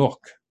look,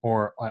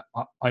 or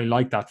I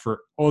like that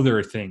for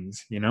other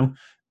things, you know.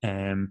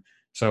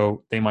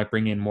 So they might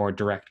bring in more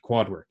direct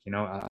quad work, you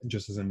know,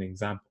 just as an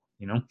example,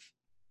 you know.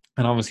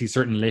 And obviously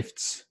certain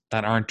lifts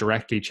that aren't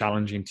directly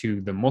challenging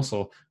to the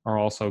muscle are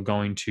also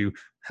going to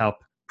help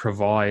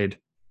provide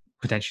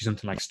potentially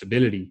something like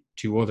stability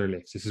to other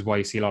lifts. This is why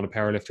you see a lot of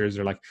powerlifters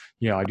are like,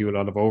 yeah, I do a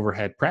lot of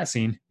overhead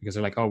pressing, because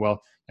they're like, oh,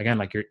 well, again,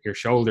 like your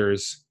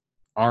shoulders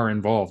are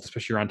involved,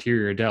 especially your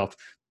anterior delt.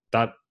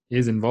 That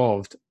is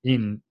involved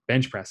in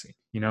bench pressing,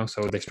 you know.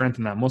 So they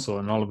strengthen that muscle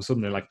and all of a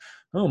sudden they're like,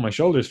 oh, my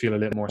shoulders feel a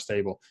little more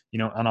stable, you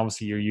know. And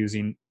obviously you're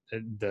using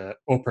the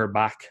upper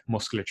back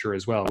musculature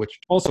as well, which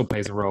also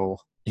plays a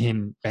role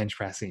in bench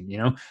pressing, you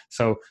know.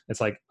 So it's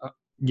like,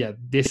 yeah,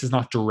 this is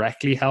not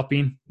directly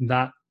helping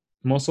that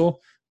muscle,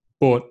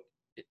 but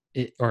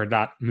or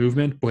that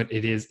movement, but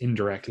it is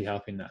indirectly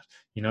helping that,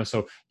 you know.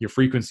 So your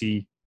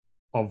frequency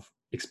of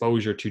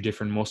exposure to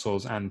different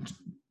muscles and,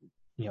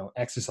 you know,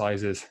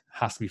 exercises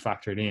has to be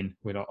factored in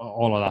with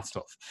all of that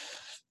stuff.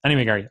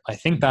 Anyway, Gary, I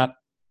think that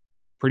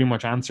pretty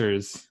much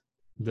answers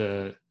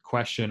the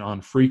question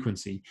on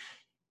frequency.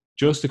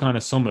 Just to kind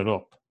of sum it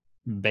up,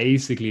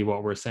 basically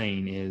what we're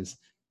saying is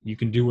you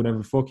can do whatever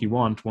the fuck you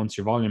want once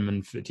your volume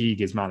and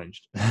fatigue is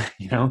managed,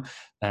 you know.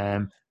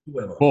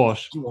 But for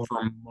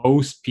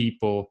most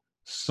people,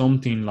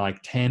 something like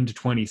 10 to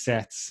 20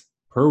 sets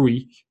per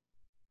week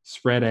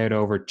spread out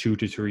over 2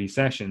 to 3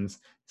 sessions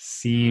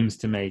seems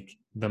to make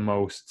the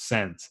most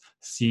sense,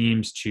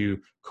 seems to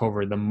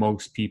cover the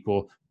most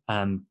people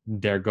and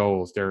their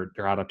goals, their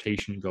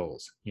adaptation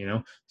goals, you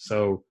know.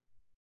 So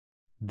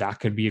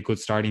that could be a good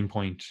starting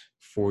point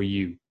for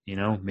you. You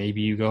know,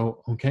 maybe you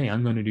go, okay,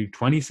 I'm going to do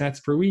 20 sets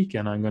per week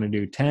and I'm going to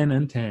do 10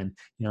 and 10.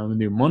 You know, I'm going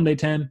to do Monday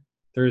 10,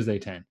 Thursday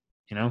 10.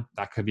 You know,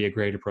 that could be a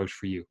great approach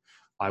for you.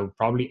 I would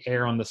probably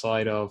err on the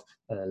side of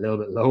a little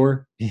bit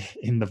lower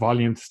in the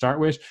volume to start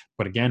with.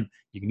 But again,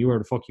 you can do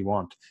whatever the fuck you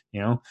want,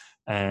 you know.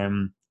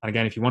 And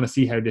again, if you want to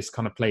see how this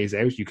kind of plays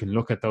out, you can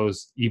look at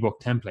those ebook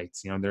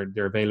templates. You know,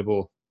 they're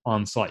available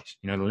on site.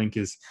 You know, the link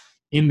is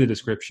in the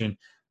description.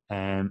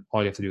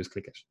 All you have to do is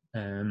click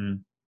it.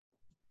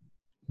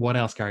 What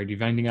else, Gary? Do you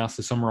have anything else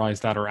to summarize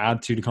that or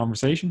add to the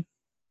conversation?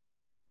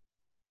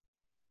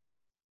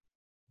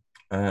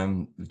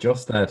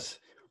 Just that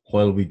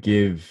while we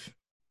give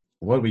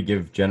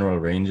general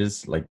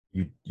ranges, like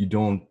you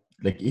don't,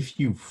 like if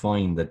you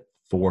find that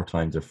 4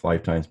 times or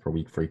 5 times per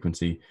week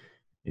frequency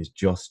is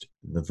just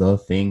the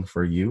thing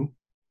for you,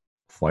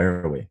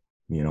 fire away.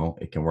 You know,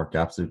 it can work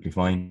absolutely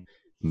fine.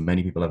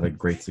 Many people have had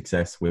great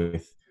success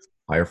with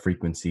higher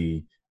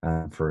frequency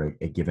for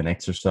a given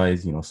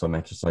exercise. You know, some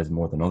exercise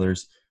more than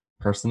others.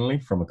 Personally,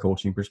 from a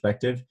coaching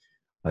perspective,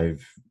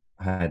 I've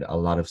had a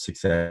lot of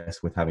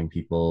success with having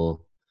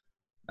people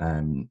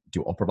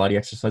do upper body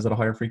exercise at a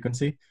higher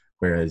frequency,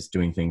 whereas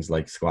doing things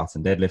like squats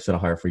and deadlifts at a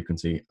higher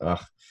frequency,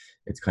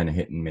 it's kind of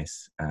hit and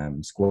miss.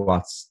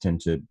 Squats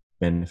tend to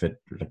benefit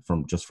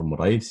from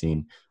what I've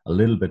seen a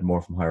little bit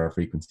more from higher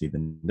frequency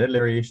than deadlift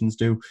variations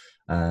do.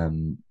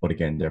 But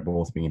again, they're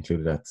both being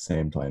included at the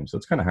same time. So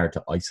it's kind of hard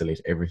to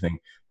isolate everything.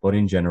 But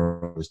in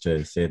general, is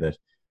to say that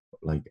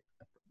like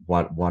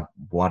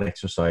what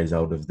exercise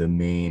out of the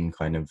main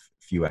kind of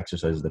few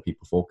exercises that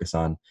people focus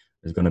on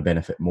is going to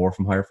benefit more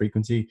from higher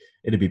frequency,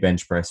 it'd be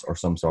bench press or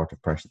some sort of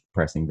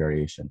pressing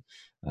variation.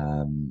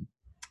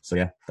 So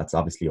yeah, that's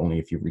obviously only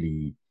if you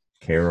really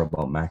care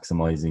about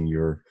maximizing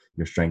your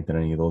strength in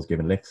any of those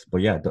given lifts.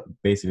 But yeah,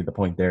 basically the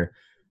point there,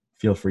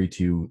 feel free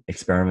to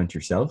experiment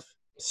yourself,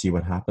 see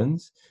what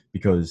happens,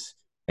 because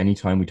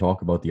anytime we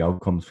talk about the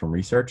outcomes from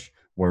research,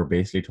 we're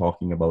basically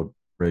talking about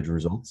bridge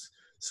results.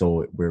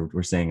 So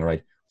we're saying, all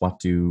right,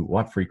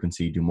 what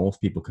frequency do most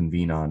people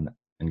convene on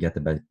and get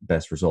the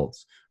best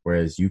results?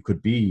 Whereas you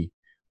could be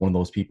one of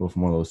those people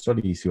from one of those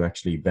studies who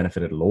actually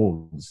benefited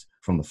loads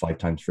from the 5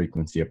 times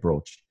frequency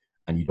approach,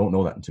 and you don't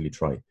know that until you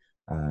try.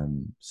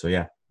 So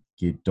yeah,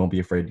 you don't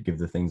be afraid to give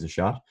the things a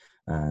shot,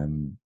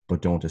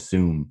 but don't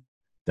assume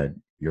that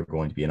you're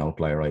going to be an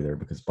outlier either,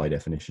 because by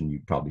definition,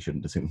 you probably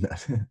shouldn't assume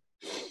that.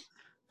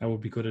 That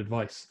would be good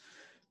advice.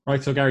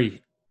 Right. So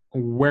Gary,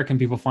 where can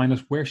people find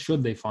us? Where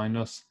should they find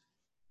us?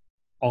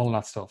 All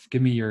that stuff.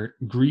 Give me your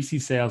greasy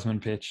salesman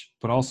pitch,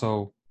 but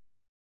also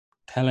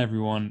tell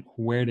everyone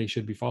where they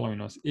should be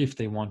following us if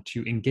they want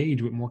to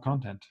engage with more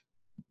content.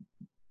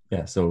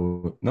 Yeah,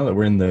 so now that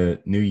we're in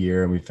the new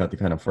year and we've had the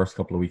kind of first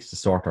couple of weeks to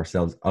sort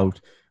ourselves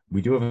out,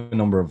 we do have a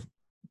number of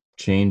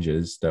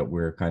changes that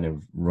we're kind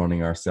of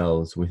running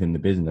ourselves within the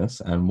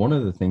business. And one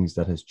of the things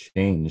that has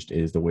changed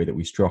is the way that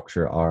we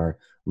structure our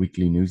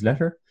weekly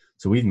newsletter.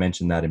 So we've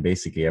mentioned that in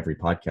basically every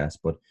podcast,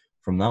 but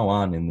from now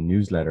on in the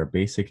newsletter,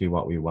 basically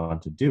what we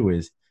want to do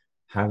is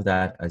have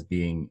that as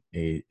being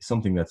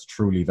something that's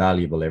truly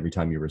valuable every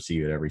time you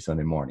receive it every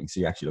Sunday morning. So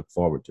you actually look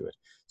forward to it.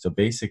 So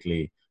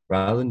basically,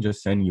 rather than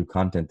just sending you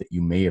content that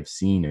you may have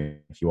seen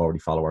if you already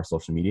follow our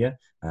social media,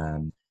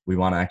 we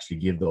want to actually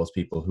give those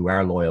people who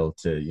are loyal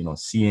to,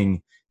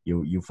 seeing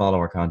you follow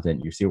our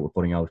content, you see what we're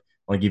putting out,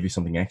 I want to give you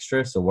something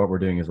extra. So what we're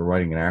doing is we're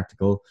writing an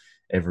article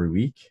every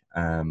week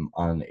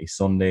on a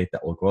Sunday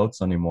that will go out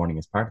Sunday morning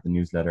as part of the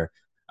newsletter.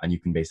 And you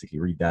can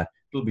basically read that.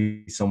 It'll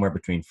be somewhere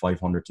between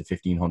 500 to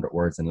 1,500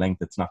 words in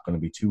length. It's not going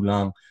to be too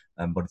long,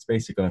 but it's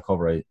basically going to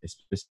cover a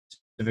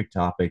specific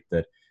topic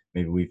that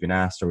maybe we've been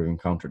asked or we've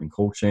encountered in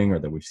coaching or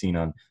that we've seen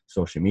on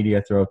social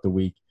media throughout the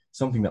week,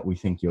 something that we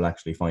think you'll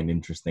actually find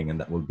interesting and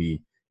that will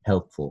be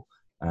helpful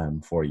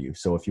for you.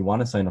 So if you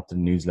want to sign up to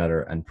the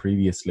newsletter and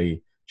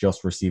previously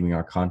just receiving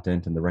our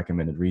content and the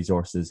recommended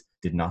resources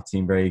did not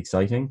seem very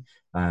exciting,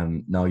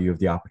 now you have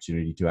the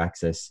opportunity to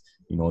access,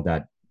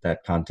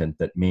 that content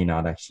that may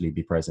not actually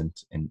be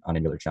present on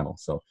any other channel.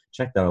 So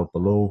check that out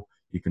below.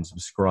 You can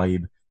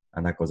subscribe,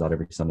 and that goes out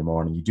every Sunday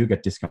morning. You do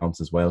get discounts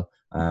as well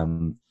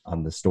on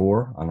the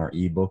store, on our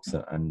ebooks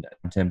and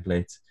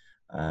templates.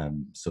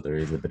 So there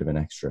is a bit of an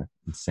extra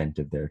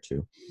incentive there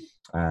too.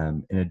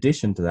 In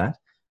addition to that,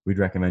 we'd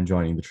recommend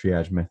joining the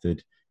Triage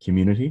Method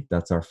community.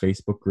 That's our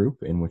Facebook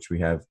group in which we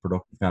have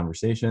productive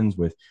conversations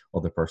with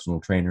other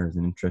personal trainers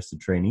and interested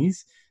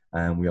trainees.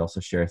 And we also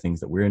share things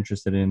that we're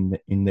interested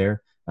in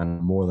there. And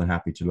I'm more than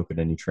happy to look at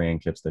any training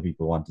clips that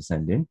people want to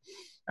send in.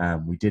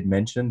 We did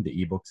mention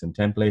the ebooks and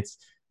templates.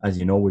 As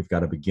you know, we've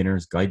got a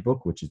beginner's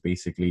guidebook, which is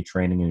basically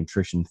training and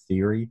nutrition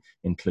theory,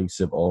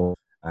 inclusive of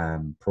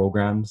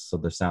programs. So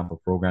there's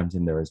sample programs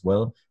in there as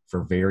well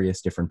for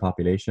various different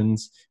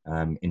populations,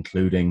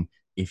 including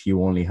if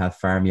you only have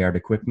farmyard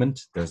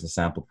equipment, there's a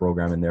sample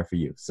program in there for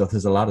you. So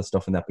there's a lot of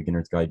stuff in that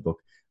beginner's guidebook.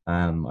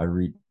 I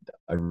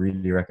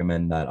really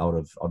recommend that out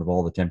of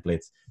all the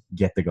templates,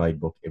 get the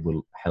guidebook. It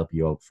will help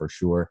you out for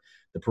sure.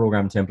 The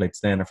program templates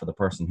then are for the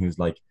person who's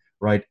like,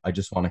 right, I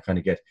just want to kind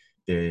of get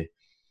the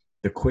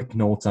quick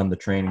notes on the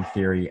training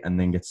theory and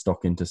then get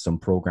stuck into some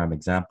program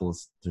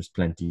examples. There's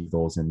plenty of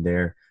those in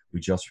there. We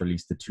just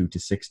released the 2 to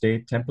 6 day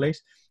template,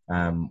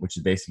 which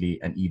is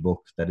basically an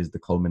ebook that is the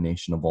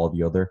culmination of all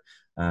the other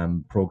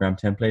program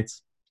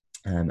templates.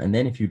 And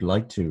then if you'd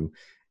like to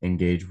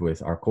engage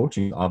with our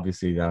coaching,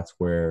 obviously that's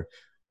where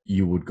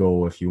you would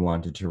go if you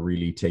wanted to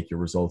really take your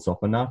results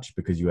up a notch,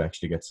 because you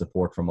actually get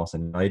support from us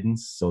and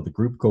guidance. So the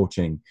group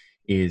coaching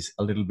is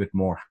a little bit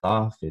more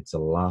off. It's a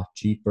lot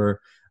cheaper.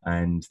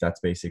 And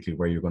that's basically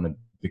where you're going to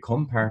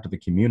become part of a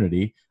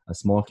community, a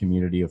small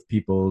community of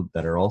people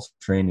that are also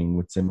training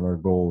with similar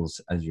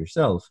goals as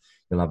yourself.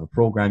 You'll have a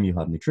program, you'll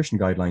have nutrition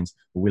guidelines,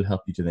 but we'll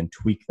help you to then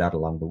tweak that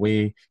along the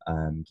way,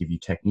 give you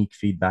technique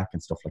feedback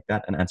and stuff like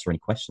that, and answer any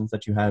questions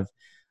that you have.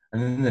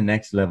 And then the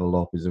next level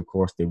up is, of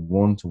course, the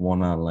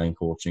one-to-one online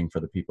coaching for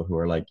the people who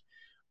are like,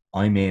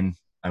 I'm in,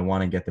 I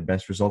want to get the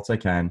best results I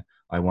can.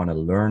 I want to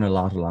learn a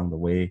lot along the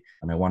way,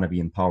 and I want to be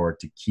empowered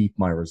to keep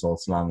my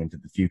results long into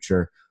the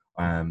future.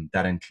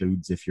 That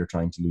includes if you're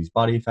trying to lose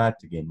body fat,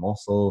 to gain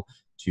muscle,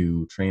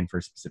 to train for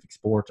a specific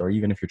sport, or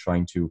even if you're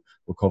trying to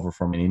recover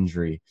from an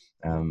injury,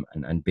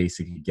 and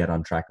basically get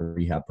on track with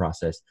rehab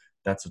process.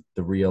 That's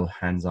the real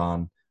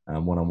hands-on,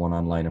 one-on-one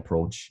online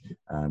approach.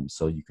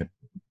 So you could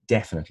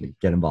definitely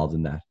get involved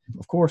in that.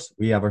 Of course,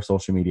 we have our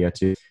social media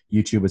too.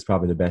 YouTube is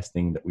probably the best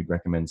thing that we'd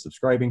recommend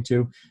subscribing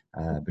to,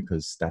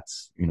 because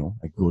that's,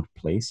 a good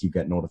place. You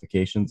get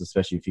notifications,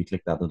 especially if you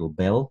click that little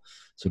bell.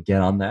 So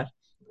get on that.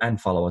 And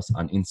follow us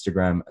on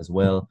Instagram as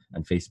well,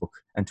 and Facebook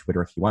and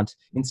Twitter if you want.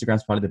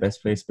 Instagram's probably the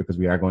best place because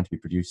we are going to be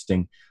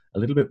producing a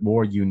little bit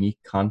more unique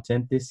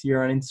content this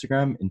year on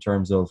Instagram in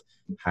terms of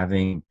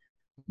having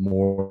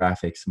more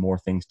graphics, more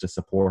things to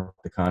support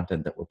the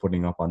content that we're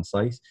putting up on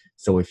site.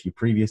 So if you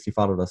previously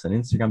followed us on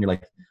Instagram, you're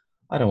like,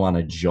 I don't want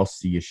to just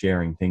see you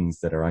sharing things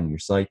that are on your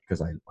site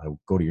because I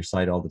go to your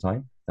site all the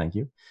time. Thank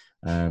you.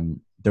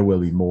 There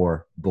will be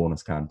more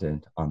bonus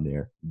content on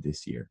there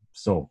this year.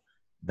 So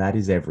that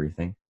is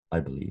everything, I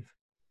believe.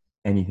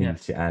 Anything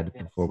to add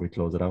before we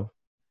close it out?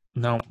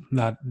 No,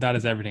 that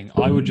is everything.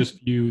 I would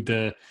just view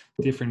the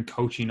different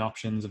coaching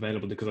options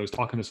available, because I was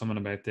talking to someone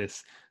about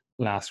this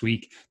last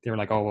week. They were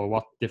like, oh, well,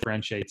 what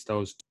differentiates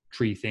those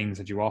 3 things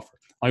that you offer?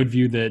 I would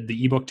view the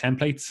ebook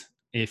templates.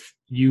 If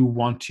you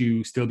want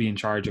to still be in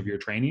charge of your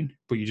training,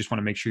 but you just want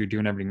to make sure you're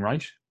doing everything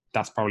right,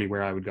 that's probably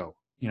where I would go.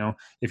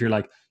 If you're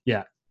like,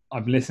 yeah,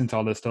 I've listened to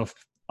all this stuff,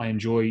 I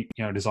enjoy,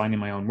 designing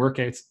my own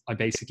workouts, I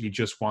basically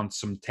just want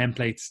some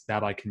templates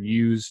that I can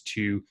use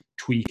to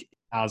tweak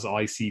as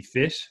I see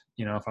fit.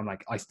 If I'm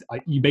like,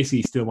 you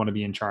basically still want to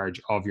be in charge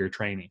of your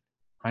training,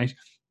 right?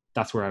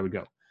 That's where I would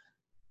go.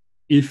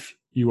 If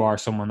you are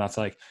someone that's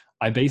like,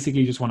 I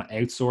basically just want to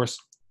outsource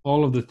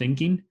all of the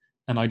thinking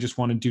and I just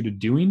want to do the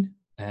doing,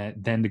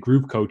 then the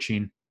group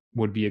coaching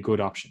would be a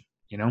good option.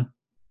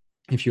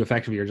 If you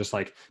effectively are just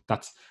like,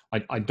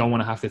 I don't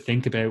want to have to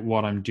think about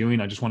what I'm doing.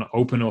 I just want to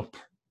open up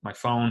my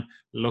phone,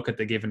 look at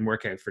the given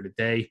workout for the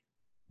day,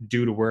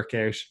 do the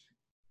workout,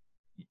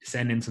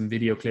 send in some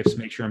video clips,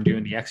 make sure I'm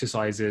doing the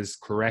exercises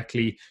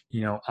correctly,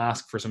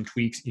 ask for some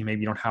tweaks.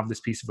 Maybe you don't have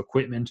this piece of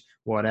equipment,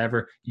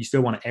 whatever. You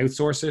still want to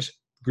outsource it,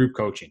 group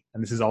coaching.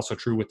 And this is also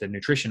true with the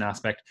nutrition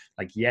aspect.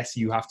 Like, yes,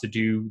 you have to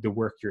do the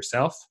work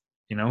yourself.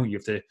 You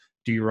have to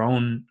do your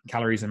own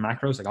calories and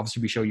macros. Like,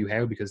 obviously we show you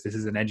how, because this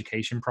is an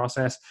education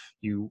process.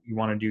 You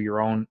want to do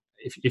your own.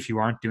 If you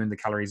aren't doing the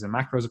calories and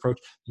macros approach,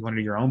 you want to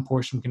do your own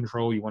portion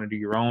control. You want to do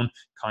your own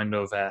kind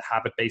of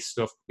habit-based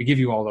stuff. We give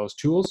you all those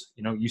tools.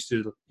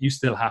 You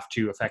still have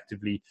to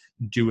effectively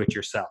do it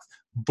yourself,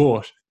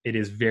 but it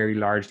is very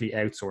largely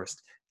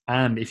outsourced.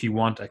 And if you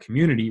want a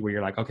community where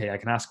you're like, okay, I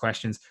can ask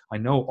questions. I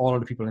know all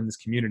of the people in this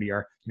community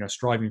are,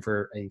 striving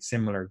for a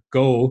similar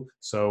goal.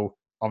 So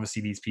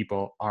obviously these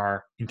people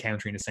are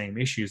encountering the same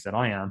issues that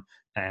I am.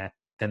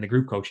 Then the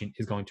group coaching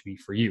is going to be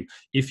for you.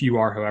 If you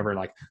are, however,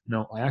 like,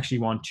 no, I actually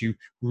want to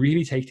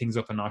really take things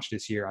up a notch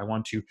this year. I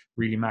want to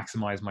really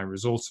maximize my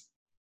results.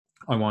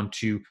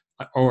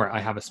 Or I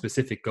have a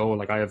specific goal.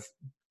 Like, I have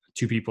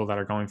 2 people that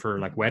are going for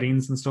like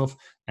weddings and stuff.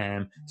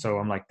 So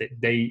I'm like,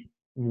 they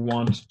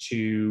want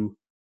to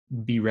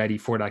be ready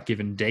for that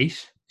given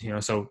date.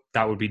 So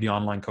that would be the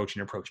online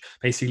coaching approach.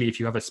 Basically,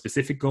 if you have a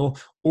specific goal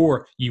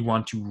or you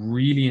want to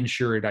really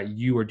ensure that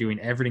you are doing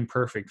everything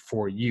perfect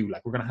for you,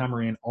 like, we're going to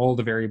hammer in all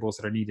the variables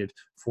that are needed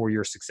for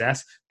your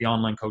success, the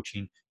online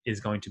coaching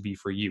is going to be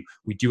for you.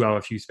 We do have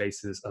a few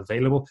spaces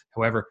available.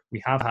 However, we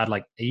have had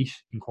like 8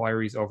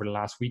 inquiries over the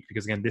last week,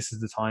 because again, this is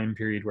the time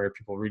period where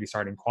people really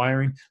start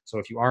inquiring. So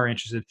if you are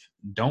interested,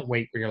 don't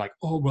wait where you're like,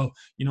 oh, well,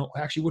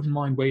 I actually wouldn't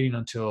mind waiting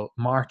until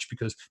March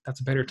because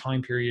that's a better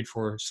time period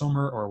for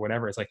summer or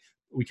whatever. It's like,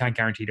 we can't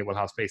guarantee that we'll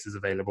have spaces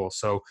available.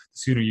 So the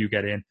sooner you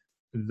get in,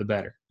 the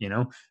better,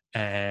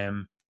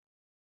 Other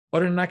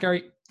than that,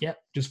 Gary,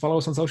 just follow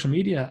us on social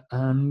media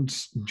and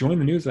join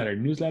the newsletter.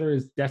 Newsletter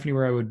is definitely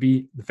where I would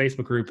be. The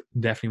Facebook group,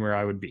 definitely where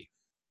I would be.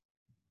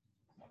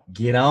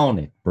 Get on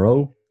it,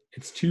 bro.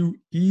 It's too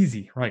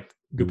easy. Right.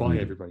 Goodbye,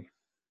 everybody.